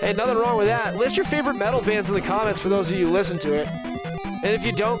 Hey, nothing wrong with that. List your favorite metal bands in the comments for those of you who listen to it. And if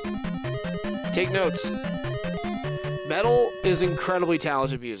you don't, take notes. Metal is incredibly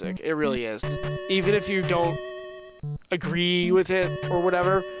talented music. It really is. Even if you don't agree with it or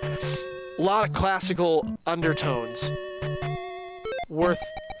whatever, a lot of classical undertones. Worth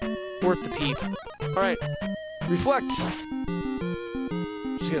the peep. All right. Reflect.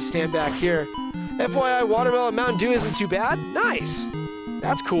 Just gonna stand back here. FYI, Watermelon Mountain Dew isn't too bad. Nice.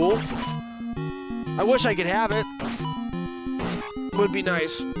 That's cool. I wish I could have it. would be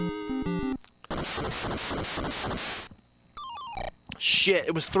nice. Shit,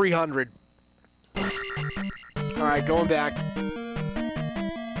 it was 300. Alright, going back.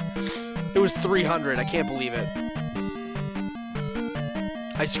 It was 300, I can't believe it.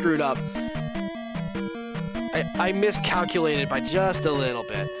 I screwed up. I miscalculated by just a little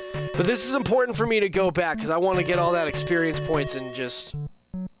bit. But this is important for me to go back, because I want to get all that experience points and just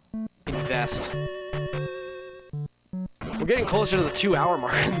invest. We're getting closer to the 2-hour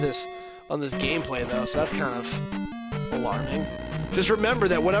mark on this gameplay, though, so that's kind of alarming. Just remember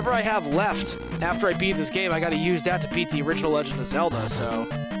that whatever I have left after I beat this game, I got to use that to beat the original Legend of Zelda, so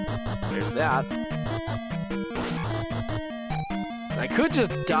there's that. I could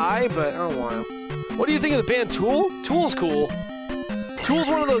just die, but I don't want to. What do you think of the band Tool? Tool's cool. Tool's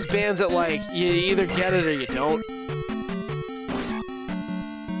one of those bands that, like, you either get it or you don't.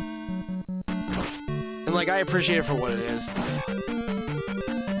 And, like, I appreciate it for what it is.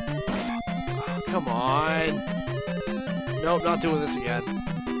 Oh, come on. Nope, not doing this again.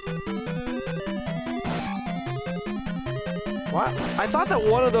 What? I thought that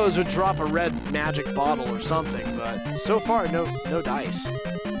one of those would drop a red magic bottle or something, but so far, no dice.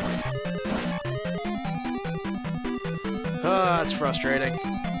 That's frustrating.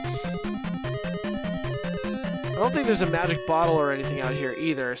 I don't think there's a magic bottle or anything out here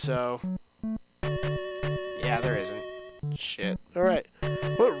either, so... Yeah, there isn't. Shit. Alright.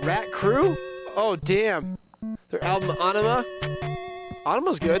 What, Rat Crew? Oh, damn. Their album Anima?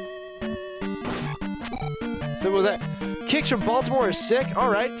 Anima's good. So was that... Kicks from Baltimore is sick?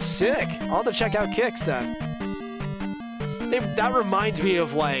 Alright, sick. I'll have to check out Kicks then. That reminds me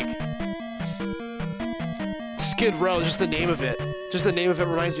of, like... Skid Row, just the name of it. Just the name of it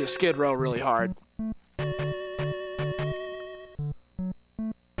reminds me of Skid Row really hard.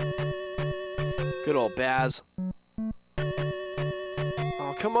 Good old Baz.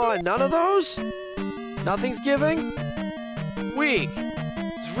 Oh, come on, none of those? Nothing's giving? Weak.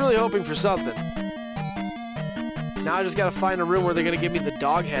 I was really hoping for something. Now I just gotta find a room where they're gonna give me the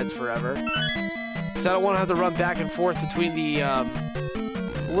dog heads forever. Because I don't want to have to run back and forth between the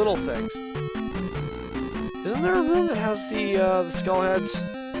little things. Isn't there a room that has the skull heads?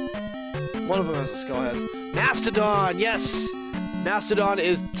 One of them has the skull heads. Mastodon, yes! Mastodon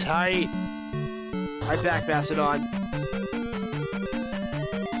is tight. Right back, Mastodon.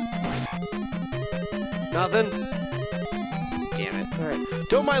 Nothing? Damn it. Alright.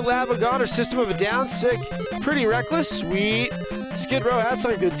 Don't mind Lava God or System of a Down. Sick. Pretty Reckless. Sweet. Skid Row had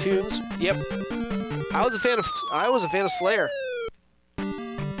some good tunes. Yep. I was a fan of Slayer.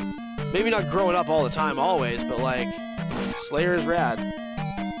 Maybe not growing up all the time, always, but, like, Slayer is rad.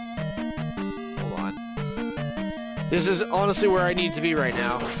 Hold on. This is honestly where I need to be right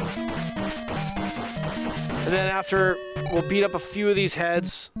now. And then after, we'll beat up a few of these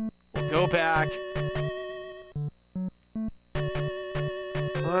heads. We'll go back.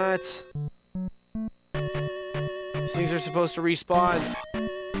 What? These things are supposed to respawn.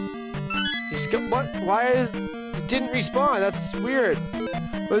 What? Why it didn't respawn? That's weird.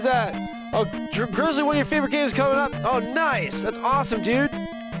 What was that? Oh, Grizzly, one of your favorite games coming up. Oh, nice. That's awesome, dude.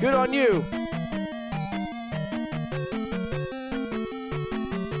 Good on you.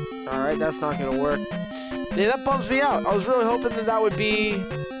 Alright, that's not going to work. Yeah, that bums me out. I was really hoping that would be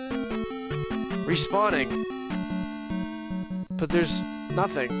respawning. But there's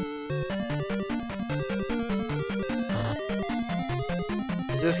nothing.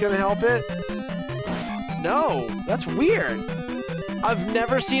 Is this going to help it? No. That's weird. I've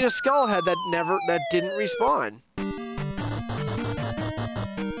never seen a skull head that didn't respawn.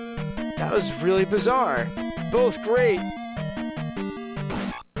 That was really bizarre. Both great.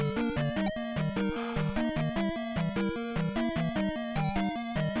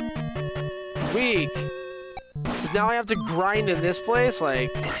 Weak. Now I have to grind in this place,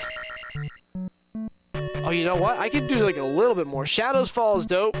 like... Oh, you know what? I could do like a little bit more. Shadows Fall is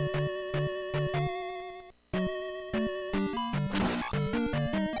dope.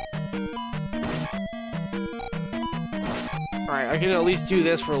 Alright, I can at least do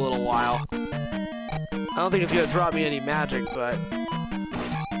this for a little while. I don't think it's gonna drop me any magic, but...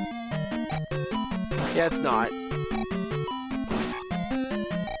 Yeah, it's not.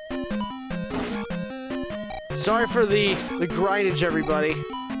 Sorry for the grindage, everybody.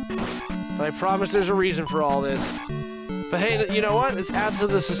 But I promise there's a reason for all this. But hey, you know what? This adds to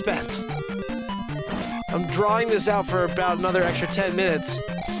the suspense. I'm drawing this out for about another extra 10 minutes.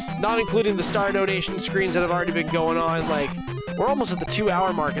 Not including the star donation screens that have already been going on. Like, we're almost at the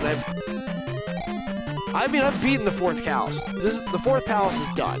 2-hour mark, and I've beaten the 4th palace. The 4th palace is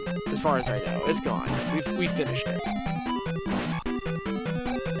done, as far as I know. It's gone. We finished it.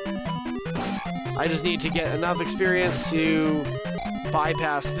 I just need to get enough experience to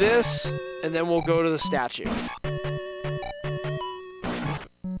bypass this, and then we'll go to the statue.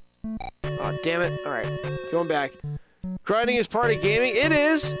 Oh, damn it. Alright, going back. Grinding is part of gaming? It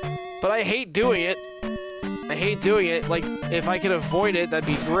is, but I hate doing it. I hate doing it. Like, if I could avoid it, that'd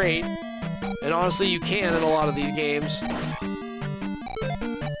be great. And honestly, you can in a lot of these games.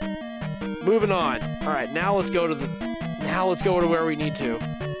 Moving on. Alright, now let's go to where we need to.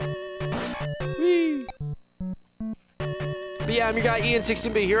 Whee! But yeah, I'm your guy Ian,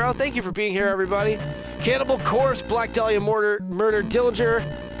 16-bit Hero. Thank you for being here, everybody. Cannibal Corpse, Black Dahlia Murder, Dillinger,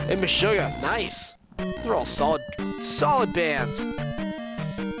 and Meshuggah. Nice. They're all solid bands.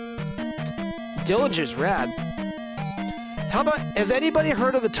 Dillinger's rad. How about, has anybody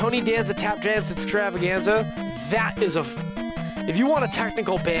heard of the Tony Danza Tap Dance Extravaganza? That is if you want a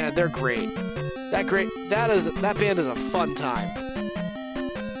technical band, they're great. That band is a fun time.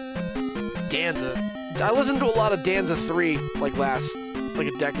 Danza. I listened to a lot of Danza 3 like a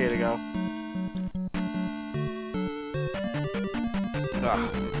decade ago.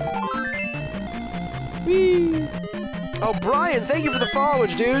 Whee! Oh, Brian, thank you for the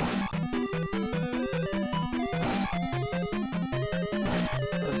followage, dude.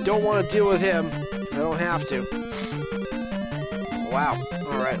 I don't want to deal with him, because I don't have to. Wow.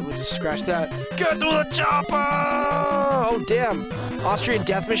 Alright, let me just scratch that. Get to the chopper! Oh, damn. Austrian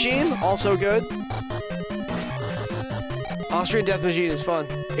Death Machine, also good. Austrian Death Machine is fun.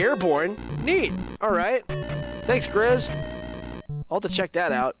 Airborne? Neat. Alright. Thanks, Grizz. I'll have to check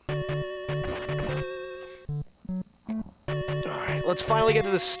that out. Alright, let's finally get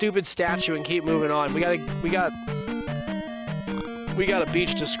to this stupid statue and keep moving on. We got a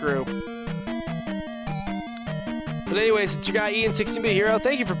beach to screw. But anyways, it's your guy Ian, 16-bit Hero.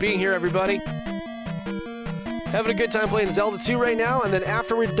 Thank you for being here, everybody. Having a good time playing Zelda 2 right now, and then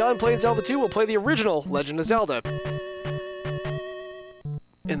after we're done playing Zelda 2, we'll play the original Legend of Zelda.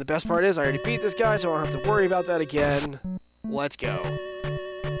 And the best part is, I already beat this guy, so I don't have to worry about that again. Let's go.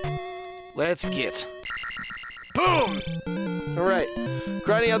 Let's get. Boom! Alright.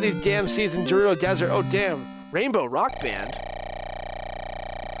 Grinding out these damn seeds in Gerudo Desert. Oh, damn. Rainbow Rock Band.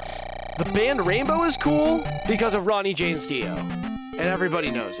 The band Rainbow is cool because of Ronnie James Dio. And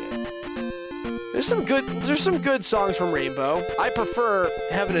everybody knows it. There's some good songs from Rainbow. I prefer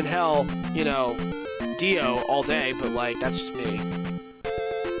Heaven and Hell, you know, Dio all day, but like, that's just me.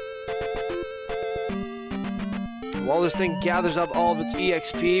 While this thing gathers up all of its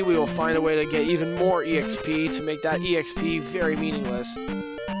EXP, we will find a way to get even more EXP to make that EXP very meaningless.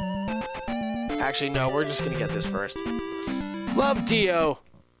 Actually, no, we're just gonna get this first. Love Dio!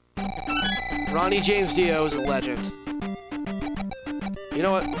 Ronnie James Dio is a legend. You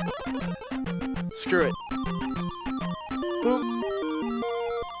know what? Screw it. Boop.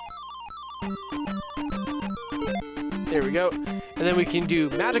 There we go. And then we can do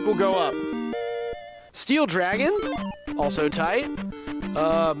Magic Will Go Up. Steel Dragon, also tight.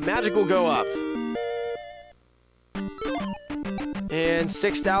 Magic Will Go Up. And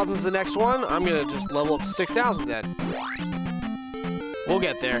 6,000 is the next one. I'm gonna just level up to 6,000 then. We'll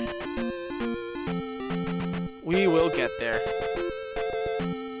get there. We will get there.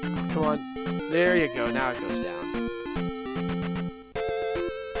 Come on. There you go. Now it goes down.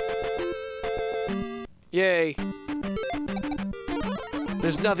 Yay.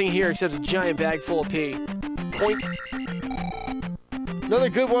 There's nothing here except a giant bag full of pee. Point. Another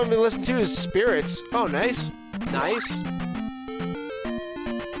good one we listen to is Spirits. Oh, nice. Nice.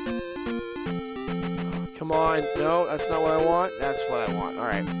 Come on. No, that's not what I want. That's what I want. All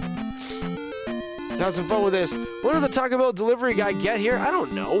right. Let's have some fun with this. When did the Taco Bell delivery guy get here? I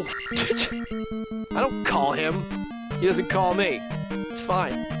don't know. I don't call him. He doesn't call me. It's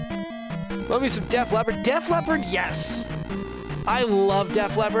fine. Love me some Def Leppard. Def Leppard, yes. I love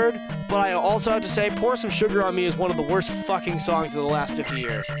Def Leppard, but I also have to say, Pour Some Sugar on Me is one of the worst fucking songs of the last 50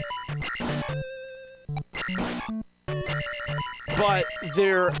 years. But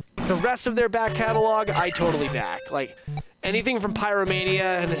the rest of their back catalog, I totally back. Like, anything from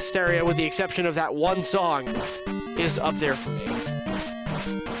Pyromania and Hysteria, with the exception of that one song, is up there for me.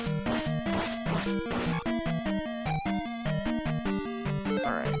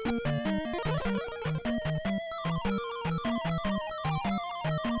 Alright.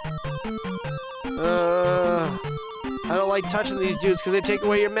 I don't like touching these dudes because they take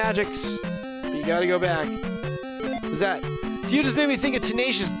away your magics. But you gotta go back. Who's that? You just made me think of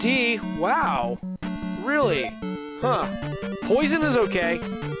Tenacious D. Wow. Really? Huh. Poison is okay.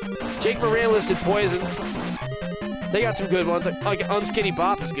 Jake Moran listed Poison. They got some good ones. Like Unskinny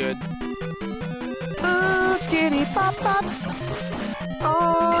Bop is good. Unskinny Bop Bop.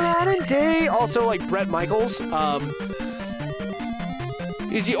 All out and day. Also, like, Bret Michaels.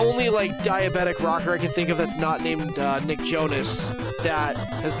 He's the only, like, diabetic rocker I can think of that's not named Nick Jonas that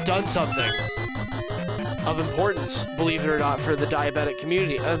has done something of importance, believe it or not, for the diabetic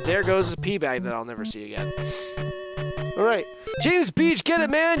community. There goes a pee bag that I'll never see again. All right. James Beach, get it,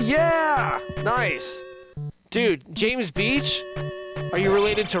 man? Yeah! Nice. Dude, James Beach? Are you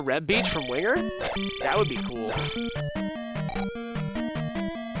related to Reb Beach from Winger? That would be cool.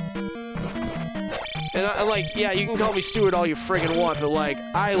 And I'm like, yeah, you can call me Stuart all you friggin' want, but like,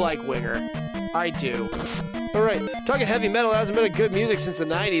 I like Winger. I do. All right, talking heavy metal, hasn't been a good music since the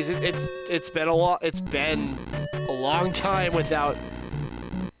 90s. It's been a long time without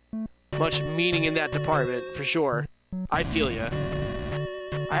much meaning in that department, for sure. I feel ya.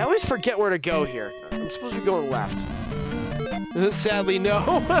 I always forget where to go here. I'm supposed to be going left. Sadly,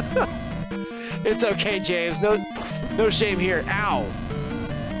 no. It's okay, James. No shame here. Ow.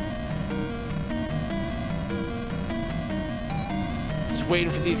 Just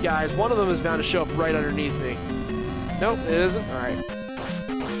waiting for these guys. One of them is bound to show up right underneath me. Nope, it isn't. All right.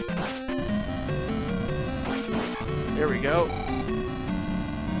 There we go.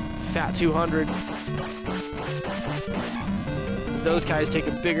 Fat 200. Those guys take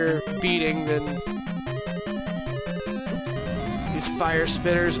a bigger beating than these fire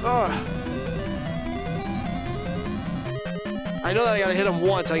spitters. Ugh. I know that I gotta hit them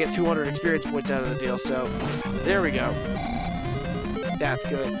once. I get 200 experience points out of the deal, so there we go. That's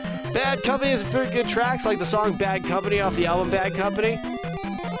good. Bad Company has very good tracks, like the song Bad Company off the album Bad Company.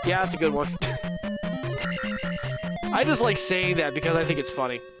 Yeah, that's a good one. I just like saying that because I think it's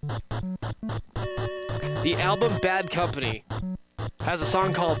funny. The album Bad Company has a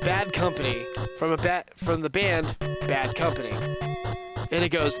song called Bad Company from the band Bad Company. And it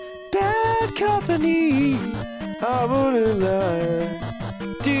goes, Bad Company, I wanna lie.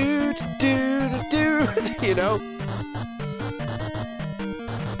 Dude, dude, dude, you know?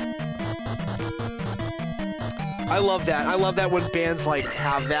 I love that. I love that when bands like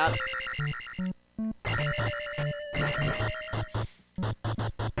have that.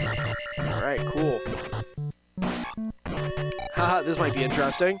 Alright, cool. Haha, this might be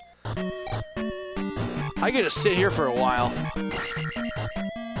interesting. I could just sit here for a while.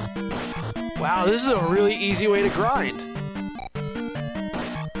 Wow, this is a really easy way to grind.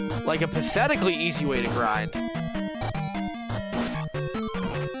 Like a pathetically easy way to grind.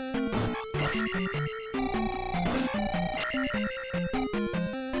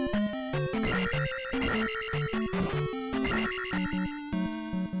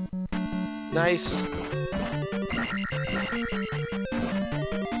 Nice.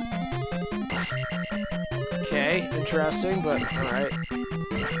 Okay, interesting, but alright.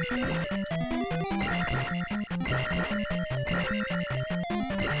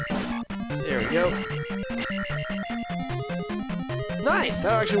 There we go. Nice!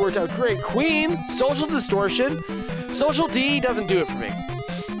 That actually worked out great. Queen, Social Distortion. Social D doesn't do it for me.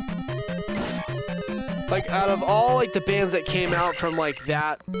 Like, out of all, like, the bands that came out from, like,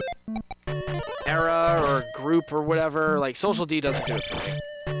 that era or group or whatever, like, Social D doesn't do it for me.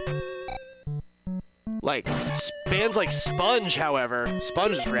 Like, bands like Sponge, however.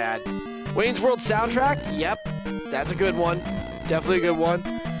 Sponge is rad. Wayne's World soundtrack? Yep. That's a good one. Definitely a good one.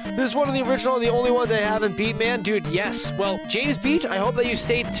 This is one of the original and the only ones I haven't beat, man. Dude, yes. Well, James Beach, I hope that you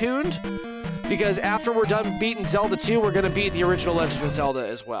stay tuned, because after we're done beating Zelda 2, we're going to beat the original Legend of Zelda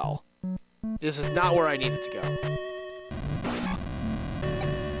as well. This is not where I needed to go.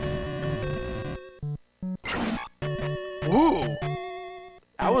 Woo!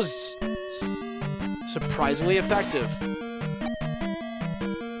 That was surprisingly effective.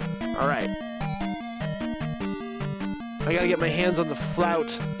 Alright. I gotta get my hands on the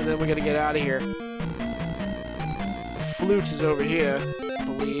flout, and then we gotta get out of here. The flute is over here, I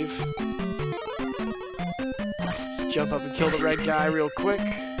believe. Just jump up and kill the red guy real quick.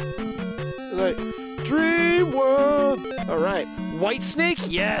 Like, Dream World! Alright. White Snake?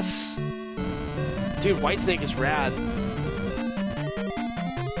 Yes! Dude, White Snake is rad.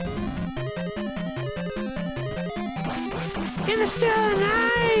 In the still of the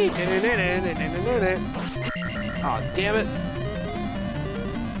night! Aw, damn it.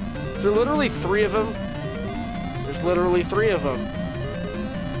 Is there literally 3 of them? There's literally 3 of them.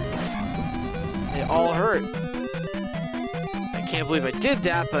 They all hurt. I can't believe I did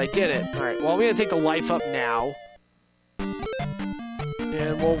that, but I did it. Alright, well, I'm gonna take the life up now.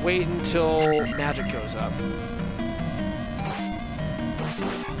 And we'll wait until magic goes up.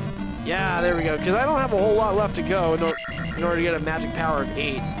 Yeah, there we go. Because I don't have a whole lot left to go in order to get a magic power of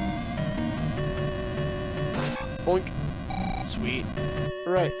 8. Boink. Sweet.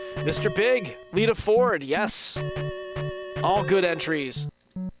 All right. Mr. Big, Lita Ford, yes. All good entries.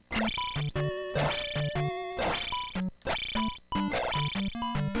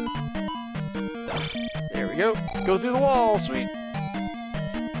 There we go. Go through the wall, sweet.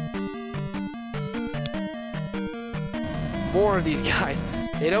 More of these guys.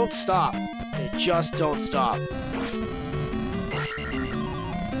 They don't stop. They just don't stop.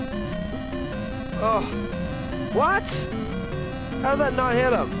 Oh. What? How did that not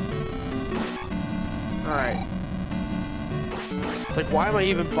hit him? Alright. It's like, why am I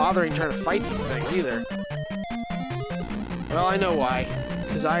even bothering trying to fight these things, either? Well, I know why.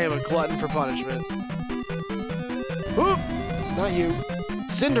 Because I am a glutton for punishment. Oop! Not you.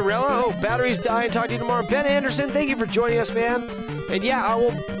 Cinderella, oh, batteries die and talk to you tomorrow. Ben Anderson, thank you for joining us, man. And yeah,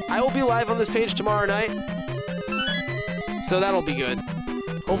 I will be live on this page tomorrow night. So that'll be good.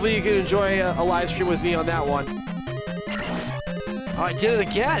 Hopefully you can enjoy a live stream with me on that one. Oh, I did it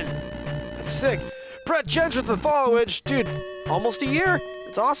again. That's sick. Brett Jens with the followage. Dude, almost a year?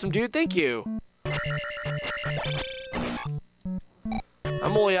 That's awesome, dude. Thank you.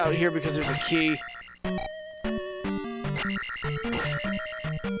 I'm only out here because there's a key.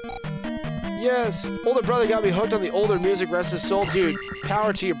 Yes. Older brother got me hooked on the older music, rest his soul. Dude,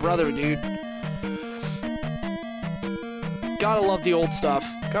 power to your brother, dude. Gotta love the old stuff.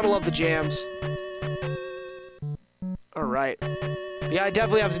 Gotta love the jams. Alright. Yeah, I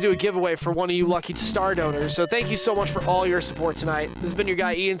definitely have to do a giveaway for one of you lucky star donors, so thank you so much for all your support tonight. This has been your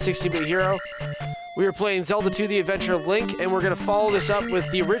guy, Ian, 16-Bit Hero. We are playing Zelda II, The Adventure of Link, and we're gonna follow this up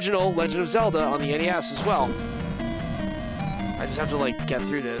with the original Legend of Zelda on the NES as well. I just have to, like, get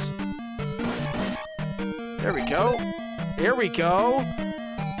through this. There we go. There we go.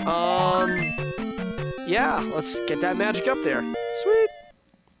 Yeah, let's get that magic up there. Sweet.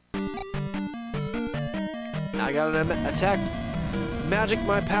 Now I got an attack. Magic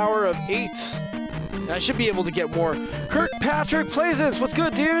my power of 8. I should be able to get more. Kirkpatrick Plaisance, what's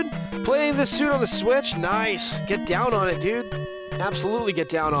good, dude? Playing this soon on the Switch? Nice. Get down on it, dude. Absolutely get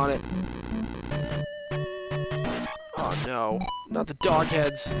down on it. Oh, no. Not the dog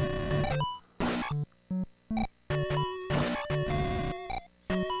heads.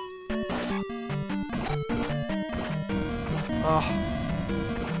 Oh.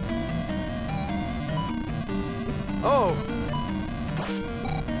 Oh.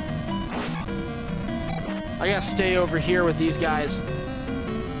 I gotta stay over here with these guys.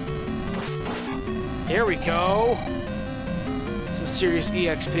 Here we go. Some serious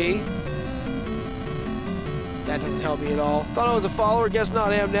EXP. That doesn't help me at all. Thought I was a follower, guess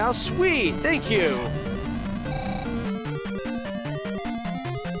not, I am now. Sweet, thank you.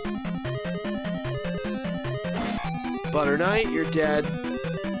 Butter Knight, you're dead.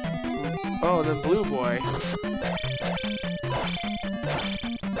 Oh, and then Blue Boy.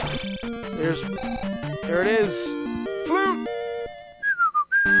 There it is. Flute!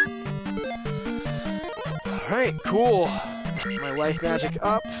 Alright, cool. My life magic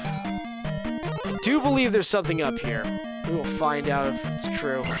up. I do believe there's something up here. We will find out if it's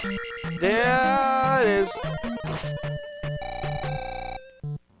true. There it is.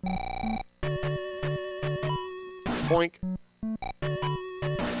 Boink.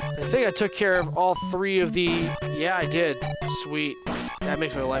 I think I took care of all 3 of the... Yeah, I did. Sweet. That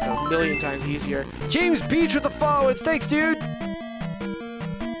makes my life a million times easier. James Beach with the followage. Thanks, dude.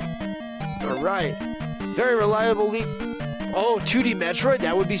 Alright. Very reliable leak. Oh, 2D Metroid?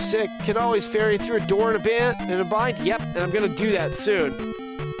 That would be sick. Can always ferry through a door in a bind? Yep, and I'm gonna do that soon.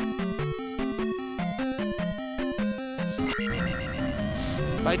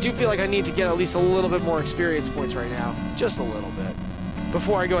 But I do feel like I need to get at least a little bit more experience points right now. Just a little bit.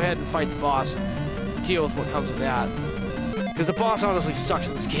 Before I go ahead and fight the boss and deal with what comes with that. Because the boss honestly sucks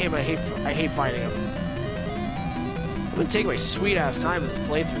in this game. I hate fighting him. I'm gonna take my sweet-ass time in this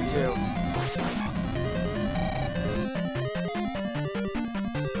playthrough, too.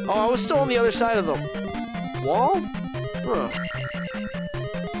 Oh, I was still on the other side of the wall? Huh.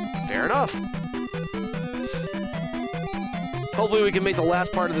 Fair enough. Hopefully we can make the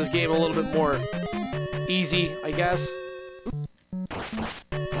last part of this game a little bit more easy, I guess.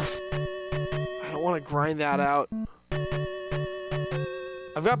 I don't want to grind that out.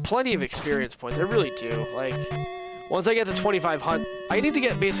 I've got plenty of experience points, I really do. Like, once I get to 2,500, I need to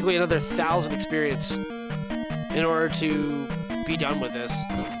get basically another 1,000 experience in order to be done with this.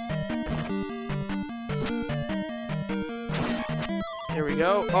 Here we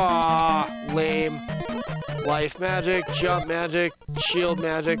go. Ah, lame. Life magic, jump magic, shield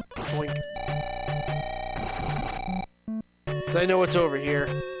magic. Boink. So I know what's over here.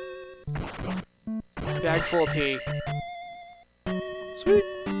 Bag full of pee.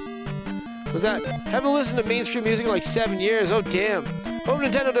 Was that? Haven't listened to mainstream music in like 7 years. Oh, damn. Hope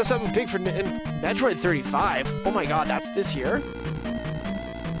Nintendo does something big for Metroid 35. Oh my god, that's this year?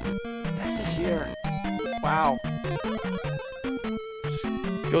 That's this year. Wow.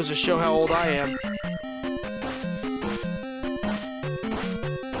 Just goes to show how old I am.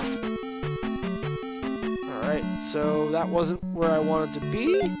 Alright, so that wasn't where I wanted to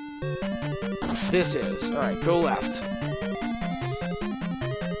be. This is. Alright, go left.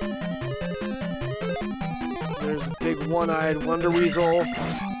 There's a big one-eyed Wonder Weasel.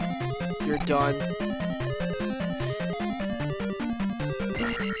 You're done.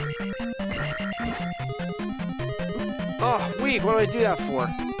 Oh, weak. What did I do that for?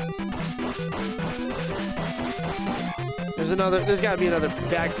 There's gotta be another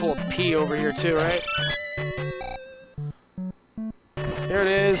bag full of pee over here too, right? There it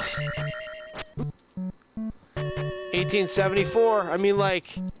is. 1874. I mean,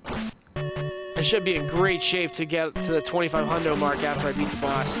 like, I should be in great shape to get to the 2500 mark after I beat the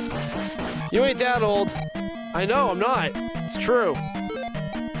boss. You ain't that old. I know, I'm not. It's true.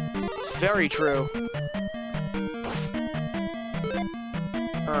 It's very true.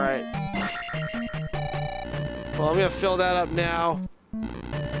 Alright. Well, I'm gonna fill that up now.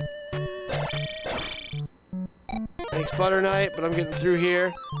 Thanks, Butter Knight, but I'm getting through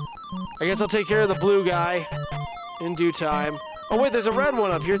here. I guess I'll take care of the blue guy in due time. Oh wait, there's a red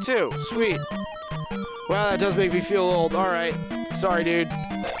one up here too. Sweet. Wow, that does make me feel old. Alright. Sorry, dude.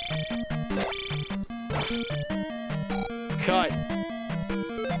 Cut.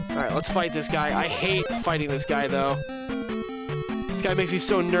 Alright, let's fight this guy. I hate fighting this guy, though. This guy makes me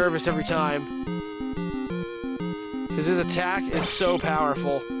so nervous every time. Because his attack is so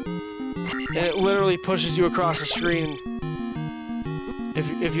powerful. And it literally pushes you across the screen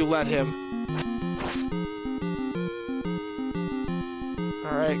if you let him.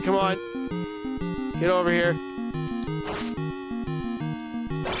 Alright, come on. Get over here.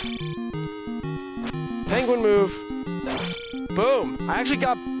 Penguin move. Boom. I actually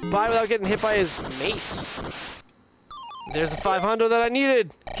got by without getting hit by his mace. There's the 500 that I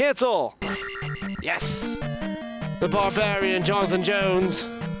needed. Cancel. Yes. The Barbarian Jonathan Jones.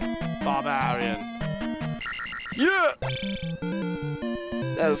 Barbarian. Yeah.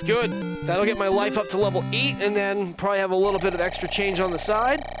 That was good. That'll get my life up to level 8 and then probably have a little bit of extra change on the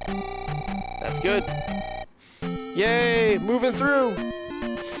side. That's good. Yay, moving through.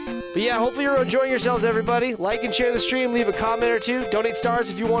 But yeah, hopefully you're enjoying yourselves, everybody. Like and share the stream, leave a comment or two. Donate stars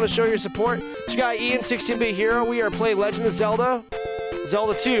if you want to show your support. It's your guy Ian, 16-bit hero. We are playing Legend of Zelda.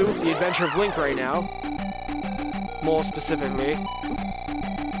 Zelda II, The Adventure of Link right now. More specifically.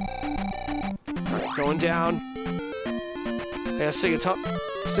 Alright, going down. I gotta sing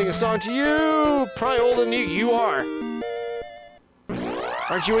a song to you. Probably older than you. You are.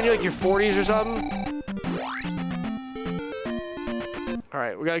 Aren't you in like your 40s or something?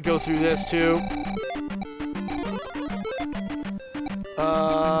 Alright, we gotta go through this too.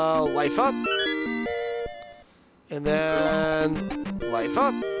 Life up. And then life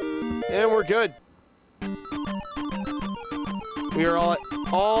up. And we're good. We are all at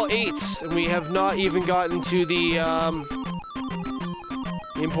all 8s, and we have not even gotten to the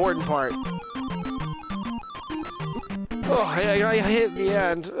important part. Oh, I hit the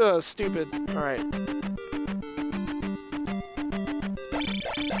end. Ugh, stupid. Alright.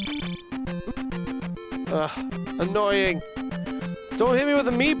 Ugh, annoying. Don't hit me with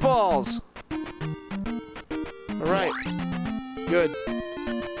the meatballs. Alright. Good.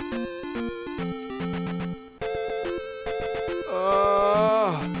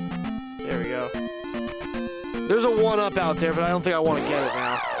 There we go. There's a 1-up out there, but I don't think I want to get it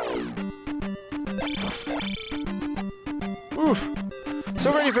now. Oof.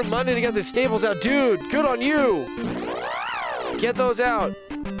 So ready for Monday to get the staples out. Dude, good on you. Get those out.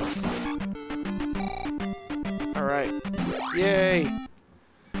 Alright. Yay.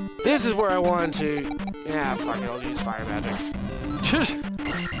 This is where I wanted to... Yeah, fuck it, I'll use fire magic.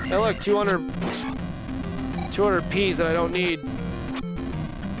 Hey, look, 200 Ps that I don't need.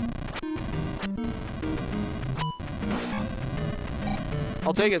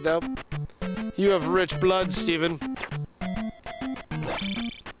 I'll take it, though. You have rich blood, Steven.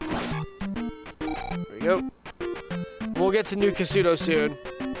 There we go. We'll get to New Kasuto soon.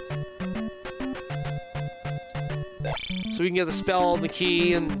 So we can get the spell and the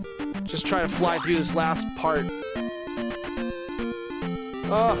key and just try to fly through this last part.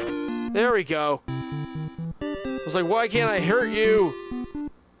 Oh, there we go. I was like, why can't I hurt you?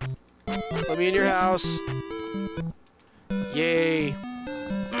 Let me in your house. Yay.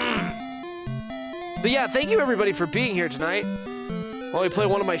 But yeah, thank you everybody for being here tonight. while we play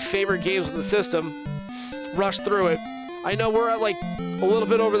one of my favorite games in the system. Rush through it. I know we're at like a little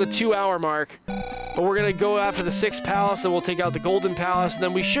bit over the 2-hour mark, but we're gonna go after the 6th Palace, then we'll take out the Golden Palace, and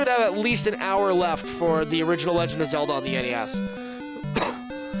then we should have at least an hour left for the original Legend of Zelda on the NES.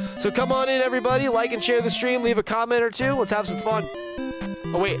 So come on in, everybody. Like and share the stream. Leave a comment or two. Let's have some fun.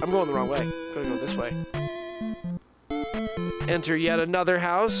 Oh, wait. I'm going the wrong way. Gotta go this way. Enter yet another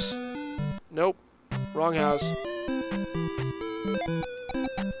house. Nope. Wrong house.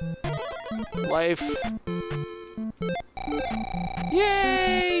 Life.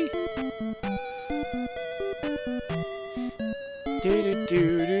 Yay!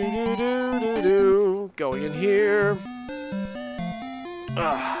 Do-do-do-do-do-do-do. Going in here.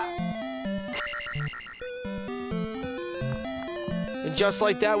 And just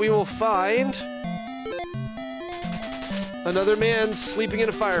like that, we will find another man sleeping in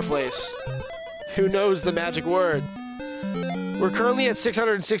a fireplace. Who knows the magic word? We're currently at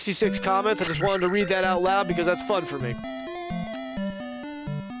 666 comments. I just wanted to read that out loud because that's fun for me.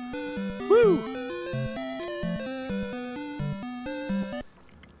 Woo!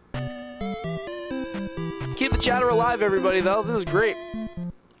 Keep the chatter alive, everybody, though. This is great.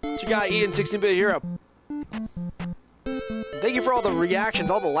 What you got, Ian, 16-bit hero? Thank you for all the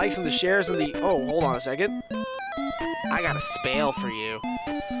reactions, all the likes and the shares and the... Oh, hold on a second. I got a spell for you.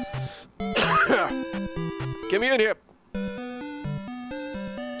 Get me in here.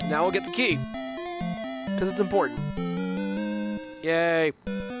 Now we'll get the key. Because it's important. Yay.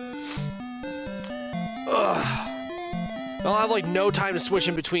 Ugh. I'll have, like, no time to switch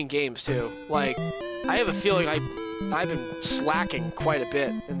in between games, too. Like, I have a feeling I've been slacking quite a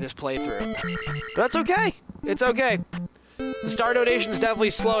bit in this playthrough. But that's okay. It's okay. The star donations definitely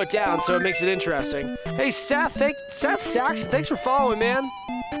slow it down, so it makes it interesting. Hey, Seth Saxon, thanks for following, man.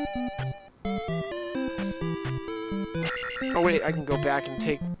 Oh, wait, I can go back and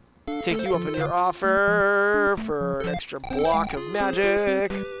take you up on your offer for an extra block of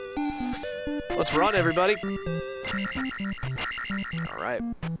magic. Let's run, everybody. All right.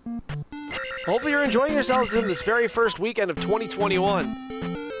 Hopefully you're enjoying yourselves in this very first weekend of 2021.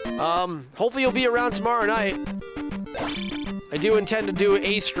 Hopefully you'll be around tomorrow night. I do intend to do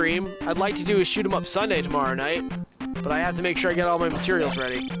a stream. I'd like to do a Shoot 'em Up Sunday tomorrow night, but I have to make sure I get all my materials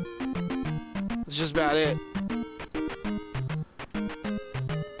ready. That's just about it.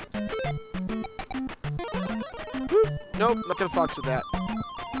 Whoop. Nope, not gonna fucks with that.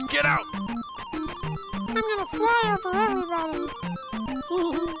 Get out! I'm gonna fly over everybody.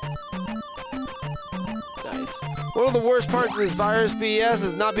 Nice. One of the worst parts of this virus BS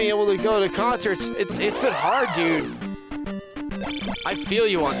is not being able to go to concerts. It's been hard, dude. I feel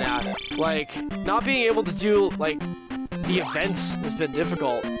you on that. Like, not being able to do, like, the events has been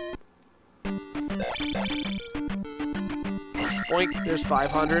difficult. Boink, there's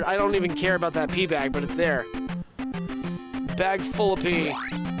 500. I don't even care about that pee bag, but it's there. Bag full of pee.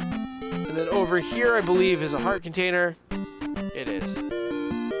 And then over here, I believe, is a heart container. It is.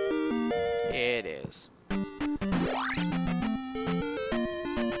 It is.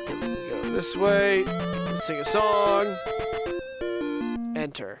 Go this way. Sing a song.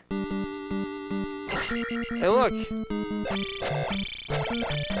 Enter. Hey, look.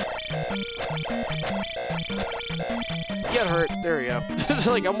 Get hurt. There we go. It's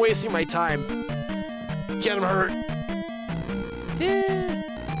like I'm wasting my time. Get him hurt. Yeah.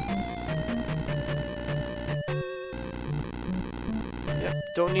 Yep.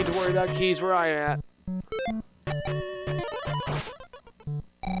 Don't need to worry about keys where I'm at.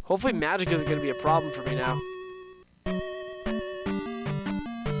 Hopefully magic isn't going to be a problem for me now.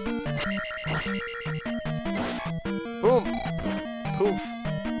 Boom. Poof.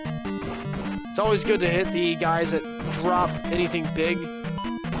 It's always good to hit the guys that drop anything big.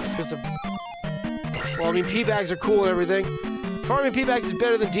 Because the... Well, I mean, P-bags are cool and everything. Farming P-bags is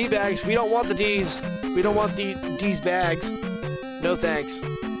better than D-bags. We don't want the Ds. We don't want the D's bags. No thanks.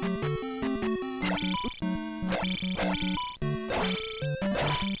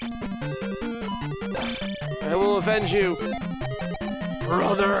 I will avenge you,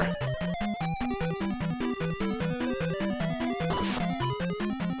 brother.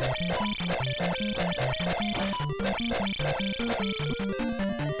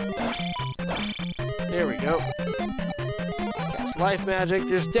 There we go. Cast life magic.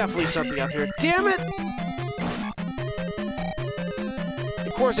 There's definitely something up here. Damn it!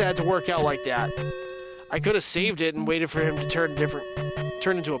 Of course it had to work out like that. I could have saved it and waited for him to turn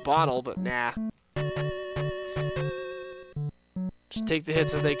into a bottle, but nah. Just take the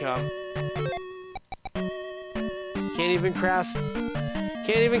hits as they come. Can't even cast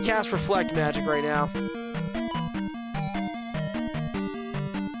reflect magic right now.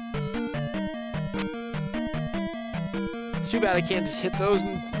 Too bad I can't just hit those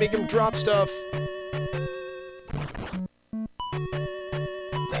and make him drop stuff.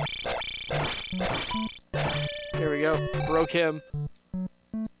 There we go. Broke him.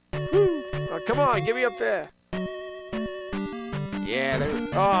 Woo. Oh, come on, get me up there. Yeah, there we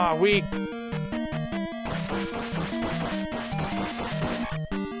go. Oh, weak.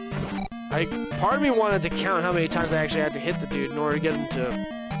 Part of me wanted to count how many times I actually had to hit the dude in order to get him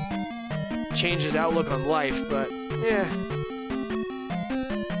to change his outlook on life, but yeah.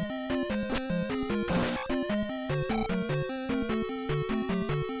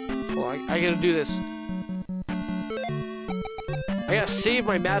 Well, I gotta do this. I gotta save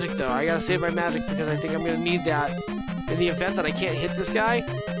my magic though. I gotta save my magic because I think I'm gonna need that in the event that I can't hit this guy.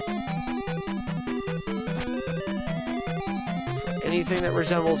 Anything that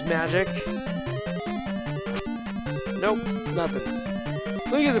resembles magic. Nope, nothing. I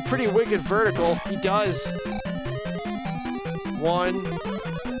think he has a pretty wicked vertical. He does. 1,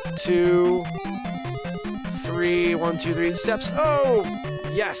 2, 3. 1, 2, 3 steps. Oh,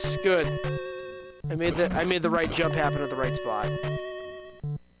 yes, good. I made the right jump happen at the right spot.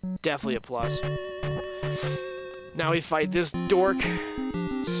 Definitely a plus. Now we fight this dork.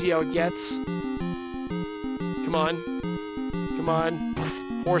 See how it gets. Come on. Come on.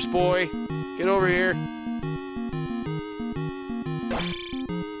 Horse boy. Get over here.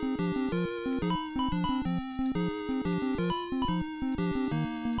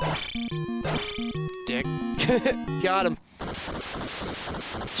 Dick. Got him.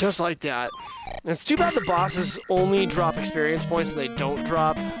 Just like that. And it's too bad the bosses only drop experience points and they don't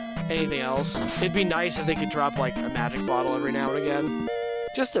drop anything else. It'd be nice if they could drop like a magic bottle every now and again.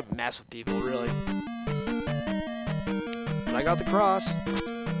 Just to mess with people, really. But I got the cross.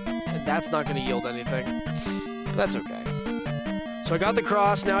 And that's not going to yield anything. But that's okay. So I got the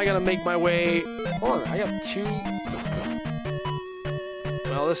cross, now I gotta make my way... Hold on, I got 2...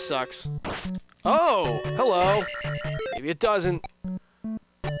 Well, this sucks. Oh! Hello! Maybe it doesn't.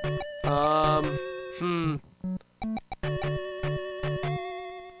 I'm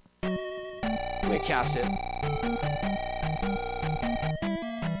gonna cast it.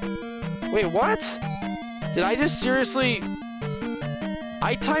 Wait, what? Did I just seriously...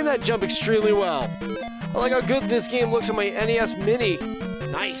 I timed that jump extremely well. I like how good this game looks on my NES Mini.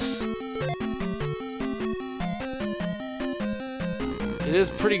 Nice. It is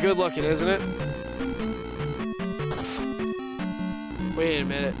pretty good looking, isn't it? Wait a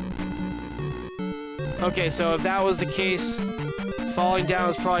minute. Okay, so if that was the case, falling down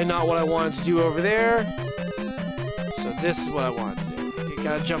is probably not what I wanted to do over there. So this is what I wanted to do. You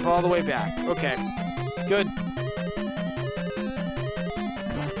gotta jump all the way back. Okay. Good.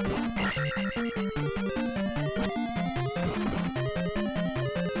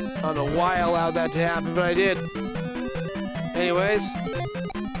 I don't know why I allowed that to happen, but I did. Anyways.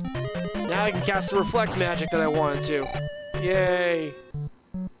 Now I can cast the reflect magic that I wanted to. Yay.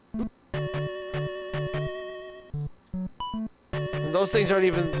 And those things aren't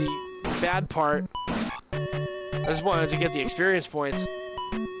even the bad part. I just wanted to get the experience points.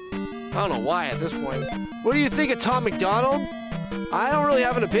 I don't know why at this point. What do you think of Tom McDonald? I don't really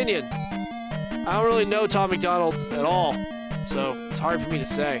have an opinion. I don't really know Tom McDonald at all. So it's hard for me to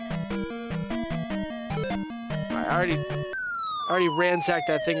say. I already ransacked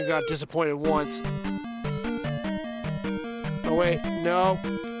that thing and got disappointed once. Oh wait, no.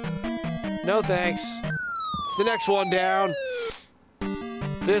 No thanks. It's the next one down.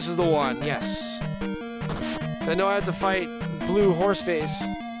 This is the one, yes. I know I have to fight Blue Horseface.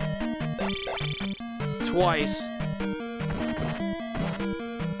 Twice.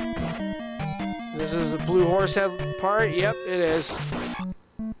 This is the Blue Horsehead part? Yep, it is.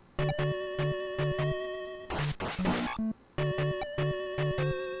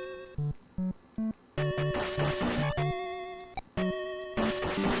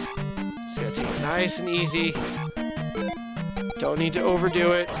 Just gotta take it nice and easy. Don't need to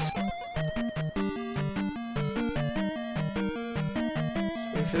overdo it. Just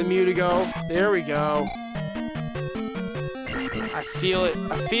wait for the Mew to go. There we go. I feel it.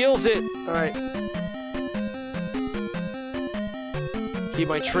 I feels it. Alright. Keep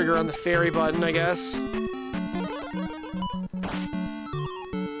my trigger on the fairy button, I guess.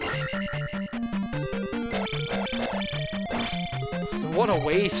 What a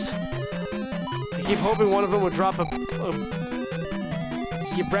waste. I keep hoping one of them would drop a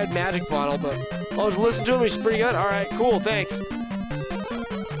red magic bottle, but I'll just listen to him. He's pretty good. Alright, cool. Thanks.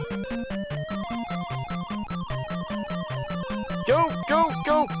 Go, go,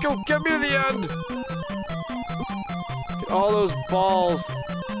 go, go. Get me to the end. Get all those balls.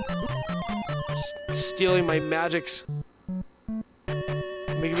 Stealing my magics.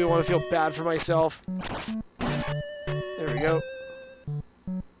 Making me want to feel bad for myself. There we go.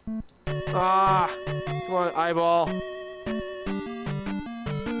 Ah! Come on, eyeball.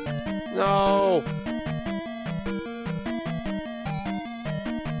 No!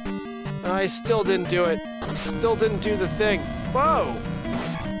 I still didn't do it. Still didn't do the thing. Whoa!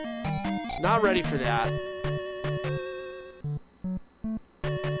 Not ready for that.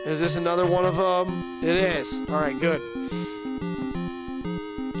 Is this another one of them? It is. Alright, good.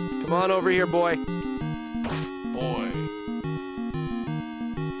 Come on over here, boy. Boy.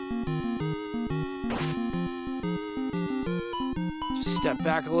 Just step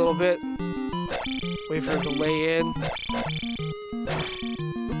back a little bit. Wait for it to lay in.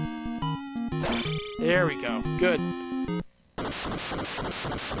 There we go. Good.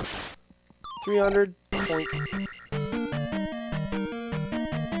 300. Point.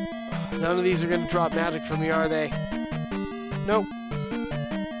 None of these are going to drop magic for me, are they? Nope.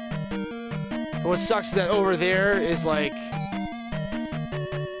 And what sucks is that over there is, like,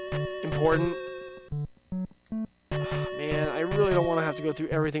 important. Man, I really don't want to have to go through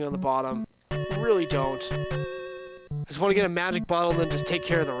everything on the bottom. I really don't. I just want to get a magic bottle and then just take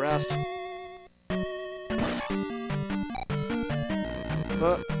care of the rest.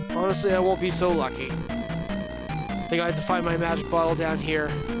 But honestly, I won't be so lucky. I think I have to find my magic bottle down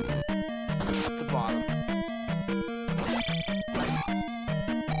here at the bottom.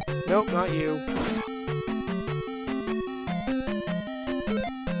 Nope, not you.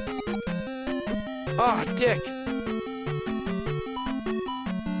 Ah, dick!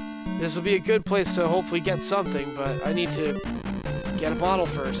 This will be a good place to hopefully get something, but I need to get a bottle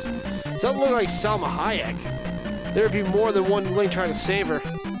first. Doesn't look like Salma Hayek. There'd be more than one Link trying to save her.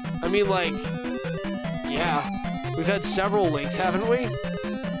 I mean, like, yeah. We've had several Links, haven't we?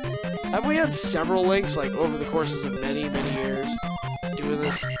 Have we had several Links, like, over the courses of many, many years doing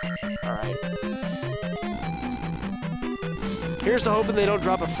this? Alright. Here's to hoping they don't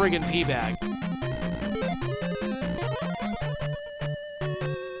drop a friggin' pee bag.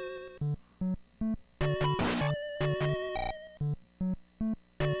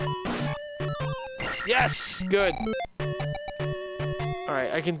 Yes! Good.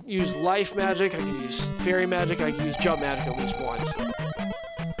 Alright, I can use life magic, I can use fairy magic, I can use jump magic at least once.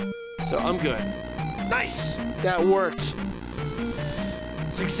 So I'm good. Nice! That worked.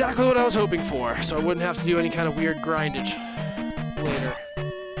 It's exactly what I was hoping for, so I wouldn't have to do any kind of weird grindage later.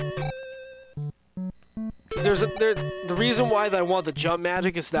 Because the reason why I want the jump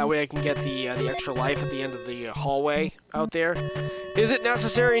magic is that way I can get the extra life at the end of the hallway out there. Is it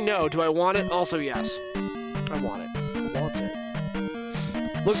necessary? No. Do I want it? Also, yes. I want it. I want it.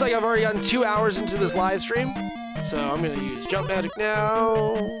 Looks like I've already gotten 2 hours into this live stream, so I'm going to use jump magic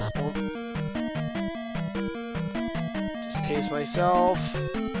now. Just pace myself.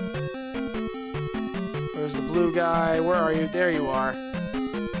 Where's the blue guy? Where are you? There you are.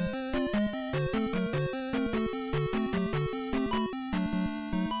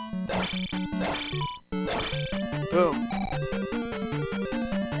 Boom.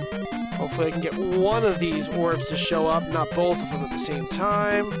 Hopefully I can get one of these orbs to show up, not both of them at the same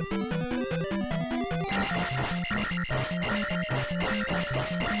time.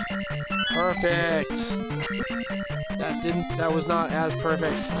 Perfect. That was not as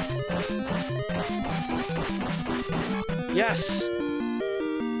perfect. Yes!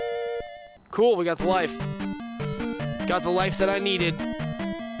 Cool, we got the life. Got the life that I needed.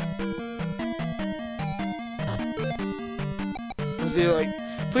 Was he like,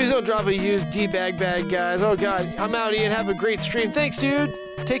 please don't drop a used D-bag bag, guys. Oh god, I'm out, Ian. Have a great stream. Thanks, dude.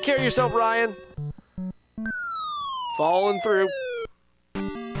 Take care of yourself, Ryan. Following through.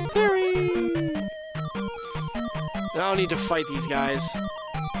 I don't need to fight these guys.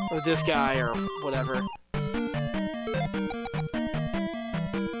 Or this guy, or whatever.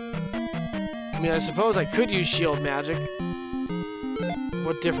 I mean, I suppose I could use shield magic.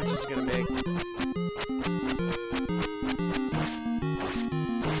 What difference is it gonna make?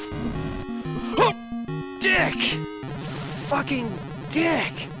 Oh! Dick! Fucking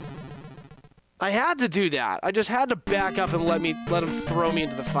dick! I had to do that. I just had to back up and let him throw me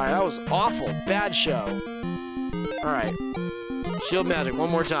into the fire. That was awful. Bad show. Alright. Shield magic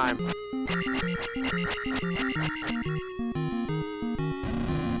one more time.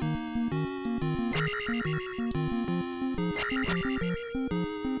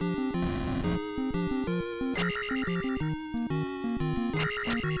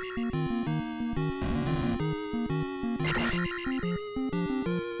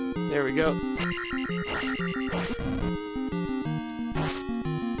 There we go.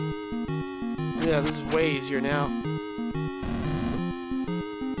 Yeah, this is way easier now.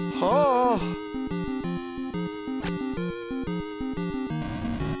 Oh.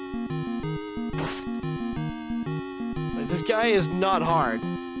 Like, this guy is not hard.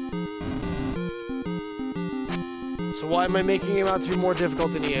 So why am I making him out to be more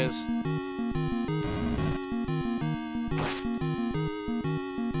difficult than he is?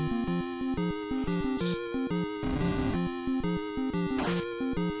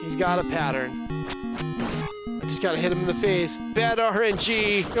 He's got a pattern. I just gotta hit him in the face. Bad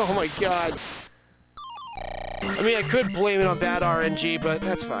RNG. Oh my god. I mean, I could blame it on bad RNG, but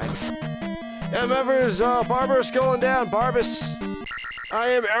that's fine. MFers, Barbarous going down. Barbus. I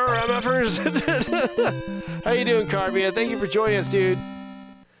am error MFers. How you doing, Carbia? Thank you for joining us, dude.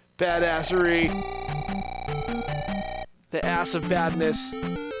 Badassery. The ass of badness.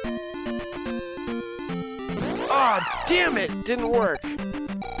 Oh, damn it! Didn't work.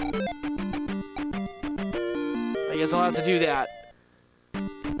 I guess I'll have to do that.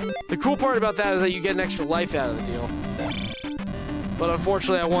 The cool part about that is that you get an extra life out of the deal. But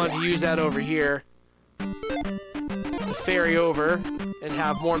unfortunately, I wanted to use that over here to ferry over and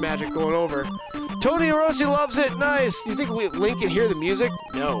have more magic going over. Tony Rossi loves it. Nice. You think Link can hear the music?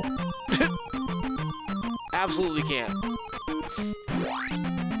 No. Absolutely can't.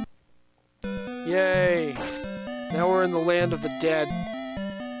 Yay. Now we're in the land of the dead.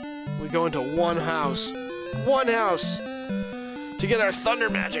 We go into one house. One house. To get our thunder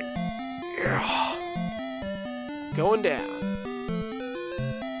magic. Yeah. Going down.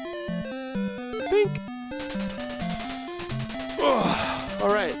 Pink.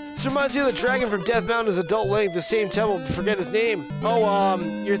 Alright. This reminds me of the dragon from Death Mountain's adult Link, the same temple, but forget his name. Oh,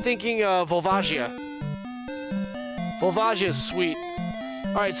 you're thinking of Volvagia. Volvagia is sweet.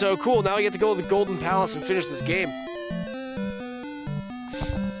 Alright, so cool. Now we get to go to the Golden Palace and finish this game.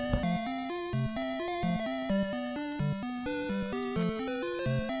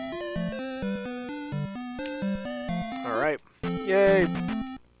 Alright. Yay.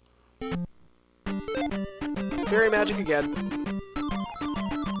 Fairy magic again.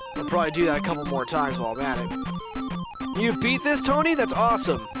 I'll probably do that a couple more times while I'm at it. You beat this, Tony? That's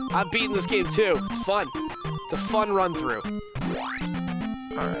awesome. I've beaten this game too. It's fun. It's a fun run through.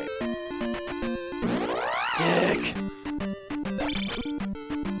 Alright. Dick.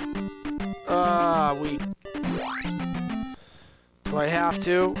 Weak. Do I have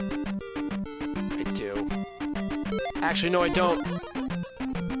to? I do. Actually, no, I don't.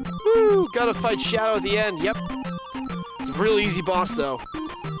 Woo! Gotta fight Shadow at the end. Yep. It's a real easy boss, though.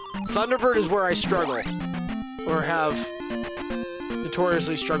 Thunderbird is where I struggle. Or have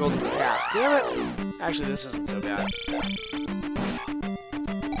notoriously struggled in the past. Damn it! Actually, this isn't so bad.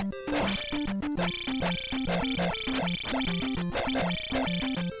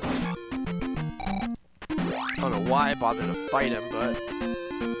 I don't know why I bothered to fight him, but...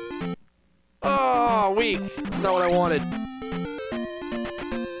 Oh, weak! That's not what I wanted.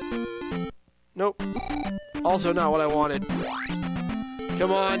 Nope. Also not what I wanted.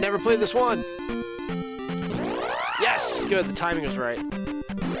 Come on, never played this one! Yes! Good, the timing was right.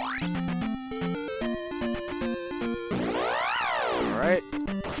 Alright.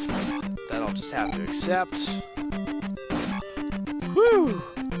 That I'll just have to accept. Woo!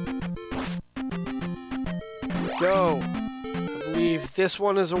 Go! I believe this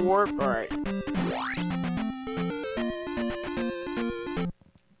one is a warp. Alright.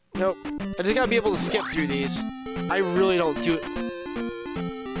 Nope. I just gotta be able to skip through these. I really don't do it.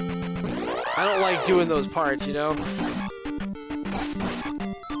 I don't like doing those parts, you know?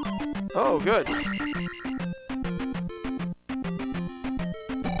 Oh, good.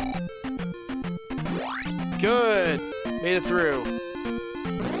 Good. Made it through.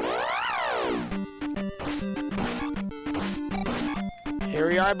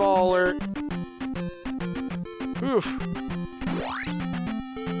 Hairy eyeball alert. Oof.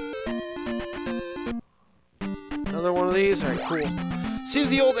 Another one of these? Alright, cool. Seems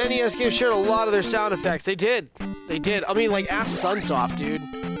the old NES games shared a lot of their sound effects. They did. They did. I mean, like, ask Sunsoft, dude.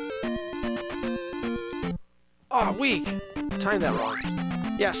 Oh, weak. Timed that wrong.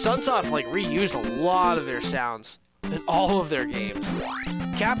 Yeah, Sunsoft, like, reused a lot of their sounds in all of their games.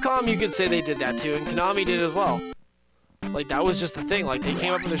 Capcom, you could say they did that too, and Konami did as well. Like, that was just the thing. Like, they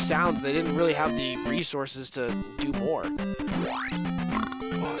came up with their sounds. They didn't really have the resources to do more.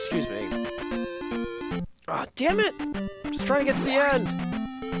 Oh, excuse me. Ah, oh, damn it! I'm just trying to get to the end.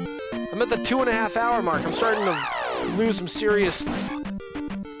 I'm at the 2.5 hour mark. I'm starting to lose some serious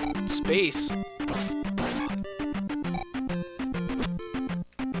space.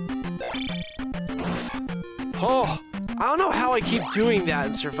 Oh, I don't know how I keep doing that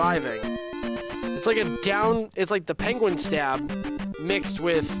and surviving. It's like a down, it's like the penguin stab mixed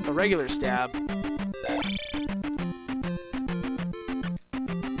with a regular stab.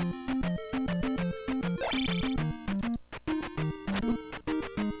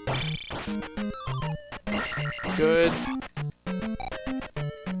 Good.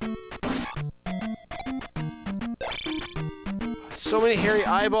 So many hairy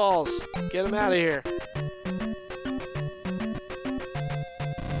eyeballs. Get them out of here.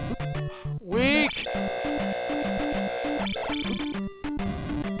 Weak.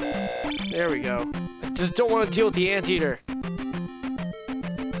 There we go. I just don't want to deal with the anteater.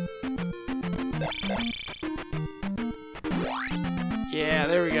 Yeah,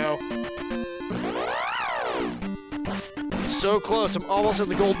 there we go. So close. I'm almost at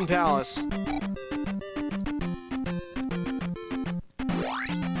the Golden Palace.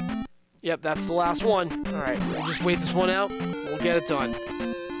 Yep, that's the last one. Alright, we'll just wait this one out. We'll get it done.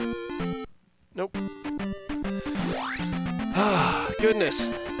 Nope. Ah, goodness.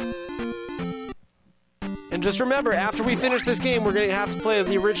 And just remember, after we finish this game, we're going to have to play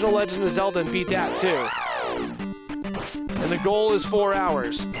the original Legend of Zelda and beat that too. And the goal is 4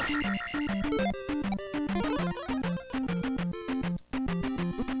 hours.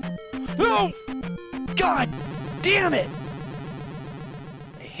 No! God damn it!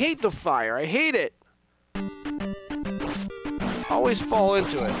 I hate the fire. I hate it. Always fall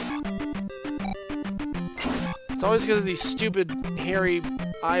into it. It's always because of these stupid, hairy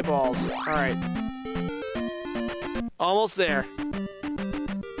eyeballs. Alright. Almost there.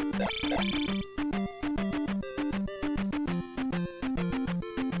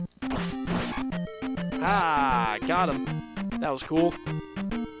 Ah, got him. That was cool.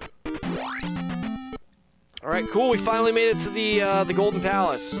 Alright, cool. We finally made it to the Golden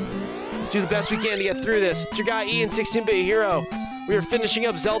Palace. Let's do the best we can to get through this. It's your guy Ian, 16-bit hero. We are finishing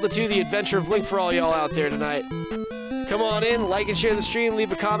up Zelda II, The Adventure of Link for all y'all out there tonight. Come on in, like and share the stream,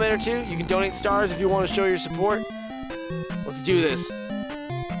 leave a comment or two. You can donate stars if you want to show your support. Let's do this.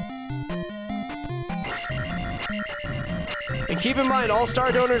 And keep in mind, all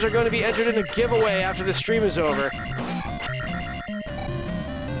star donors are going to be entered in a giveaway after the stream is over.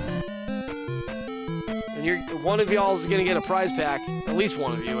 And one of y'all is going to get a prize pack. At least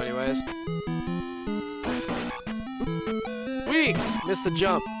one of you, anyways. Whee! Missed the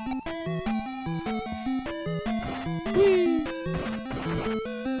jump. Whee!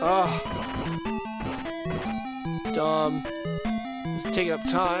 Oh. Dumb. Just taking up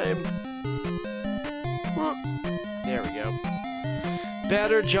time. There we go.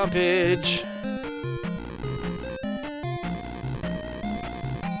 Better jumpage.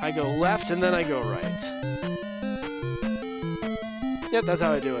 I go left and then I go right. Yep, that's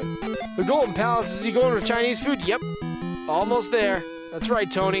how I do it. The Golden Palace, is he going for Chinese food? Yep. Almost there. That's right,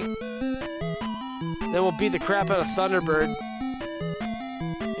 Tony. Then we'll beat the crap out of Thunderbird.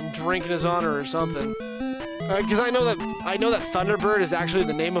 And drink in his honor or something. Because I know that Thunderbird is actually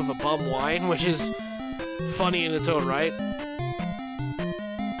the name of a bum wine, which is funny in its own right.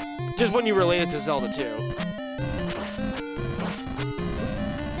 Just when you relate it to Zelda II.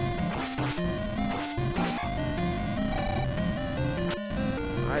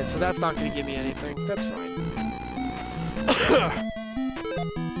 Alright, so that's not going to give me anything. That's fine.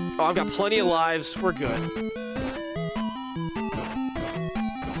 Oh, I've got plenty of lives. We're good.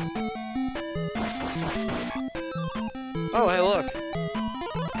 Oh, hey, look.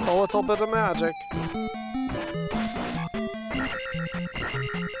 A little bit of magic.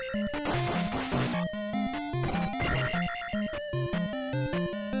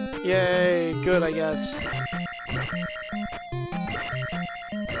 Yay, good, I guess.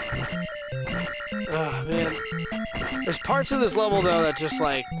 Oh, man. There's parts of this level, though, that just,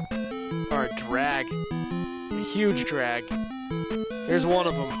 like, are a drag. A huge drag. Here's one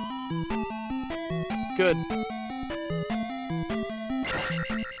of them. Good.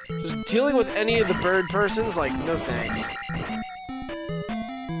 Just dealing with any of the bird persons, like, no thanks.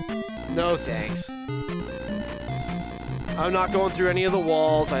 No thanks. I'm not going through any of the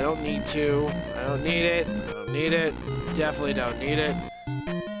walls. I don't need to. I don't need it. I don't need it. Definitely don't need it.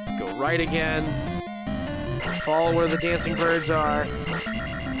 Go right again. Follow where the dancing birds are.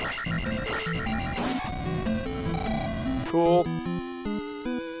 Cool.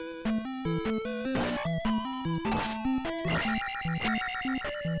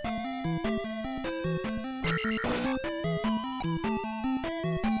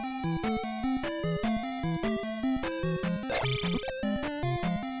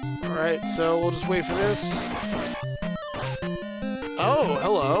 Alright, so we'll just wait for this. Oh,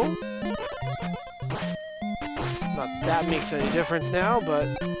 hello. Not that that makes any difference now, but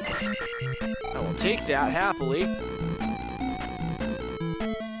I will take that happily.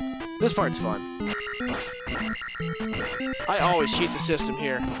 This part's fun. I always cheat the system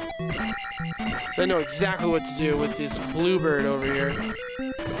here. So I know exactly what to do with this bluebird over here.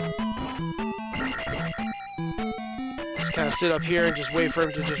 Just kind of sit up here and just wait for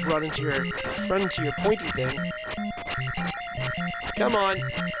him to just run into your pointy thing. Come on.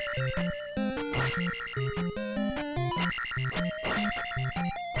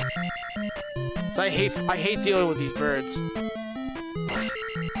 So I hate dealing with these birds.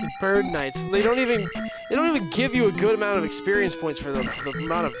 The bird knights. They don't even give you a good amount of experience points for the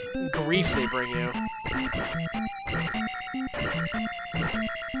amount of grief they bring you.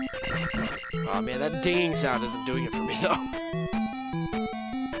 Oh man, that dinging sound isn't doing it for me though.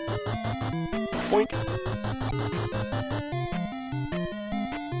 Boink.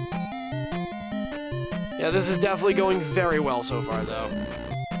 Yeah, this is definitely going very well so far though.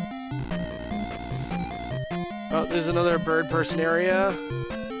 Oh, there's another bird person area.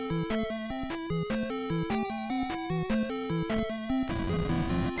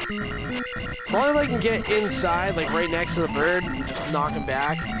 As long as I can get inside, like right next to the bird, and just knock him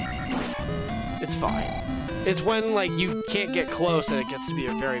back, it's fine. It's when, like, you can't get close that it gets to be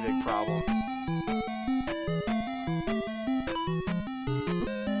a very big problem.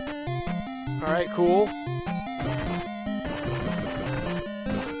 Alright, cool.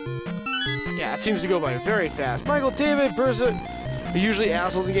 Yeah, it seems to go by very fast. Michael, David, Burza are usually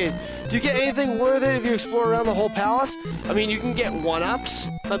assholes in games. Do you get anything worth it if you explore around the whole palace? I mean, you can get one-ups.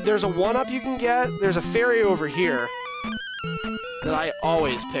 There's a one-up you can get. There's a fairy over here that I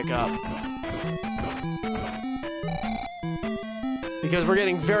always pick up. Because we're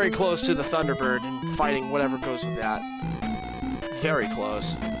getting very close to the Thunderbird and fighting whatever goes with that. Very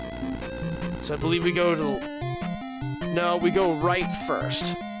close. So I believe we go to... No, we go right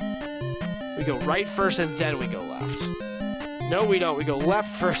first. We go right first and then we go left. No, we don't. We go left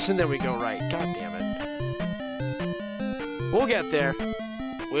first and then we go right. God damn it. We'll get there.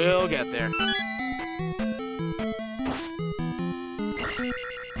 We'll get there.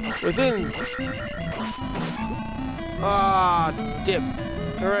 Within... Ah, dip.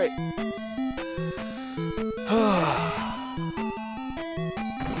 Alright.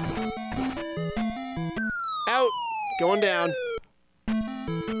 Out. Going down.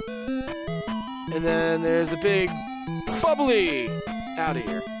 And then there's the big bubbly. Out of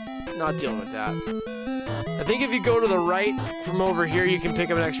here. Not dealing with that. I think if you go to the right from over here, you can pick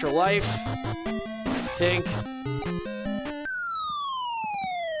up an extra life. I think.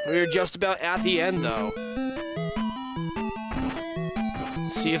 We're just about at the end, though.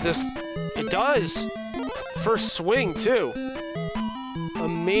 Let's see if this... It does! First swing, too.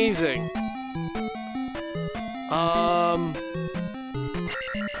 Amazing.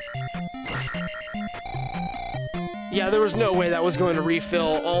 Yeah, there was no way that was going to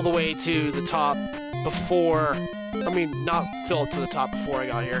refill all the way to the top before... I mean, not fill it to the top before I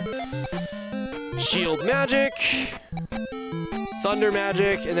got here. Shield magic. Thunder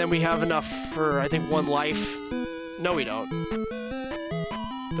magic. And then we have enough for, I think, 1 life. No, we don't.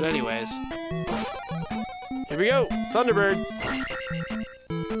 But anyways. Here we go. Thunderbird.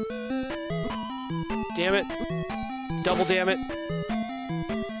 Damn it. Double damn it.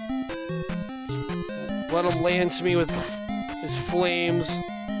 Let him lay into me with his flames.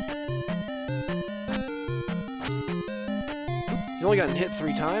 He's only gotten hit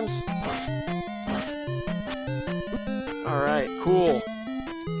 3 times? Alright, cool.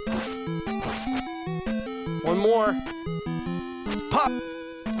 1 more. Pop!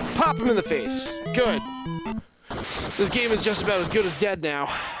 Pop him in the face. Good. This game is just about as good as dead now.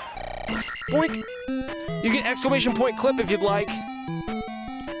 Boink! You get exclamation point clip if you'd like.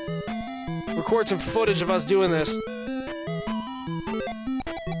 Record some footage of us doing this.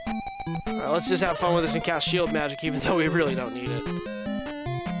 Alright, let's just have fun with this and cast shield magic, even though we really don't need it.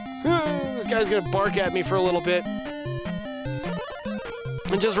 This guy's gonna bark at me for a little bit.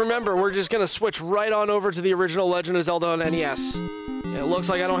 And just remember, we're just gonna switch right on over to the original Legend of Zelda on NES. It looks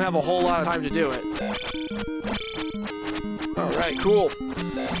like I don't have a whole lot of time to do it. Alright, cool.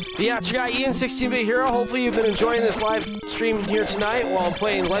 Yeah, it's your guy Ian, 16-bit Hero. Hopefully you've been enjoying this live stream here tonight while I'm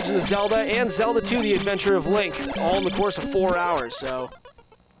playing Legend of Zelda and Zelda II, The Adventure of Link, all in the course of 4 hours, so...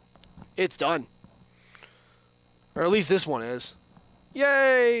 It's done. Or at least this one is.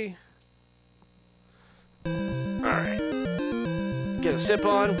 Yay! Alright. Get a sip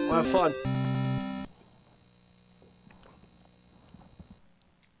on, we'll have fun.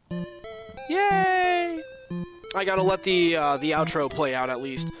 Yay! I gotta let the outro play out at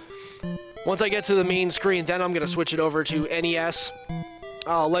least. Once I get to the main screen, then I'm gonna switch it over to NES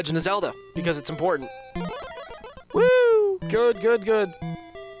Legend of Zelda, because it's important. Woo! Good, good, good.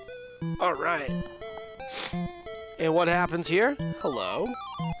 All right. And what happens here? Hello.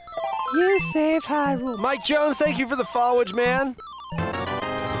 You saved Hyrule. Mike Jones, thank you for the followage, man.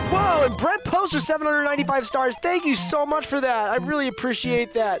 Whoa, and Brent Poster, 795 stars. Thank you so much for that. I really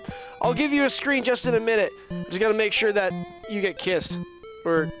appreciate that. I'll give you a screen just in a minute. Just gotta make sure that you get kissed.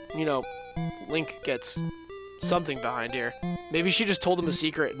 Or, you know, Link gets something behind here. Maybe she just told him a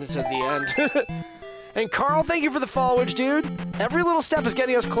secret and it's at the end. And Carl, thank you for the followage, dude. Every little step is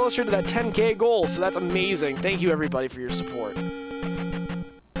getting us closer to that 10K goal, so that's amazing. Thank you, everybody, for your support.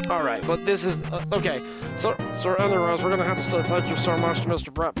 All right, but this is... okay. So anyways, we're going to have to say thank you so much to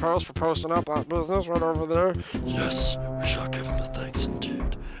Mr. Brett Post for posting up that business right over there. Yes, we shall give him the thanks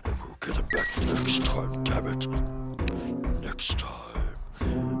indeed, and we'll get him back next time, damn it. Next time.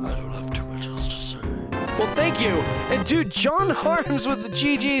 I don't have too much else to say. Well, thank you. And dude, John Harms with the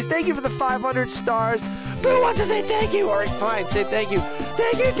GGs, thank you for the 500 stars. Boo wants to say thank you. All right, fine, say thank you.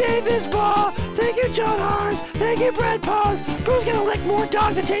 Thank you, Davis Ball. Thank you, John Harms. Thank you, Brad Paws. Boo's gonna lick more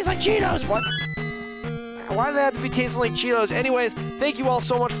dogs that taste like Cheetos. What? Why do they have to be tasting like Cheetos? Anyways, thank you all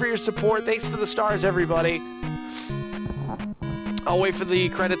so much for your support. Thanks for the stars, everybody. I'll wait for the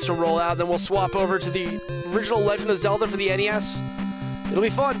credits to roll out, then we'll swap over to the original Legend of Zelda for the NES. It'll be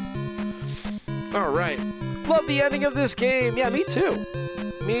fun. All right. Love the ending of this game. Yeah, me too.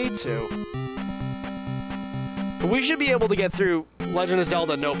 Me too. But we should be able to get through Legend of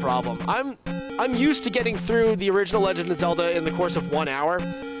Zelda no problem. I'm used to getting through the original Legend of Zelda in the course of 1 hour.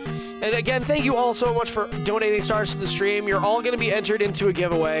 And again, thank you all so much for donating stars to the stream. You're all going to be entered into a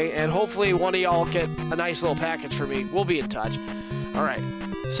giveaway, and hopefully one of y'all get a nice little package for me. We'll be in touch. All right.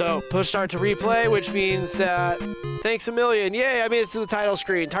 So, push start to replay, which means that... thanks a million. Yay, I made it to the title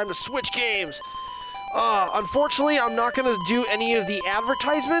screen. Time to switch games. Unfortunately, I'm not going to do any of the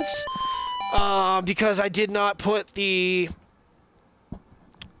advertisements because I did not put the...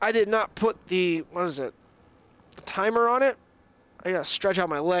 what is it? The timer on it. I gotta stretch out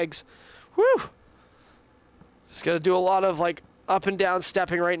my legs. Woo! Just gotta do a lot of, like, up and down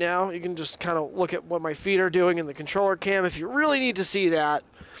stepping right now. You can just kind of look at what my feet are doing in the controller cam if you really need to see that.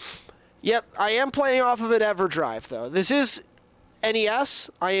 Yep, I am playing off of an EverDrive, though. This is NES.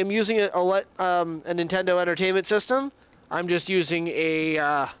 I am using a Nintendo Entertainment System. I'm just using a...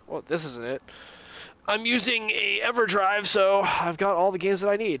 well, this isn't it. I'm using a EverDrive, so I've got all the games that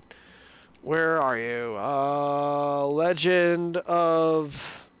I need. Where are you? Legend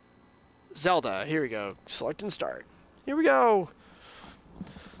of Zelda. Here we go. Select and start. Here we go.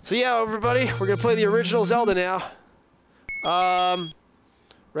 So yeah, everybody, we're going to play the original Zelda now.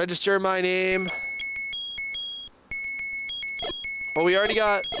 Register my name. Well, we already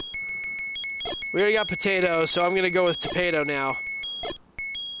got Potato, so I'm going to go with Topato now.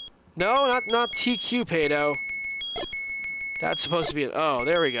 No, not TQ Pato. That's supposed to be an... oh,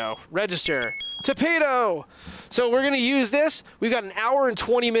 there we go. Register. Topato! So we're going to use this. We've got an hour and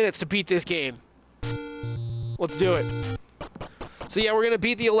 20 minutes to beat this game. Let's do it. So yeah, we're going to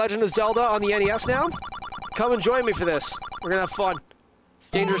beat the Legend of Zelda on the NES now. Come and join me for this. We're going to have fun. It's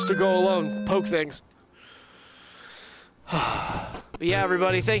dangerous to go alone. Poke things. But yeah,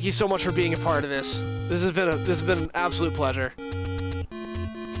 everybody, thank you so much for being a part of this. This has been an absolute pleasure.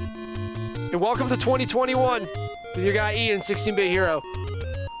 And welcome to 2021. With your guy Ian, 16-bit hero.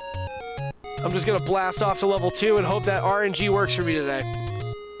 I'm just gonna blast off to level 2 and hope that RNG works for me today.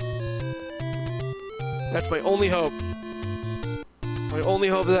 That's my only hope. My only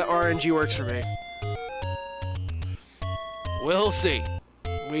hope that RNG works for me. We'll see.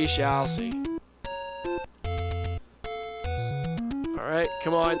 We shall see. Alright,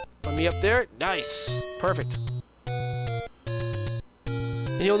 come on. Let me up there. Nice. Perfect.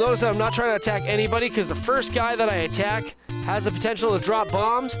 And you'll notice that I'm not trying to attack anybody because the first guy that I attack has the potential to drop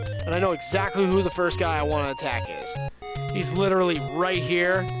bombs, and I know exactly who the first guy I want to attack is. He's literally right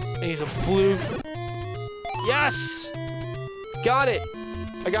here, and he's a blue... yes! Got it!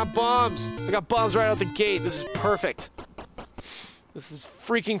 I got bombs! I got bombs right out the gate. This is perfect. This is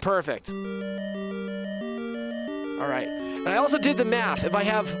freaking perfect. Alright. And I also did the math. If I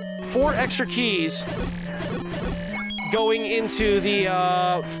have 4 extra keys... going into the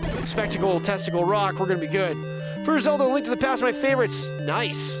Spectacle Testicle Rock, we're gonna be good. For Zelda Link to the Past, my favorites.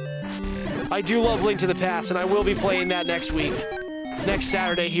 Nice. I do love Link to the Past, and I will be playing that next week. Next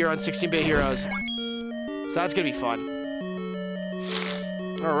Saturday here on 16-bit Heroes. So that's gonna be fun.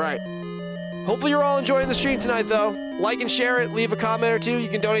 Alright. Hopefully you're all enjoying the stream tonight, though. Like and share it, leave a comment or two. You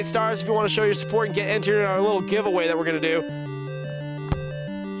can donate stars if you want to show your support and get entered in our little giveaway that we're gonna do.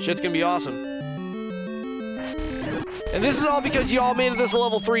 Shit's gonna be awesome. And this is all because you all made this a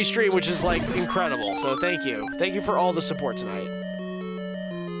level 3 stream, which is, like, incredible. So thank you. Thank you for all the support tonight.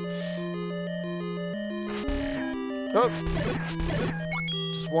 Oh.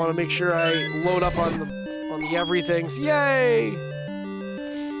 Just want to make sure I load up on the everythings. Yay!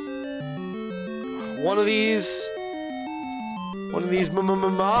 One of these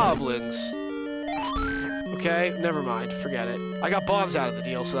moblins. Okay, never mind. Forget it. I got bombs out of the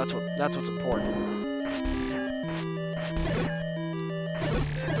deal, so that's what's important.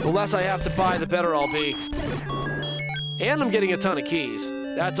 The less I have to buy, the better I'll be. And I'm getting a ton of keys.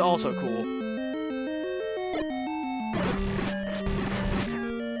 That's also cool.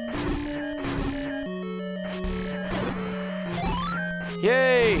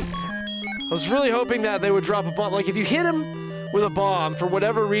 Yay! I was really hoping that they would drop a bomb. Like, if you hit him with a bomb, for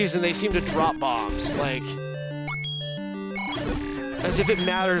whatever reason, they seem to drop bombs. Like, as if it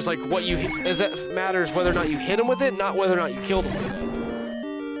matters, like, what you hit. As if it matters whether or not you hit him with it, not whether or not you killed him with it.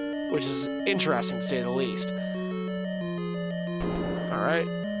 Which is interesting, to say the least. Alright.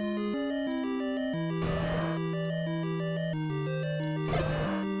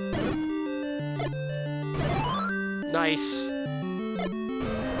 Nice.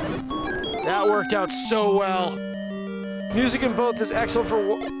 That worked out so well. Music in both is excellent for...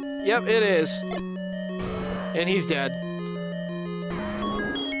 Yep, it is. And he's dead.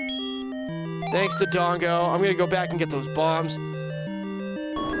 Thanks to Dongo. I'm gonna go back and get those bombs.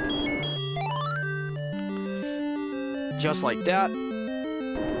 Just like that.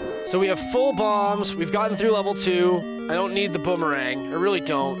 So we have full bombs. We've gotten through level 2. I don't need the boomerang. I really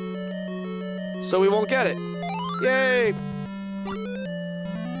don't. So we won't get it. Yay!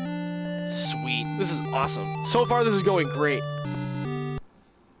 Sweet. This is awesome. So far, this is going great.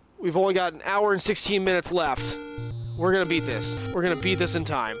 We've only got an hour and 16 minutes left. We're gonna beat this. We're gonna beat this in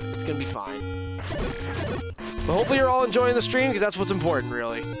time. It's gonna be fine. But hopefully you're all enjoying the stream, because that's what's important,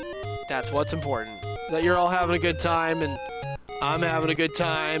 really. That's what's important. That you're all having a good time, and I'm having a good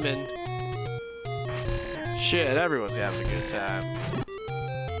time, and... shit, everyone's having a good time.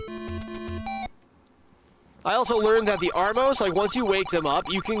 I also learned that the Armos, like, once you wake them up,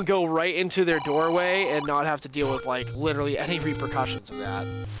 you can go right into their doorway and not have to deal with, like, literally any repercussions of that.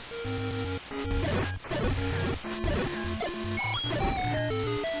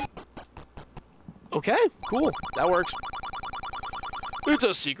 Okay, cool. That works. It's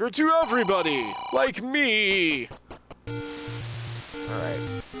a secret to everybody, like me. Alright.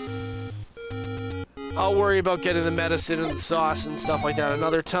 I'll worry about getting the medicine and the sauce and stuff like that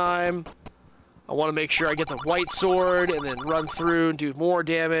another time. I want to make sure I get the white sword and then run through and do more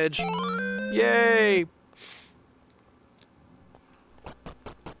damage. Yay!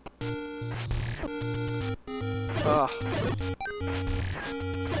 Ugh.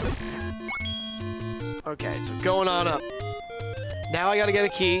 Okay, so going on up. Now I gotta get a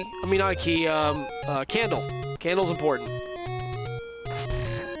key. I mean, not a key, candle. Candle's important.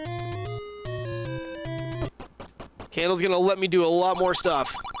 Candle's gonna let me do a lot more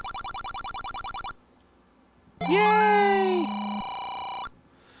stuff. Yay!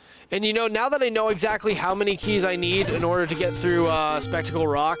 And you know, now that I know exactly how many keys I need in order to get through Spectacle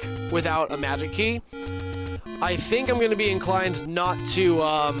Rock without a magic key, I think I'm gonna be inclined not to,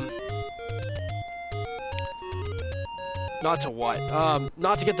 not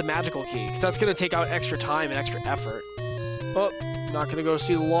to get the magical key, because that's going to take out extra time and extra effort. Oh, not going to go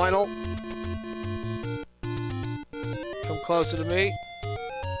see Lionel. Come closer to me.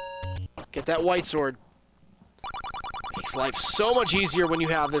 Get that white sword. Makes life so much easier when you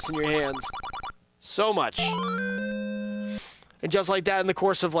have this in your hands. So much. And just like that, in the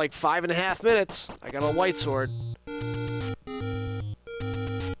course of like 5.5 minutes, I got a white sword.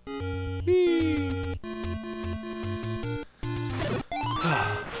 Whee!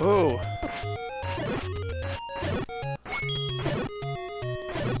 Oh.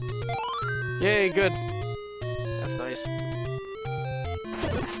 Yay, good. That's nice.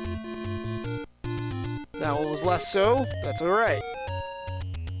 That one was less so. That's alright.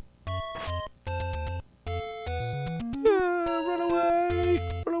 Yeah, run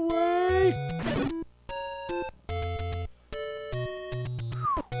away! Run away!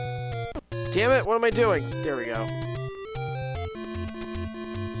 Damn it, what am I doing? There we go.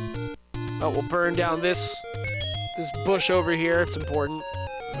 Oh, we'll burn down this bush over here. It's important.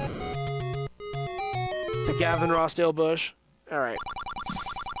 The Gavin Rossdale bush. Alright.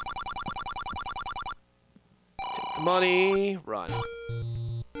 Take the money, run.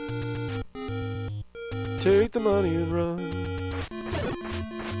 Take the money and run.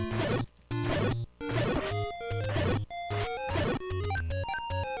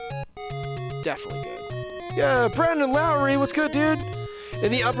 Definitely good. Yeah, Brandon Lowry, what's good, dude?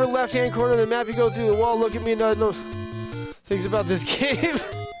 In the upper left-hand corner of the map, you go through the wall. Look at me and I know things about this game.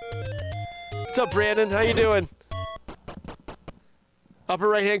 What's up, Brandon? How you doing? Upper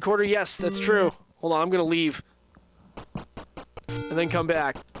right-hand corner, yes, that's true. Hold on, I'm gonna leave. And then come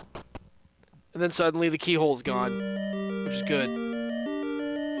back. And then suddenly the keyhole's gone, which is good.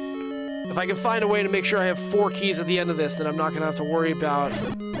 If I can find a way to make sure I have 4 keys at the end of this, then I'm not gonna have to worry about...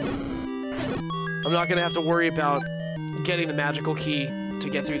 I'm not gonna have to worry about getting the magical key to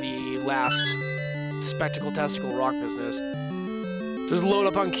get through the last spectacle testicle rock business. Just load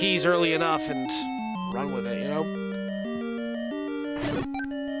up on keys early enough and run with it, you know?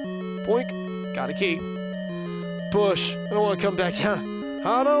 Boink. Got a key. Push. I don't want to come back down.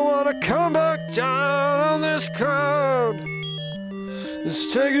 I don't want to come back down on this crowd. It's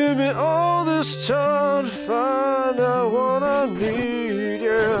taking me all this time to find out what I need,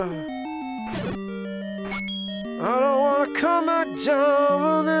 yeah. I don't want to come back down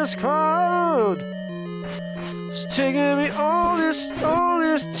on this crowd. It's taking me all this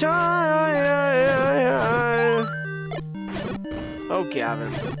time. Oh,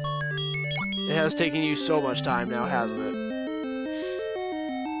 Gavin. It has taken you so much time now, hasn't it?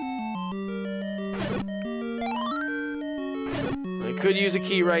 I could use a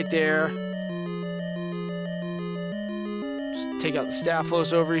key right there. Just take out the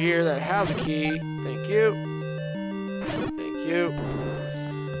Staphlos over here that has a key. Thank you. Thank you.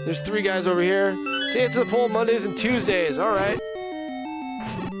 There's 3 guys over here. Dance to the pole Mondays and Tuesdays. All right.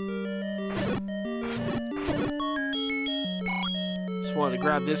 Just wanted to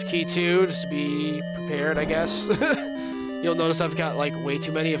grab this key too, just to be prepared, I guess. You'll notice I've got like way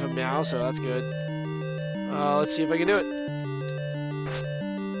too many of them now, so that's good. Let's see if I can do it.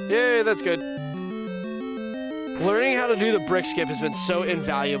 Yay, that's good. Learning how to do the brick skip has been so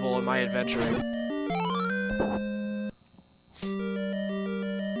invaluable in my adventuring.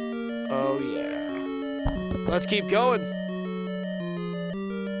 Oh yeah. Let's keep going.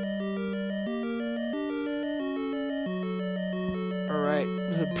 Alright.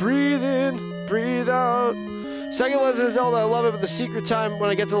 Breathe in, breathe out. Second Legend of Zelda, I love it, but the secret time when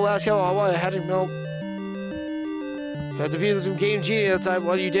I get to the last level, I had to know. I had to beat some Game Genie at the time.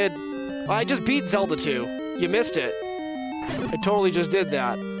 Well, you did. Oh, I just beat Zelda II. You missed it. I totally just did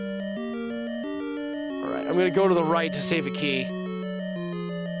that. Alright, I'm gonna go to the right to save a key.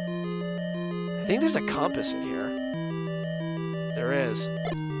 I think there's a compass in here. There is.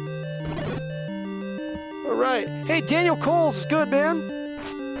 Alright. Hey, Daniel Coles is good, man.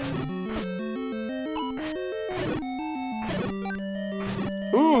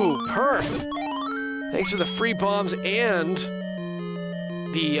 Ooh, perf. Thanks for the free bombs and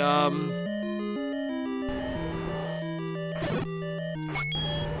the,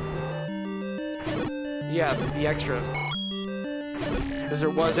 yeah, the extra. Because there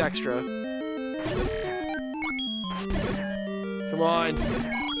was extra. Come on.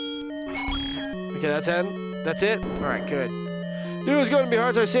 Okay, that's it? That's it? Alright, good. Knew it was going to be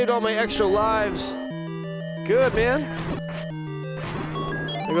hard, so I saved all my extra lives. Good, man.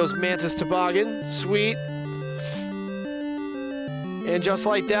 There goes Mantis Toboggan. Sweet. And just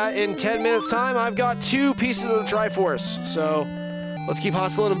like that, in 10 minutes' time, I've got 2 pieces of the Triforce. So, let's keep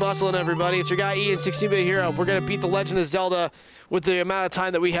hustling and bustling, everybody. It's your guy, Ian, 16-Bit Hero. We're going to beat The Legend of Zelda with the amount of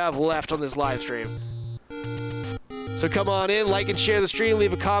time that we have left on this live stream. So come on in, like and share the stream,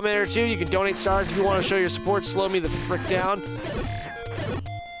 leave a comment or 2. You can donate stars if you want to show your support. Slow me the frick down.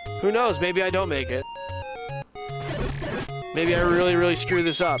 Who knows? Maybe I don't make it. Maybe I really, really screw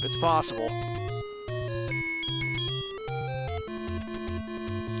this up. It's possible.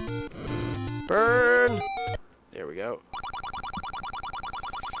 Burn! There we go.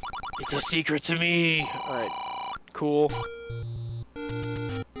 It's a secret to me. Alright. Cool.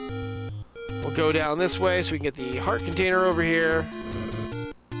 We'll go down this way so we can get the heart container over here.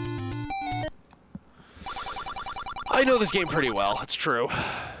 I know this game pretty well. It's true.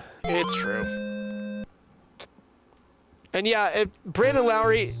 It's true. And yeah, Brandon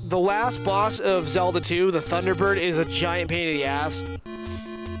Lowry, the last boss of Zelda II, the Thunderbird, is a giant pain in the ass.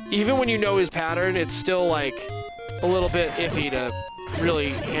 Even when you know his pattern, it's still, like, a little bit iffy to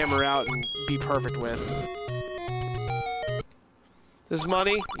really hammer out and be perfect with. This is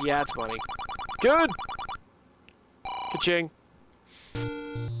money? Yeah, it's money. Good! Ka-ching.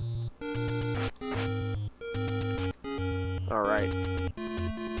 Alright.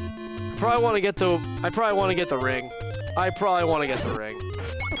 I probably want to get the ring. I probably want to get the ring.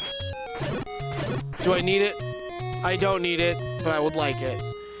 Do I need it? I don't need it, but I would like it.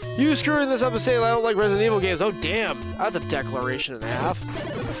 You screwing this up and saying I don't like Resident Evil games. Oh, damn. That's a declaration and a half.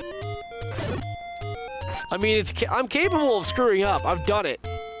 I mean, I'm capable of screwing up. I've done it.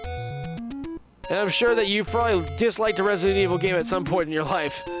 And I'm sure that you've probably disliked a Resident Evil game at some point in your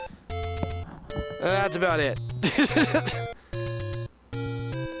life. And that's about it.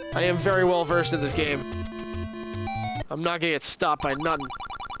 I am very well versed in this game. I'm not gonna get stopped by nothing.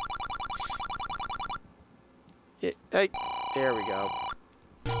 Hey, there we go.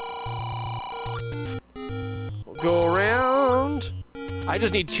 We'll go around. I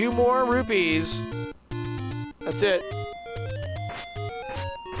just need 2 more rupees. That's it.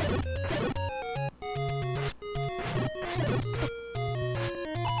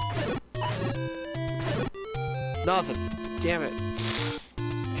 Nothing. Damn it.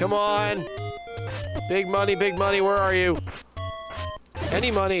 Come on. Big money, where are you?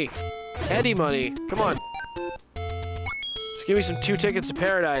 Any money. Any money. Come on. Just give me some 2 tickets to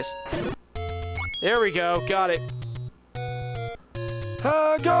paradise. There we go. Got it.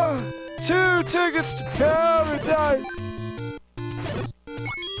 I got 2 tickets to paradise.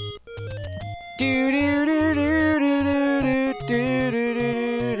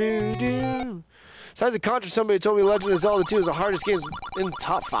 Besides the Contra, somebody told me Legend of Zelda 2 is the hardest game in the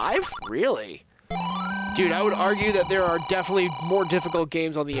top 5? Really? Dude, I would argue that there are definitely more difficult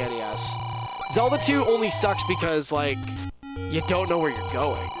games on the NES. Zelda 2 only sucks because, like, you don't know where you're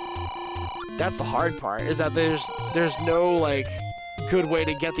going. That's the hard part, is that there's no, like, good way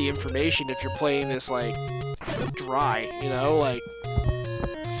to get the information if you're playing this, like, dry, you know? Like,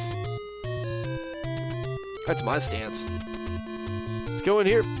 that's my stance. Let's go in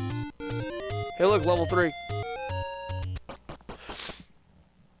here. Hey, look, level 3.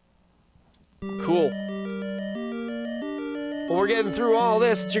 Cool. Well, we're getting through all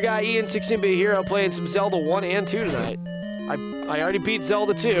this. It's your guy Ian, 16-bit hero, playing some Zelda 1 and 2 tonight. I already beat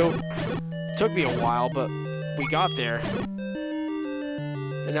Zelda 2. Took me a while, but we got there.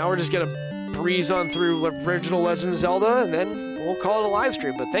 And now we're just gonna breeze on through original Legend of Zelda, and then we'll call it a live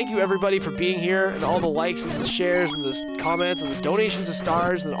stream. But thank you, everybody, for being here, and all the likes, and the shares, and the comments, and the donations of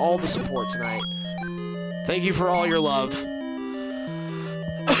stars, and all the support tonight. Thank you for all your love.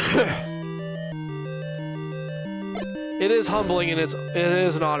 It is humbling, and it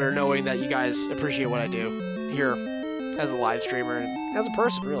is an honor knowing that you guys appreciate what I do here as a live streamer and as a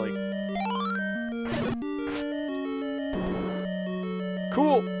person, really.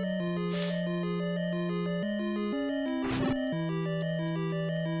 Cool.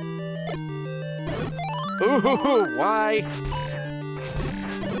 Ooh, why?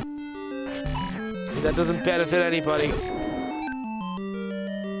 That doesn't benefit anybody.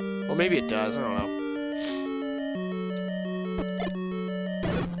 Well, maybe it does. I don't know.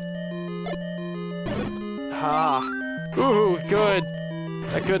 Ah. Ooh, good.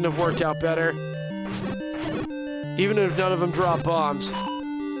 That couldn't have worked out better. Even if none of them drop bombs.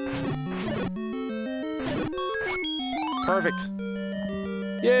 Perfect.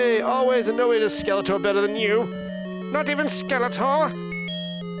 Yay, always and no way does Skeletor better than you. Not even Skeletor.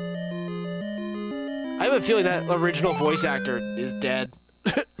 I have a feeling that original voice actor is dead.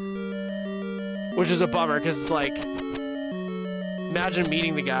 Which is a bummer, because it's like, imagine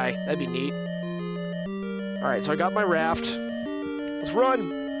meeting the guy. That'd be neat. Alright, so I got my raft. Let's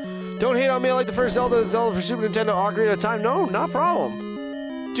run! Don't hate on me like the first Zelda for Super Nintendo Ocarina of Time. No, not a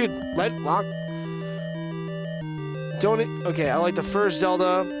problem. Dude, okay, I like the first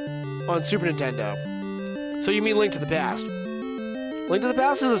Zelda on Super Nintendo. So you mean Link to the Past. Link to the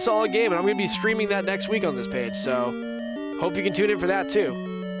Past is a solid game, and I'm going to be streaming that next week on this page, so hope you can tune in for that, too.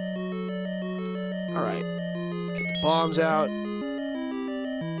 Alright, let's get the bombs out.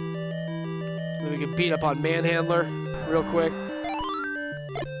 Then we can beat up on Manhandler real quick.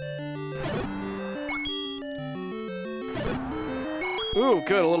 Ooh,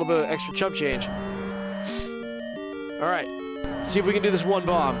 good, a little bit of extra chump change. Alright, let's see if we can do this one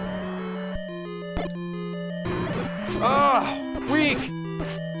bomb. Ah! Weak!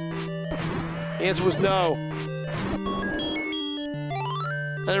 The answer was no.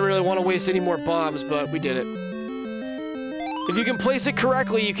 I didn't really want to waste any more bombs, but we did it. If you can place it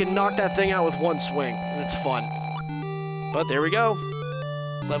correctly, you can knock that thing out with one swing, and it's fun. But there we go.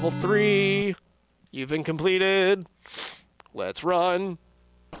 Level 3. You've been completed. Let's run.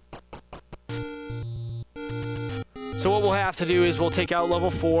 So what we'll have to do is we'll take out level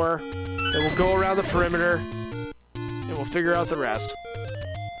 4, then we'll go around the perimeter, and we'll figure out the rest.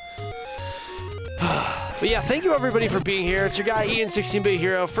 But yeah, thank you everybody for being here. It's your guy Ian, 16-bit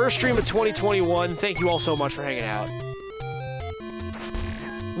hero. First stream of 2021. Thank you all so much for hanging out.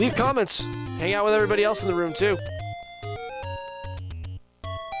 Leave comments. Hang out with everybody else in the room too.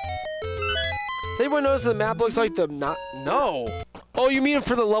 Does anyone notice the map looks like the no? Oh, you mean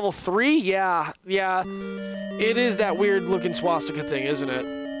for the level 3? Yeah. It is that weird looking swastika thing, isn't it?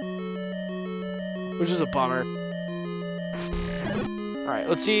 Which is a bummer. Alright,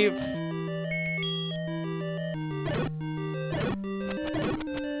 let's see if...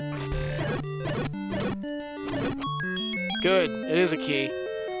 Good. It is a key.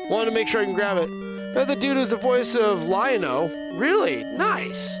 Wanted to make sure I can grab it. But the dude who's the voice of Lion-O. Really?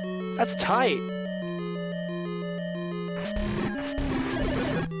 Nice. That's tight.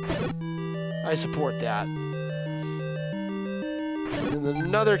 I support that. And then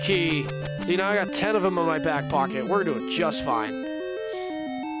another key. See, now I got 10 of them in my back pocket. We're doing just fine.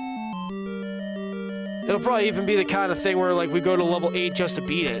 It'll probably even be the kind of thing where, like, we go to level 8 just to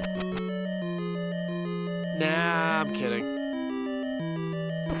beat it. Nah, I'm kidding.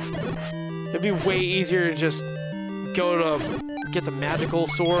 It'd be way easier to just go to get the magical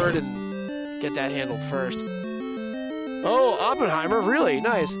sword and get that handled first. Oh, Oppenheimer, really?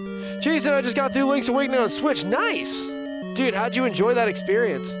 Nice. Jason, I just got through Link's Awakening on Switch. Nice! Dude, how'd you enjoy that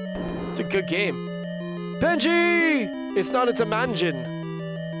experience? It's a good game. Benji! It's not, it's a manjin.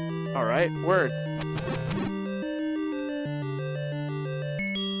 Alright, word.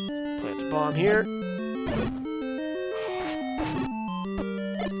 Plant a bomb here.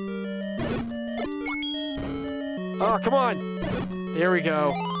 Oh, come on! There we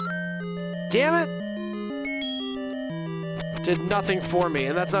go. Damn it! Did nothing for me,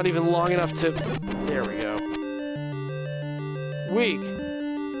 and that's not even long enough to... There we go. Weak.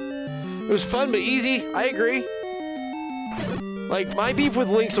 It was fun, but easy. I agree. Like, my beef with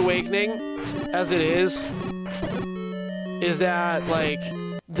Link's Awakening, as it is that, like,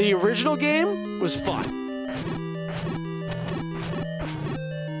 the original game was fun.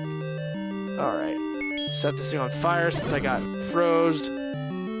 Alright. Set this thing on fire since I got froze.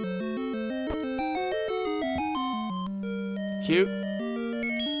 Cute.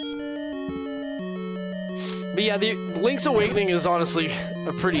 But yeah, the Link's Awakening is honestly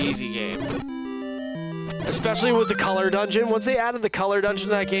a pretty easy game. Especially with the color dungeon. Once they added the color dungeon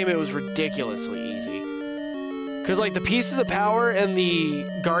to that game, it was ridiculously easy. Because, like, the pieces of power and the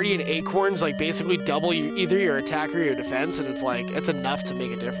Guardian Acorns, like, basically double either your attack or your defense, and it's like, it's enough to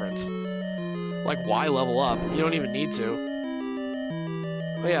make a difference. Like, why level up? You don't even need to.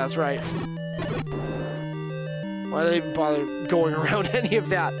 Oh yeah, that's right. Why did I even bother going around any of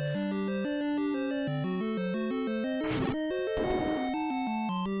that?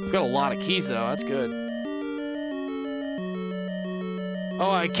 We've got a lot of keys, though. That's good.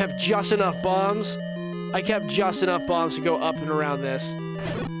 Oh, I kept just enough bombs. I kept just enough bombs to go up and around this.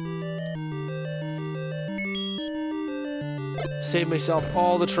 Save myself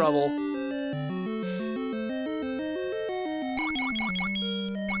all the trouble.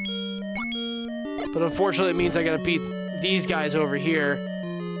 But unfortunately, it means I gotta beat these guys over here.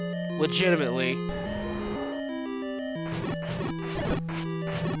 Legitimately.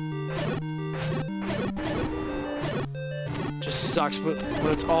 Just sucks when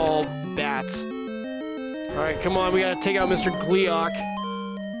it's all bats. Alright, come on, we gotta take out Mr. Gleeok.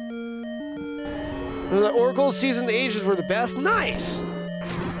 The Oracle seasoned ages were the best. Nice!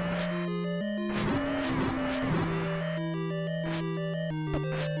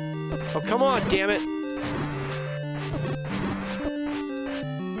 Oh, come on, damn it.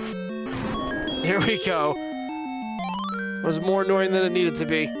 There we go. It was more annoying than it needed to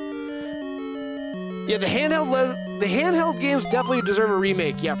be. Yeah, the handheld games definitely deserve a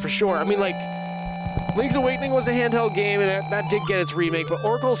remake. Yeah, for sure. I mean, like, Link's Awakening was a handheld game, and that did get its remake, but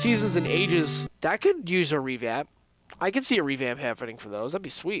Oracle Seasons and Ages, that could use a revamp. I could see a revamp happening for those. That'd be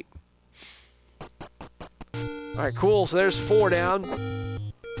sweet. Alright, cool. So there's 4 down.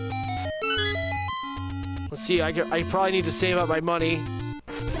 Let's see, I probably need to save up my money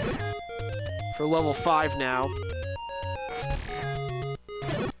for level 5 now.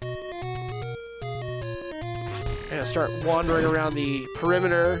 I'm gonna start wandering around the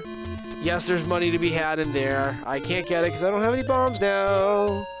perimeter. Yes, there's money to be had in there. I can't get it because I don't have any bombs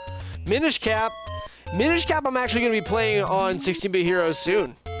now. Minish Cap. Minish Cap I'm actually going to be playing on 16-Bit Heroes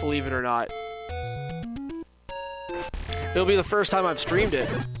soon, believe it or not. It'll be the first time I've streamed it.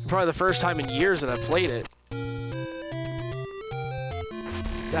 Probably the first time in years that I've played it.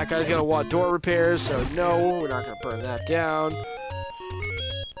 That guy's going to want door repairs, so no, we're not going to burn that down.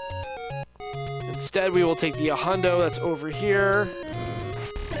 Instead, we will take the hundo that's over here.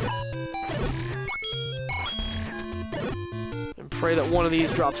 And pray that one of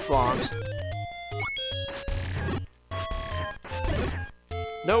these drops bombs.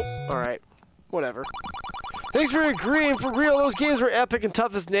 Nope. Alright. Whatever. Thanks for agreeing. For real, those games were epic and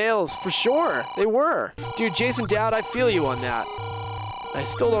tough as nails. For sure. They were. Dude, Jason Dowd, I feel you on that. I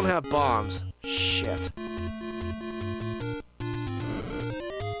still don't have bombs. Shit.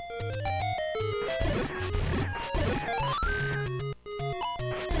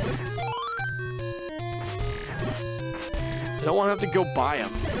 I don't want to have to go buy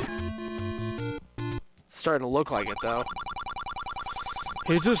them. It's starting to look like it, though.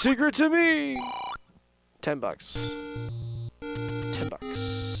 It's a secret to me. $10.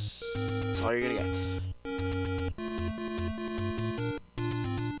 $10. That's all you're gonna get.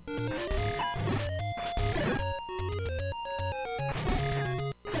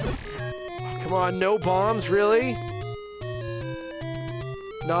 Come on, no bombs, really?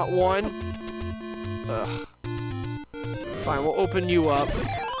 Not one? Ugh. Fine, we'll open you up.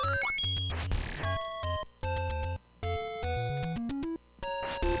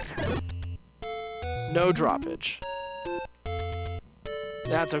 No droppage.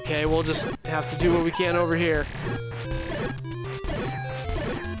 That's okay, we'll just have to do what we can over here.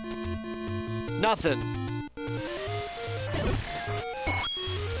 Nothing.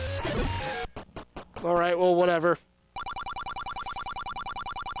 Alright, well, whatever.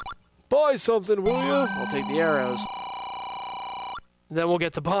 Buy something, will you? I'll take the arrows. And then we'll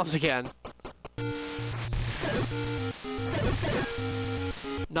get the bombs again.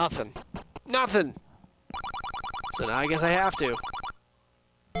 Nothing. Nothing! So now I guess I have to.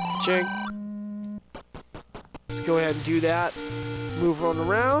 Ching. Let's go ahead and do that. Move on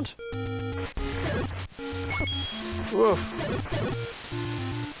around. Woof.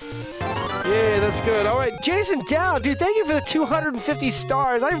 Yeah, that's good. Alright, Jason down. Dude, thank you for the 250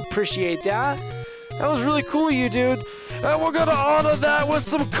 stars. I appreciate that. That was really cool of you, dude. And we're gonna honor that with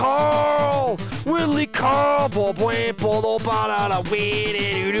some Carl! Willie Carl! Willy,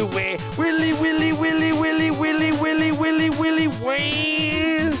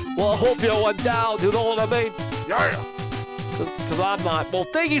 Wayne! Well, I hope you went down, you know what I mean? Yeah! Because I'm not. Well,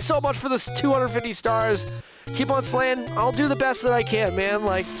 thank you so much for this 250 stars. Keep on slaying. I'll do the best that I can, man.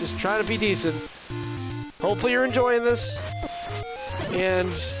 Like, just trying to be decent. Hopefully you're enjoying this. And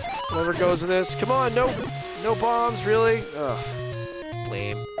whatever goes with this. Come on, no bombs, really? Ugh.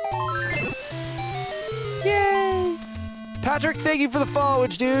 Lame. Yay! Patrick, thank you for the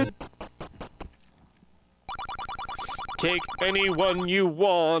followage, dude. Take anyone you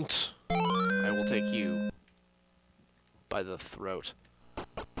want. I will take you by the throat.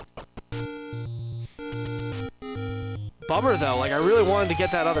 Bummer, though. Like, I really wanted to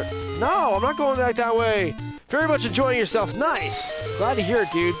get that other... No, I'm not going back that way. Very much enjoying yourself. Nice. Glad to hear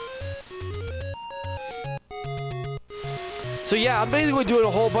it, dude. So yeah, I'm basically doing a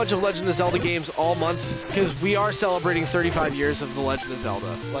whole bunch of Legend of Zelda games all month because we are celebrating 35 years of The Legend of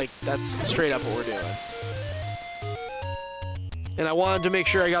Zelda. Like, that's straight up what we're doing. And I wanted to make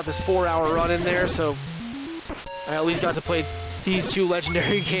sure I got this 4-hour run in there, so I at least got to play these two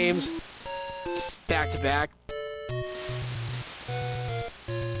legendary games back to back.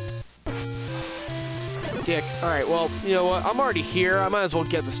 Dick. Alright, well, you know what? I'm already here. I might as well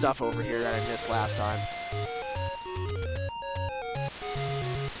get the stuff over here that I missed last time.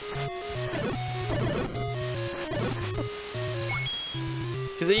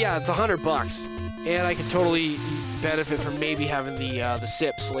 Because, yeah, it's $100. And I could totally benefit from maybe having the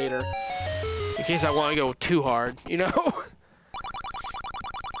sips later. In case I want to go too hard, you know?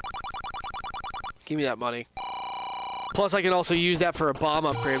 Give me that money. Plus, I can also use that for a bomb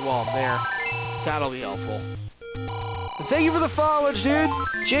upgrade while I'm there. That'll be helpful. And thank you for the followage, dude.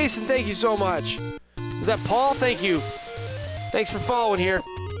 Jason, thank you so much. Is that Paul? Thank you. Thanks for following here.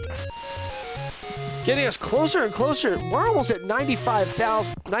 Getting us closer and closer. We're almost at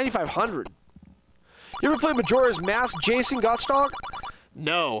 9,500. You ever play Majora's Mask, Jason Gottstock?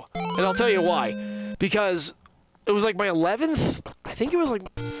 No. And I'll tell you why. Because it was like my 11th? I think it was like...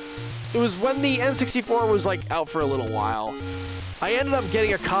 It was when the N64 was like out for a little while. I ended up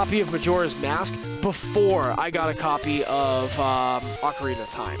getting a copy of Majora's Mask before I got a copy of Ocarina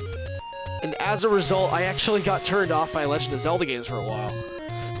of Time. And as a result, I actually got turned off by Legend of Zelda games for a while.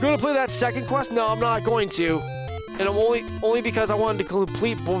 I'm going to play that second quest? No, I'm not going to. And I'm only because I wanted to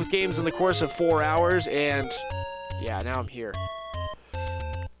complete both games in the course of 4 hours, and yeah, now I'm here.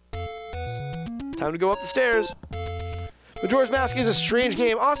 Time to go up the stairs. Majora's Mask is a strange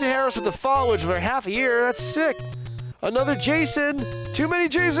game. Austin Harris with the followage for half a year. That's sick. Another Jason. Too many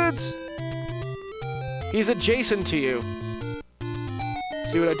Jasons. He's a Jason to you.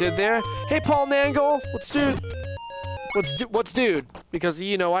 See what I did there? Hey, Paul Nangle. What's dude? What's dude? Because,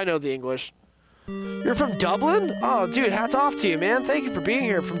 you know, I know the English. You're from Dublin? Oh, dude, hats off to you, man. Thank you for being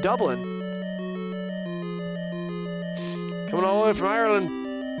here from Dublin. Coming all the way from Ireland.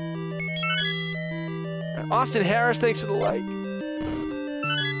 Austin Harris, thanks for the like.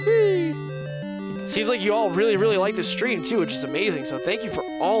 Whee! Seems like you all really, really like this stream, too, which is amazing. So thank you for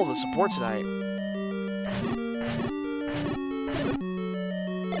all the support tonight.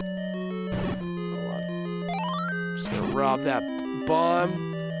 Hold on. Just gonna rob that bomb.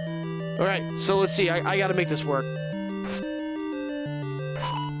 Alright, so let's see. I gotta make this work.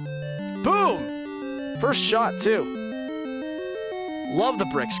 First shot, too. Love the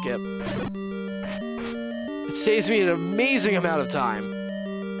brick skip. It saves me an amazing amount of time.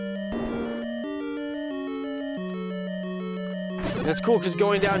 And it's cool because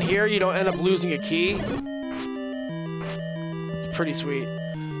going down here, you don't end up losing a key. It's pretty sweet.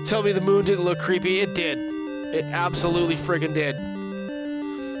 Tell me the moon didn't look creepy. It did. It absolutely friggin' did.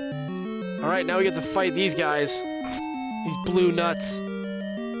 Alright, now we get to fight these guys. These blue nuts.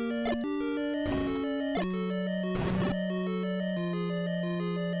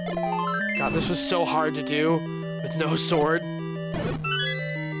 God, this was so hard to do with no sword.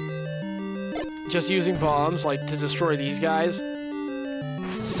 Just using bombs, like, to destroy these guys.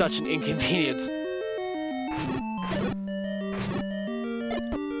 Such an inconvenience.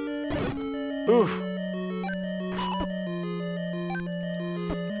 Oof.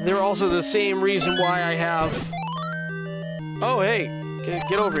 They're also the same reason why I have... Oh, hey,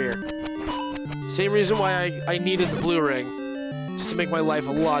 get over here. Same reason why I needed the blue ring. Just to make my life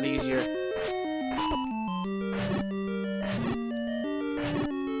a lot easier.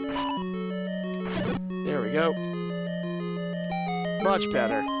 There we go. Much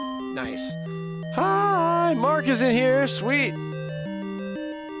better. Nice. Hi, Mark is in here. Sweet.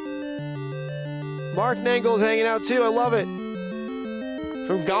 Mark Nangle's hanging out too. I love it.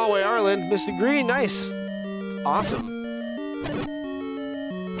 From Galway, Ireland. Mr. Green, nice. Awesome.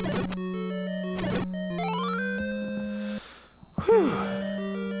 Whew.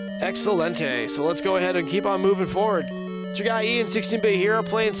 Excelente. So let's go ahead and keep on moving forward. It's your guy Ian, 16-bit hero,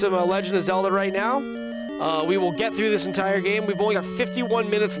 playing some Legend of Zelda right now. We will get through this entire game. We've only got 51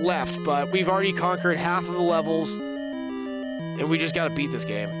 minutes left, but we've already conquered half of the levels, and we just gotta beat this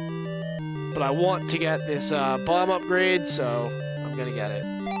game. But I want to get this bomb upgrade, so I'm gonna get it.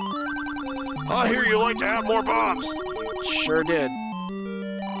 I hear you like to have more bombs. Sure did.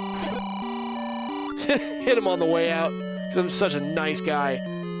 Hit him on the way out, because I'm such a nice guy.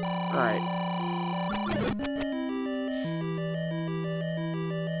 Alright.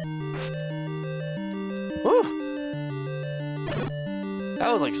 Whew.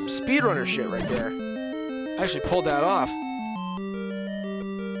 That was like some speedrunner shit right there. I actually pulled that off.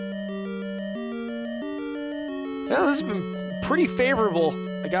 Yeah, this has been pretty favorable,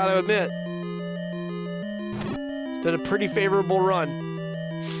 I gotta admit. It's been a pretty favorable run.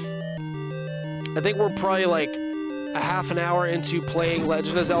 I think we're probably like a half an hour into playing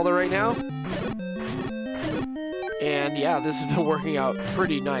Legend of Zelda right now. And yeah, this has been working out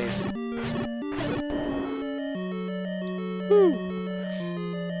pretty nice. Woo.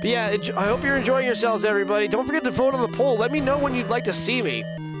 But yeah, I hope you're enjoying yourselves, everybody. Don't forget to vote on the poll. Let me know when you'd like to see me.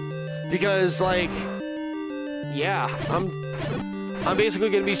 Because, like, yeah, I'm basically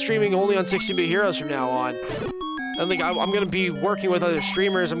going to be streaming only on 16-bit Heroes from now on. And, like, I'm going to be working with other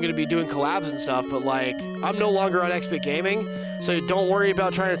streamers. I'm going to be doing collabs and stuff. But, like, I'm no longer on X-Bit Gaming. So don't worry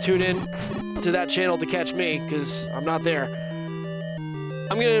about trying to tune in to that channel to catch me, because I'm not there.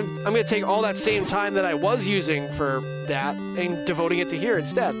 I'm gonna take all that same time that I was using for that and devoting it to here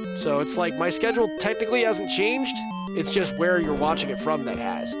instead. So it's like my schedule technically hasn't changed. It's just where you're watching it from that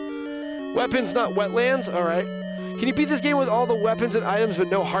has. Weapons, not wetlands. All right. Can you beat this game with all the weapons and items but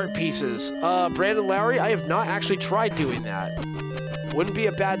no heart pieces? Brandon Lowry, I have not actually tried doing that. Wouldn't be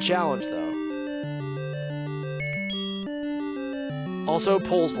a bad challenge though. Also,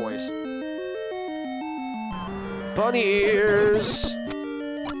 Pole's voice. Bunny ears.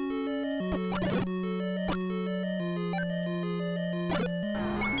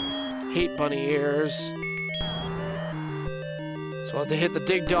 Hate bunny ears. So I'll have to hit the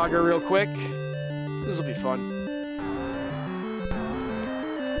dig dogger real quick. This will be fun.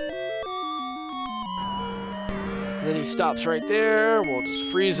 And then he stops right there. We'll just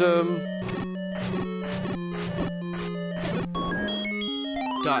freeze him.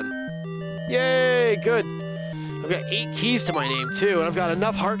 Done. Yay, good. I've got 8 keys to my name, too, and I've got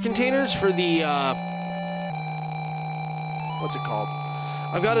enough heart containers for the, what's it called?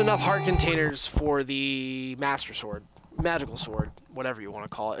 I've got enough heart containers for the Master Sword. Magical Sword. Whatever you want to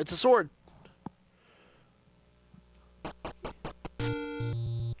call it. It's a sword. Do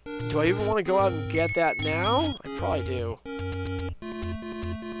I even want to go out and get that now? I probably do.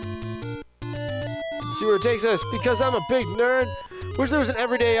 Let's see where it takes us. Because I'm a big nerd. Wish there was an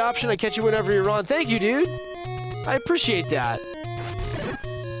everyday option. I catch you whenever you're on. Thank you, dude. I appreciate that.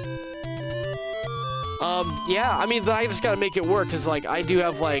 Yeah, I mean, I just gotta make it work, because, like, I do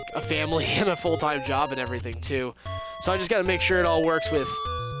have, like, a family and a full-time job and everything, too. So I just gotta make sure it all works with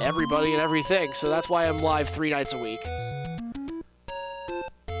everybody and everything. So that's why I'm live 3 nights a week.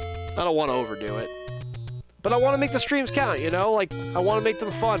 I don't want to overdo it. But I want to make the streams count, you know? Like, I want to make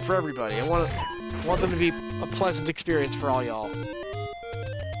them fun for everybody. I want them to be a pleasant experience for all y'all.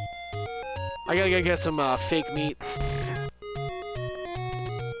 I gotta go get some fake meat.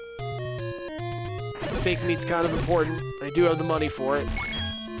 Fake meat's kind of important. I do have the money for it.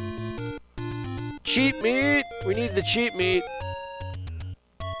 Cheap meat! We need the cheap meat.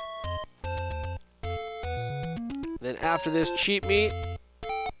 Then after this, cheap meat.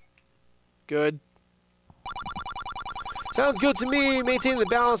 Good. Sounds good to me. Maintaining the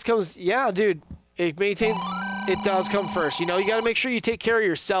balance comes... Yeah, dude. It does come first. You know, you gotta make sure you take care of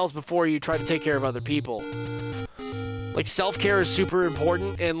yourselves before you try to take care of other people. Like, self-care is super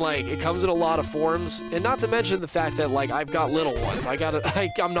important, and, like, it comes in a lot of forms. And not to mention the fact that, like, I've got little ones.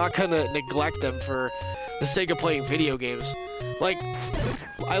 I'm not gonna neglect them for the sake of playing video games. Like,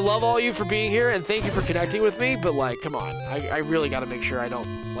 I love all you for being here, and thank you for connecting with me, but, like, come on. I really gotta make sure I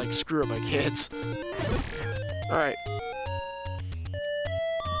don't, like, screw up my kids. Alright.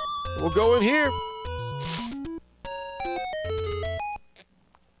 We'll go in here.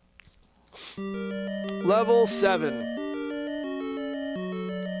 Level 7.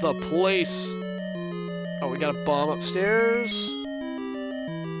 The place. Oh, we got a bomb upstairs.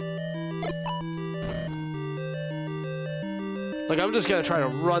 Like, I'm just gonna try to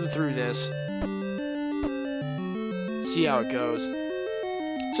run through this. See how it goes.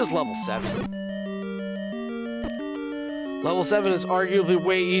 It's just level 7. Level 7 is arguably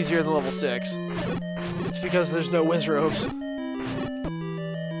way easier than level 6. It's because there's no whiz robes.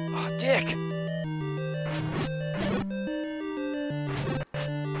 Oh, dick!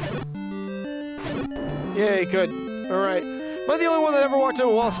 Yay, good. Alright. Am I the only one that ever walked into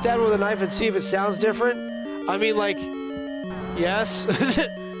a wall, stabbed with a knife, and see if it sounds different? I mean, like, yes.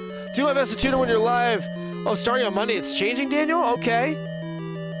 Do my best to tune in when you're live. Oh, starting on Monday, it's changing, Daniel? Okay.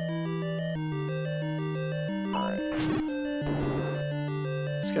 Alright.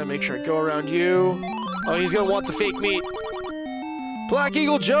 Just gotta make sure I go around you. Oh, he's gonna want the fake meat. Black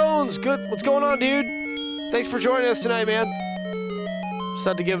Eagle Jones! Good. What's going on, dude? Thanks for joining us tonight, man. Just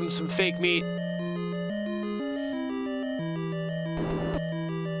had to give him some fake meat.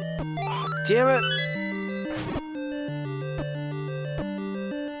 Damn it.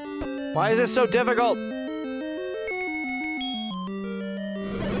 Why is this so difficult?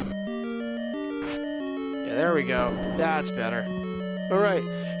 Yeah, there we go. That's better. Alright.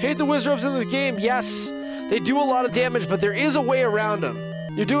 Hate the Wizrobes in the game. Yes, they do a lot of damage, but there is a way around them.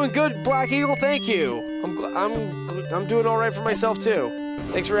 You're doing good, Black Eagle. Thank you. I'm doing all right for myself, too.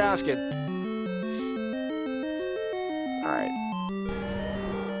 Thanks for asking. Alright.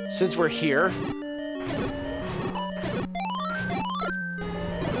 Since we're here.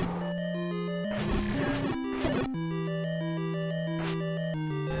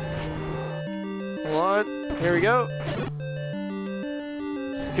 Hold on. Here we go.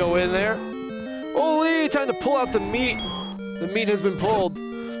 Just go in there. Holy, time to pull out the meat. The meat has been pulled.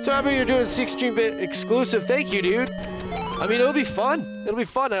 So happy you're doing 16-bit exclusive. Thank you, dude. I mean, it'll be fun. It'll be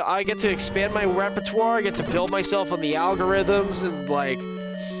fun. I get to expand my repertoire. I get to build myself on the algorithms and, like,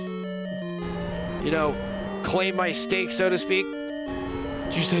 you know, claim my steak, so to speak.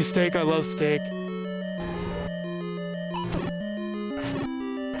 Did you say steak? I love steak.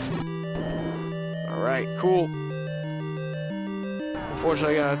 Alright, cool.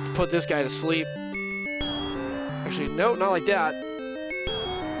 Unfortunately, I gotta put this guy to sleep. Actually, no, not like that.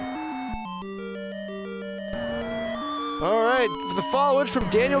 Alright, the followage from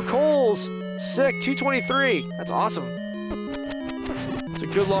Daniel Coles. Sick, 223. That's awesome. It's a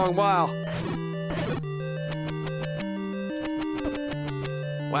good long while.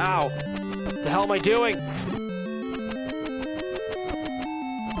 Wow. What the hell am I doing?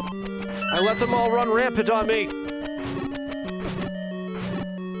 I let them all run rampant on me.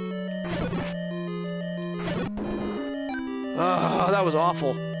 Oh, that was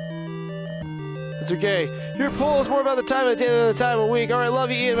awful. It's okay. Your poll is more about the time of day than the time of week. Alright, love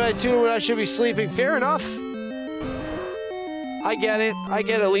you, Ian, but I tune when I should be sleeping. Fair enough. I get it. I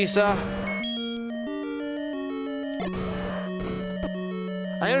get it, Lisa.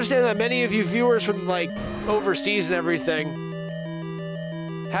 I understand that many of you viewers from, like, overseas and everything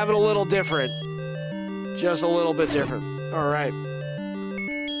have it a little different. Just a little bit different. Alright.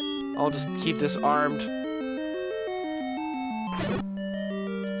 I'll just keep this armed.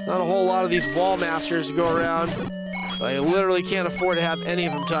 Not a whole lot of these wall masters to go around. But I literally can't afford to have any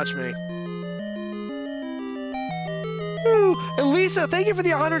of them touch me. Ooh, and Lisa, thank you for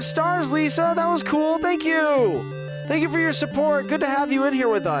the 100 stars, Lisa. That was cool. Thank you. Thank you for your support. Good to have you in here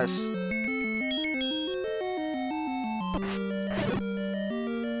with us.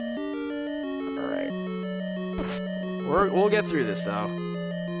 Alright. We'll get through this, though.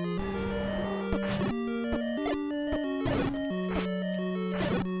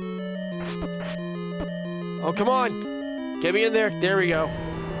 Oh, come on. Get me in there. There we go.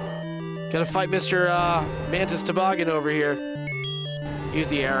 Gotta fight Mr. Mantis Toboggan over here. Use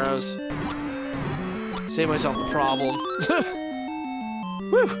the arrows. Save myself the problem.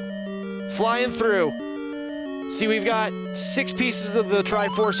 Woo! Flying through. See, we've got 6 pieces of the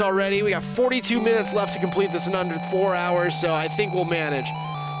Triforce already. We got 42 minutes left to complete this in under 4 hours, so I think we'll manage.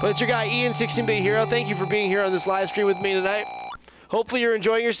 But it's your guy, Ian, 16-Bit Hero. Thank you for being here on this live stream with me tonight. Hopefully you're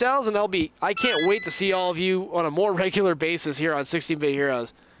enjoying yourselves, and I can't wait to see all of you on a more regular basis here on 16-Bit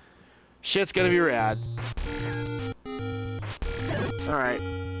Heroes. Shit's gonna be rad. Alright.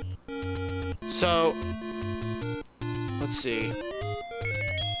 So, let's see.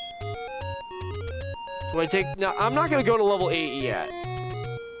 Do I take... No, I'm not gonna go to level 8 yet.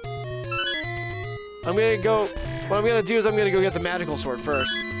 I'm gonna go... What I'm gonna do is I'm gonna go get the magical sword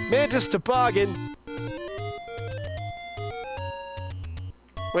first. Mantis Toboggan!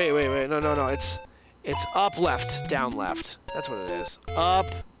 Wait. No. It's up, left, down, left. That's what it is. Up,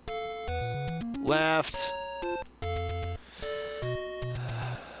 left,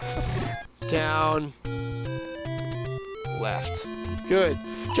 down, left. Good.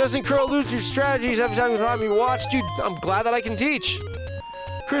 Justin Crow, lose your strategies every time you have me watch. Dude, I'm glad that I can teach.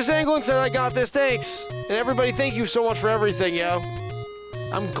 Chris Anglin said I got this, thanks. And everybody, thank you so much for everything, yo.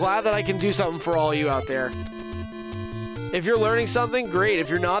 I'm glad that I can do something for all you out there. If you're learning something, great. If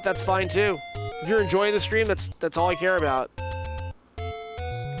you're not, that's fine too. If you're enjoying the stream, that's all I care about.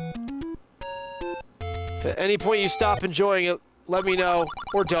 If at any point you stop enjoying it, let me know.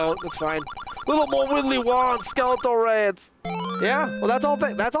 Or don't, that's fine. Little more Widdly Wand, Skeletal Rants. Yeah, well that's all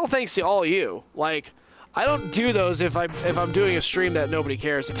thanks to all you. Like, I don't do those if I'm doing a stream that nobody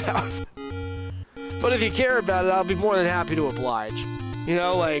cares about. But if you care about it, I'll be more than happy to oblige. You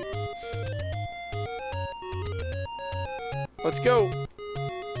know, like... Let's go.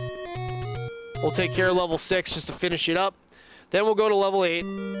 We'll take care of level 6 just to finish it up. Then we'll go to level 8.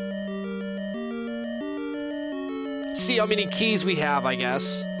 See how many keys we have, I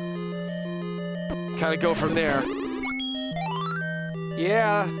guess. Kind of go from there.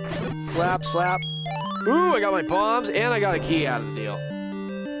 Yeah. Slap, slap. Ooh, I got my bombs, and I got a key out of the deal.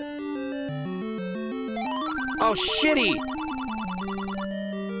 Oh, shitty!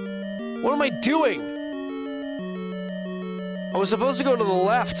 What am I doing? I was supposed to go to the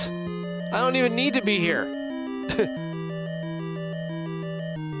left. I don't even need to be here.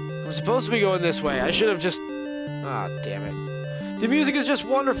 I'm supposed to be going this way. I should have just... Ah, damn it. The music is just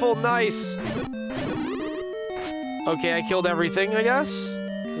wonderful. Nice. Okay, I killed everything, I guess.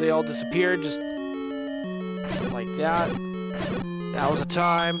 Because they all disappeared just... like that. That was a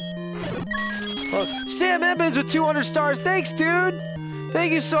time. Oh, Sam Edmonds with 200 stars. Thanks, dude.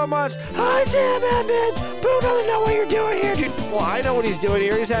 Thank you so much. Hi, Sam Edmonds. Boo doesn't know what you're doing here, dude. Well, I know what he's doing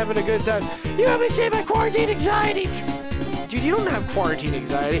here. He's having a good time. You have me saved by quarantine anxiety. Dude, you don't have quarantine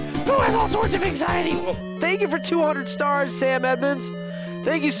anxiety. Who has all sorts of anxiety? Well, thank you for 200 stars, Sam Edmonds.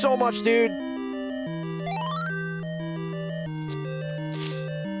 Thank you so much, dude.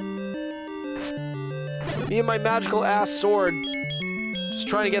 Me and my magical ass sword. Just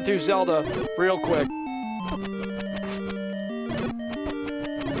trying to get through Zelda real quick.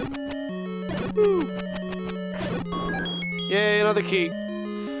 Woo. Yay, another key.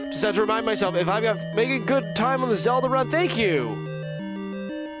 Just have to remind myself, if I've got making good time on the Zelda run, thank you.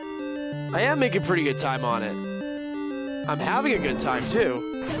 I am making pretty good time on it. I'm having a good time too.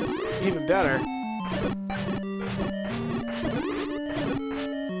 Even better.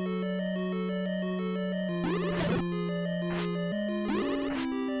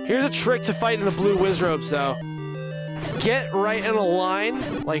 Here's a trick to fighting the blue Wizrobes, though. Get right in a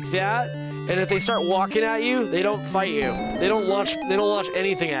line like that, and if they start walking at you, they don't fight you. They don't launch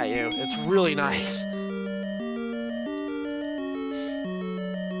anything at you. It's really nice.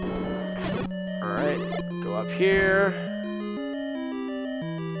 All right, go up here,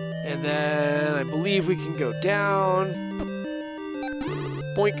 and then I believe we can go down.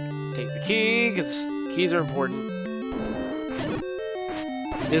 Boink. Take the key, because keys are important.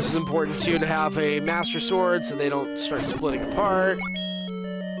 This is important, too, to have a Master Sword so they don't start splitting apart.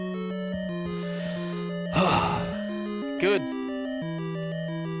 Good.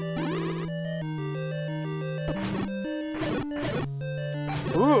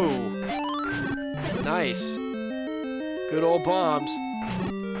 Ooh. Nice. Good old bombs.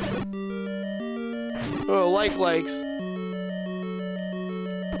 Oh, likes.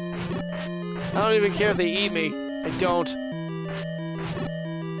 I don't even care if they eat me. I don't.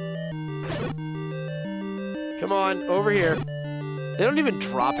 Come Come on, over here. They don't even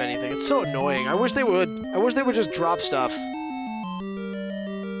drop anything. It's so annoying. I wish they would. I wish they would just drop stuff.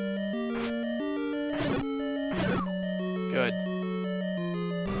 Good.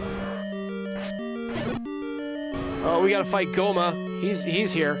 Oh, we gotta fight Goma.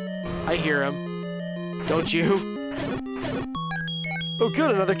 He's here. I hear him. Don't you? Oh,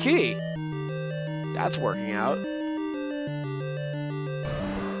 good, another key. That's working out.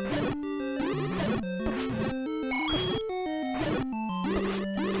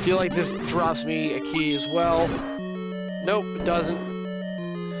 I feel like this drops me a key as well. Nope, it doesn't.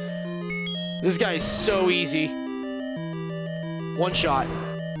 This guy is so easy. One shot.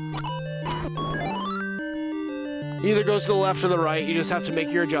 Either goes to the left or the right. You just have to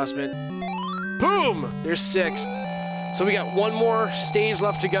make your adjustment. Boom! There's 6. So we got one more stage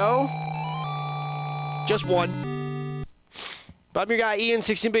left to go. Just one. But I'm your guy, Ian,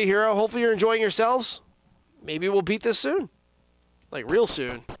 16-bit Hero. Hopefully you're enjoying yourselves. Maybe we'll beat this soon. Like, real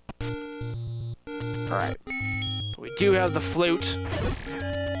soon. Alright. We do have the flute.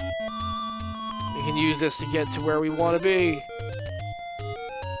 We can use this to get to where we want to be.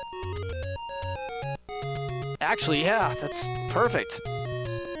 Actually, yeah, that's perfect.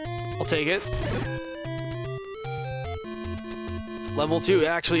 I'll take it. Level 2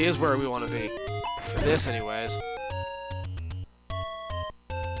 actually is where we want to be. For this, anyways.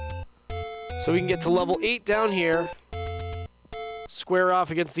 So we can get to level 8 down here. Square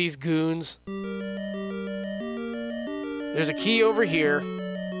off against these goons. There's a key over here.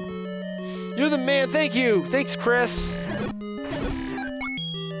 You're the man, thank you! Thanks, Chris!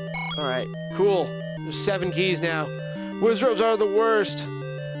 Alright, cool. There's 7 keys now. Wizards are the worst.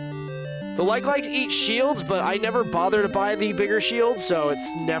 The likes eat shields, but I never bother to buy the bigger shield, so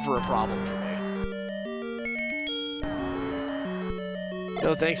it's never a problem for me.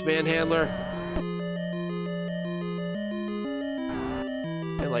 No thanks, Manhandler.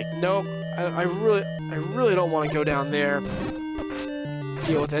 And like, nope. I really don't want to go down there.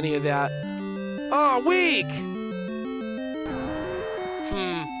 Deal with any of that. Oh, weak!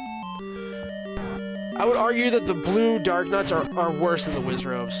 I would argue that the blue Dark Nuts are worse than the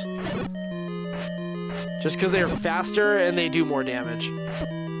Wizrobes. Just because they are faster and they do more damage.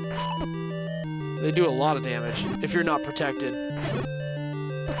 They do a lot of damage if you're not protected.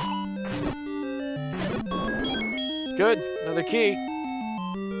 Good, another key.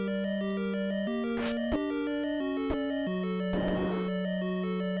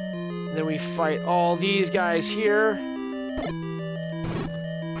 And then we fight all these guys here.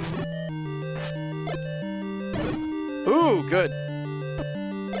 Ooh, good.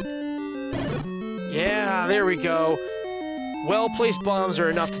 Yeah, there we go. Well-placed bombs are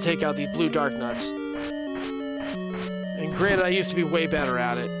enough to take out these blue Dark Nuts. And granted, I used to be way better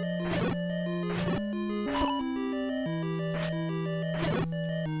at it.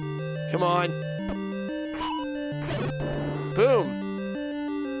 Come on. Boom.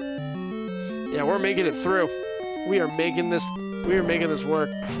 Yeah, we're making it through. We are making this work.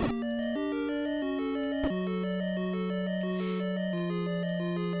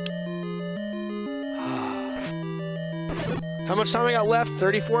 How much time I got left?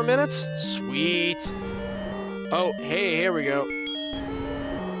 34 minutes? Sweet. Oh, hey, here we go.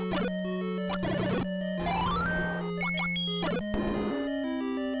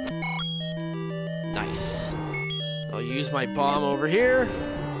 Nice. I'll use my bomb over here.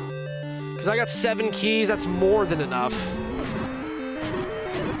 Because I got 7 keys, that's more than enough.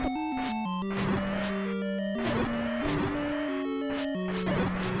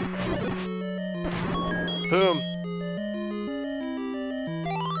 Boom.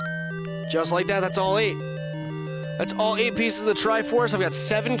 Just like that, that's all 8. That's all 8 pieces of the Triforce. I've got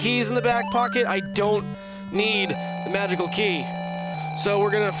 7 keys in the back pocket. I don't need the magical key. So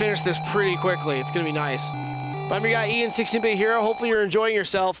we're going to finish this pretty quickly. It's going to be nice. But I'm your guy, Ian, 16-bit Hero. Hopefully you're enjoying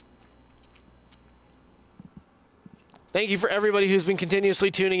yourself. Thank you for everybody who's been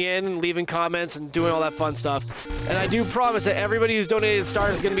continuously tuning in and leaving comments and doing all that fun stuff. And I do promise that everybody who's donated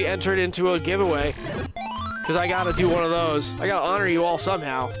stars is going to be entered into a giveaway. Because I gotta do one of those. I gotta honor you all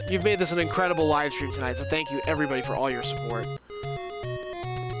somehow. You've made this an incredible live stream tonight, so thank you everybody for all your support.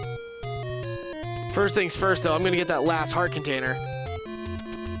 First things first though, I'm gonna get that last heart container.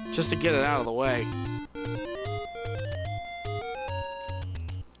 Just to get it out of the way.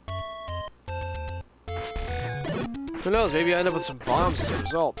 Who knows, maybe I end up with some bombs as a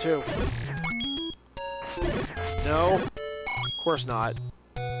result too. No? Of course not.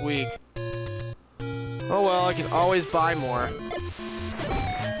 Weak. Oh well, I can always buy more.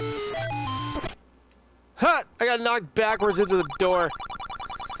 Ha! I got knocked backwards into the door.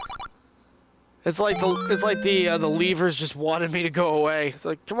 It's like the levers just wanted me to go away. It's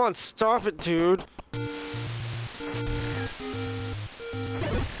like, come on, stop it, dude.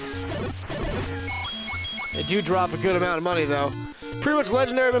 They do drop a good amount of money, though. Pretty much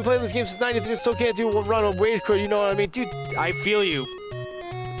legendary. I've been playing this game since '93 and still can't do one run on rage quit. You know what I mean? Dude, I feel you.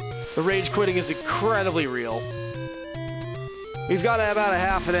 The rage quitting is incredibly real. We've got about a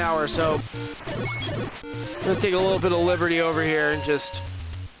half an hour, so I'm going to take a little bit of liberty over here and just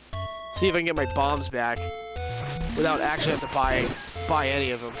see if I can get my bombs back without actually having to buy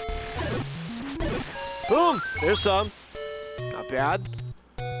any of them. Boom! There's some. Not bad.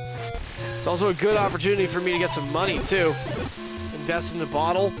 It's also a good opportunity for me to get some money, too. Invest in the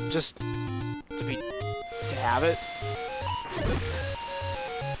bottle, just to have it.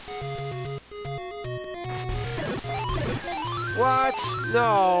 What?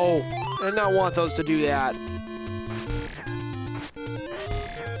 No. I did not want those to do that.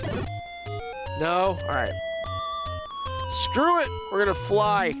 No? Alright. Screw it! We're gonna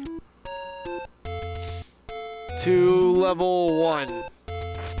fly to level 1.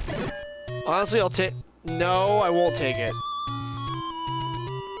 Honestly, I'll take... No, I won't take it.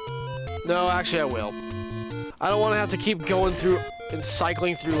 No, actually I will. I don't want to have to keep going through and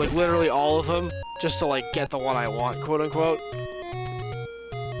cycling through, like, literally all of them just to, like, get the one I want, quote-unquote.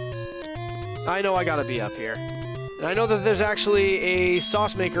 I know I gotta be up here. And I know that there's actually a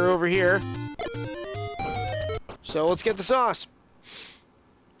sauce maker over here. So let's get the sauce.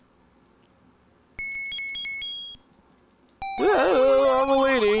 Oh, I'm a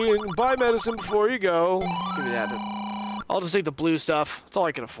lady, and buy medicine before you go. Give me that. I'll just take the blue stuff. That's all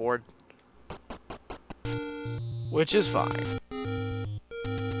I can afford. Which is fine.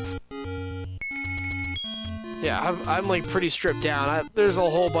 Yeah, I'm like pretty stripped down. There's a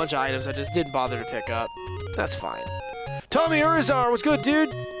whole bunch of items I just didn't bother to pick up. That's fine. Tommy Urizar, what's good,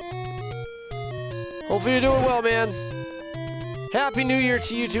 dude? Hopefully you're doing well, man. Happy New Year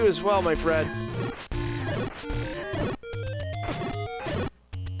to you too as well, my friend.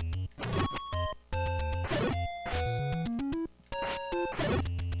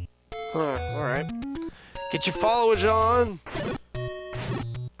 Huh, alright. Get your followers on.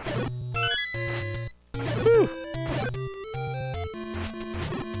 Whew.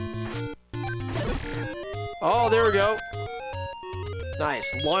 Oh, there we go.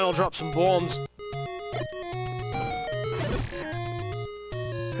 Nice. Lionel dropped some bombs.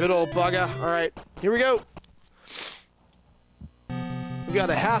 Good old bugger. Alright, here we go. We've got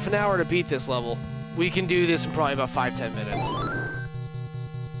a half an hour to beat this level. We can do this in probably about 5-10 minutes.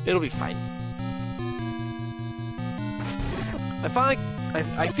 It'll be fine.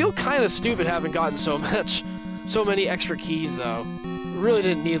 I feel kind of stupid having gotten so many extra keys though. Really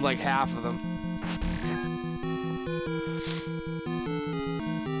didn't need like half of them.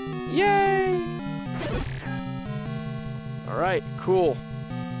 Yay! All right, cool.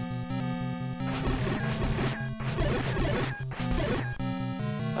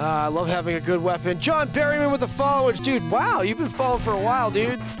 I love having a good weapon. John Berryman with the followers, dude. Wow, you've been following for a while,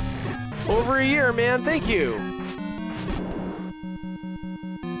 dude. Over a year, man. Thank you.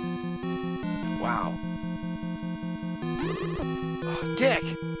 Wow. Oh, dick.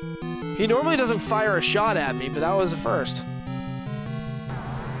 He normally doesn't fire a shot at me, but that was the first.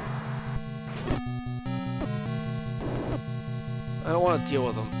 I don't want to deal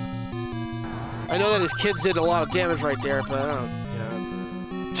with him. I know that his kids did a lot of damage right there, but I don't...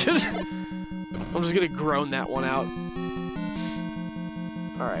 I'm just gonna groan that one out.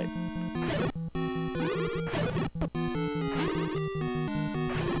 Alright.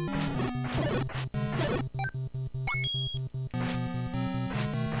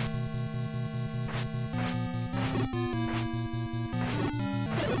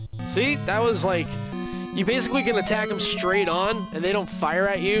 See? That was like... You basically can attack them straight on, and they don't fire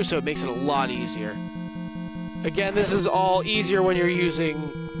at you, so it makes it a lot easier. Again, this is all easier when you're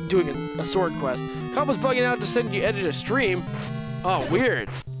doing a sword quest. Combo's bugging out to send you edit a stream. Oh, weird.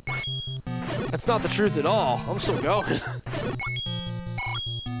 That's not the truth at all. I'm still going.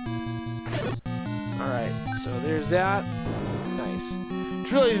 Alright, so there's that. Nice.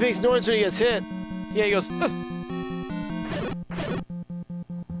 Truly, he makes noise when he gets hit. Yeah, he goes, ugh.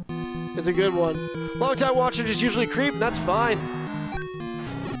 It's a good one. Long-time watcher just usually creep, and that's fine.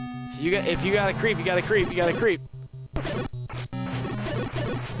 If you gotta creep, you gotta creep, you gotta creep.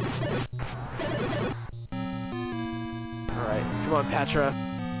 Alright, come on, Patra.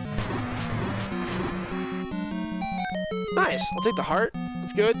 Nice, I'll take the heart.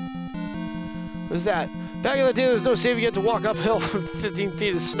 That's good. What's that? Back in the day, there was no save. You had to walk uphill 15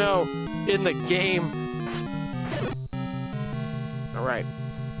 feet of snow in the game. Alright.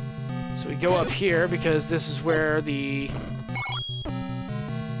 So we go up here because this is where the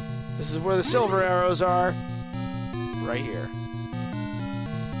silver arrows are. Right here.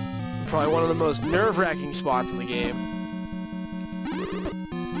 Probably one of the most nerve-wracking spots in the game.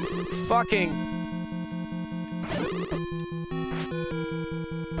 Fucking.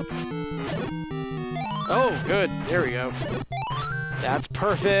 Oh, good. There we go. That's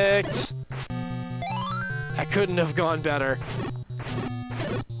perfect. That couldn't have gone better.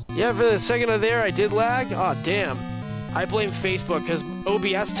 Yeah, for the second of there, I did lag. Oh, damn. I blame Facebook because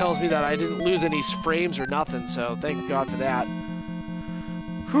OBS tells me that I didn't lose any frames or nothing, so thank God for that.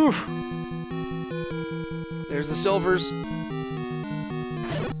 Whew. There's the silvers.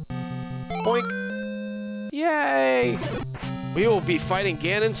 Boink. Yay! We will be fighting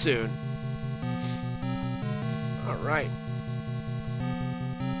Ganon soon. Alright.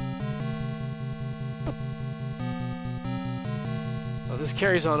 Oh, this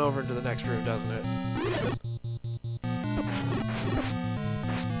carries on over into the next room, doesn't it?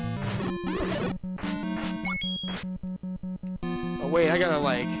 Oh, wait, I gotta,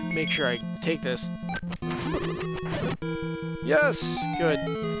 like, make sure I take this. Yes! Good.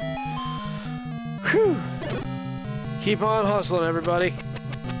 Whew! Keep on hustling, everybody.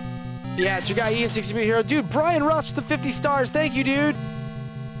 Yeah, it's your guy Ian 60-bit Hero. Dude, Brian Russ with the 50 stars. Thank you, dude.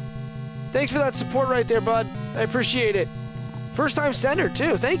 Thanks for that support right there, bud. I appreciate it. First time sender,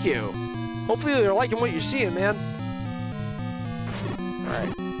 too. Thank you. Hopefully they're liking what you're seeing, man.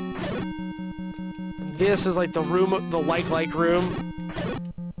 Alright. This is like the room, the like room.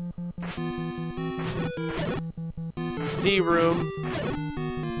 The room.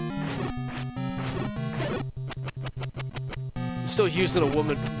 I'm still using a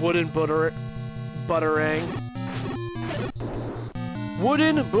wooden boomerang.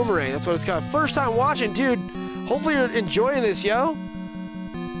 Wooden boomerang, that's what it's called. First time watching, dude. Hopefully you're enjoying this, yo.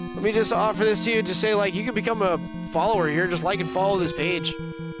 Let me just offer this to you. Just say, like, you can become a follower here. Just like and follow this page.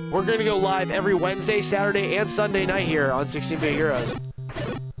 We're going to go live every Wednesday, Saturday, and Sunday night here on 16-Bit Heroes.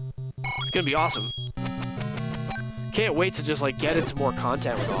 It's going to be awesome. Can't wait to just, like, get into more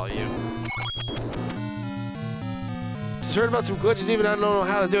content with all of you. Just heard about some glitches, even I don't know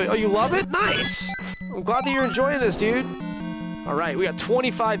how to do it. Oh, you love it? Nice! I'm glad that you're enjoying this, dude. Alright, we got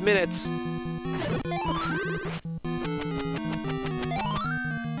 25 minutes.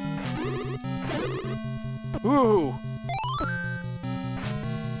 Ooh!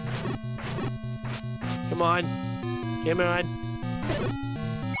 Come on. Come on.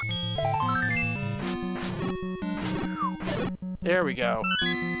 There we go.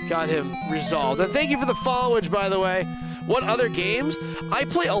 Got him resolved. And thank you for the followage, by the way. What other games? I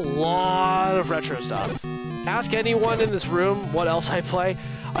play a lot of retro stuff. Ask anyone in this room what else I play.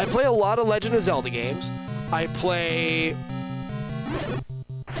 I play a lot of Legend of Zelda games. I play...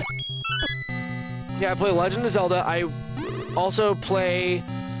 Yeah, I play Legend of Zelda. I also play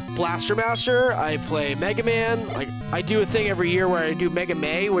Blaster Master. I play Mega Man. Like, I do a thing every year where I do Mega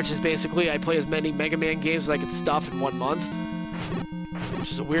May, which is basically I play as many Mega Man games as I can stuff in 1 month.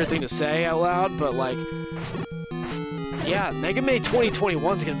 Which is a weird thing to say out loud, but like... Yeah, Mega May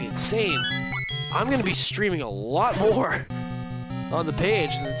 2021 is going to be insane. I'm going to be streaming a lot more on the page.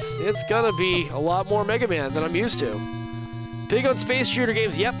 It's going to be a lot more Mega Man than I'm used to. Big on space shooter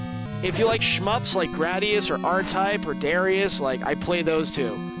games, yep. If you like shmups like Gradius or R-Type or Darius, like, I play those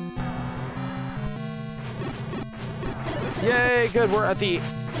too. Yay, good. We're at the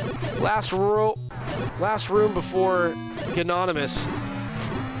last room before Anonymous.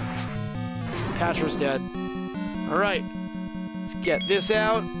 Patra's dead. Alright. Let's get this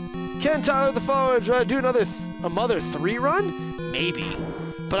out. Ken Tyler with the followers. Do a Mother 3 run? Maybe.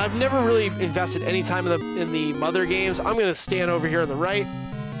 But I've never really invested any time in the Mother games. I'm going to stand over here on the right.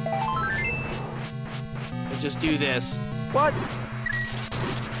 And just do this. What?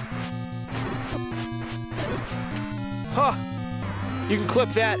 Huh. You can clip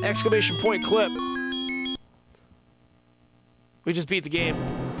that. Exclamation point clip. We just beat the game.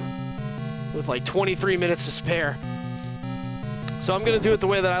 With like 23 minutes to spare. So I'm gonna do it the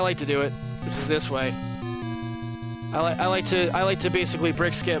way that I like to do it, which is this way. I like to basically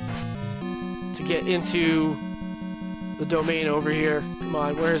brick skip to get into the domain over here. Come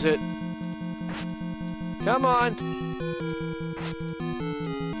on, where is it? Come on!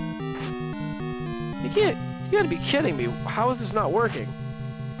 You gotta be kidding me. How is this not working?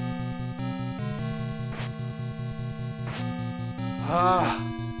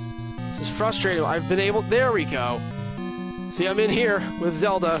 This is frustrating. I've been able... There we go. See, I'm in here with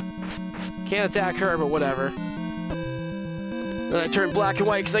Zelda. Can't attack her, but whatever. Then I turn black and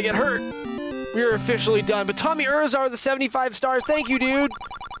white because I get hurt. We're officially done. But Tommy Urzar with the 75 stars. Thank you, dude.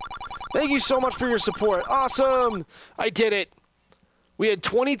 Thank you so much for your support. Awesome! I did it. We had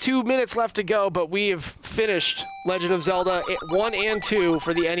 22 minutes left to go, but we have finished Legend of Zelda 1 and 2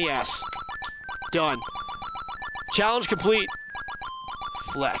 for the NES. Done. Challenge complete.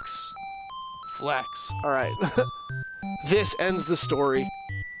 Flex. Flex. Alright. This ends the story.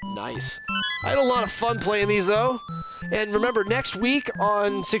 Nice. I had a lot of fun playing these, though. And remember, next week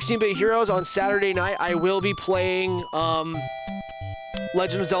on 16-Bit Heroes, on Saturday night, I will be playing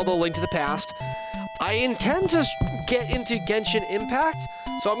Legend of Zelda: Link to the Past. I intend to get into Genshin Impact,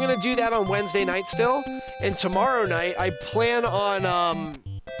 so I'm going to do that on Wednesday night still. And tomorrow night, I plan on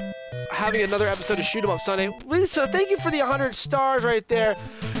having another episode of Shoot 'em Up Sunday. Lisa, thank you for the 100 stars right there.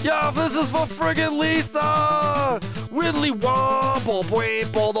 Yo, this is for friggin' Lisa! Willy womble,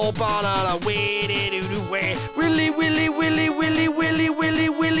 wamble, no banana, willy, willy, willy, willy, willy, willy,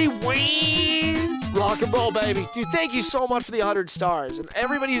 willy, willy, rock and roll, baby. Dude, thank you so much for the 100 stars. And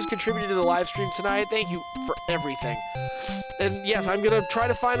everybody who's contributed to the live stream tonight, thank you for everything. And yes, I'm going to try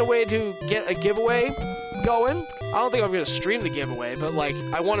to find a way to get a giveaway going. I don't think I'm going to stream the giveaway, but like,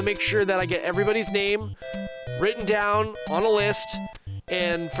 I want to make sure that I get everybody's name written down on a list.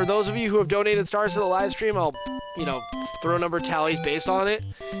 And for those of you who have donated stars to the live stream, I'll, you know, throw number tallies based on it.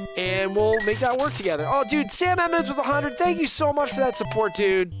 And we'll make that work together. Oh, dude, Sam Edmonds with 100. Thank you so much for that support,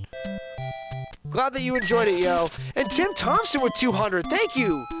 dude. Glad that you enjoyed it, yo. And Tim Thompson with 200. Thank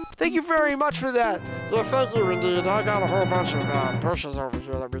you. Thank you very much for that. Yeah, thank you, indeed. I got a whole bunch of bushes over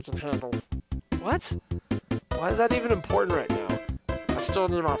here that we can handle. What? Why is that even important right now? I still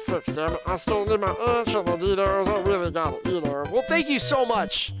need my fix, damn it. I still need my enchiladas. I really got it, you know. Well, thank you so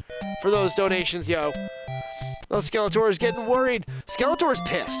much for those donations, yo. Those Skeletor's getting worried. Skeletor's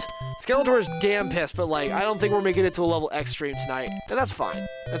pissed. Skeletor's damn pissed, but like, I don't think we're making it to a level X stream tonight. And that's fine.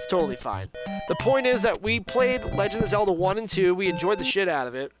 That's totally fine. The point is that we played Legend of Zelda 1 and 2. We enjoyed the shit out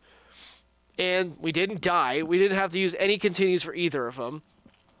of it. And we didn't die. We didn't have to use any continues for either of them.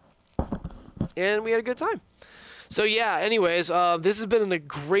 And we had a good time. So yeah, anyways, this has been a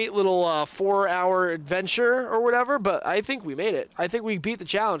great little 4-hour adventure or whatever, but I think we made it. I think we beat the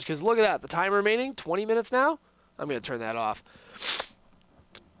challenge, because look at that. The time remaining, 20 minutes now? I'm going to turn that off.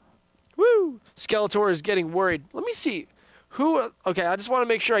 Woo! Skeletor is getting worried. Let me see. Who? Okay, I just want to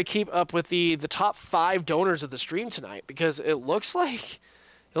make sure I keep up with the top 5 donors of the stream tonight, because it looks like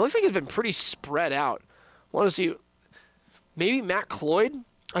it's been pretty spread out. I want to see. Maybe Matt Cloyd?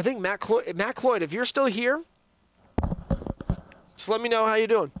 I think Matt Cloyd, if you're still here, just let me know how you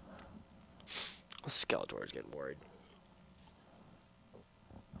doing. Skeletor is getting worried.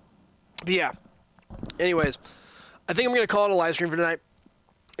 But yeah. Anyways, I think I'm going to call it a live stream for tonight.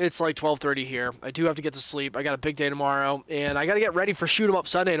 It's like 12:30 here. I do have to get to sleep. I got a big day tomorrow, and I got to get ready for Shoot 'em Up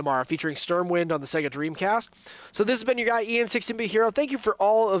Sunday tomorrow, featuring Stormwind on the Sega Dreamcast. So this has been your guy, Ian 16-Bit Hero. Thank you for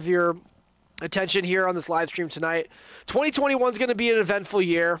all of your attention here on this live stream tonight. 2021 is going to be an eventful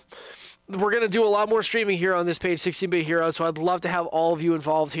year. We're going to do a lot more streaming here on this page, 16-Bit Hero, so I'd love to have all of you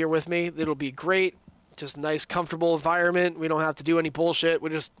involved here with me. It'll be great. Just a nice, comfortable environment. We don't have to do any bullshit. We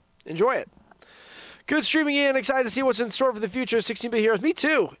just enjoy it. Good streaming, Ian. Excited to see what's in store for the future of 16-Bit Heroes. Me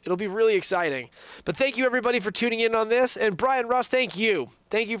too. It'll be really exciting. But thank you, everybody, for tuning in on this. And Brian Russ, thank you.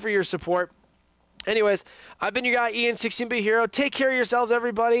 Thank you for your support. Anyways, I've been your guy, Ian 16-Bit Hero. Take care of yourselves,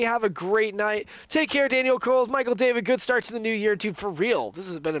 everybody. Have a great night. Take care, Daniel Coles, Michael David. Good start to the new year, dude. For real. This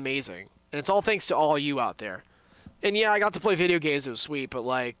has been amazing. And it's all thanks to all you out there. And yeah, I got to play video games. It was sweet, but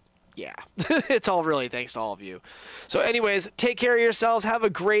like, yeah, it's all really thanks to all of you. So anyways, take care of yourselves. Have a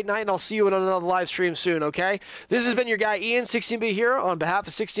great night, and I'll see you in another live stream soon, okay? This has been your guy, Ian 16-Bit Hero. On behalf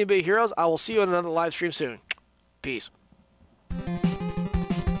of 16-Bit Heroes, I will see you in another live stream soon. Peace.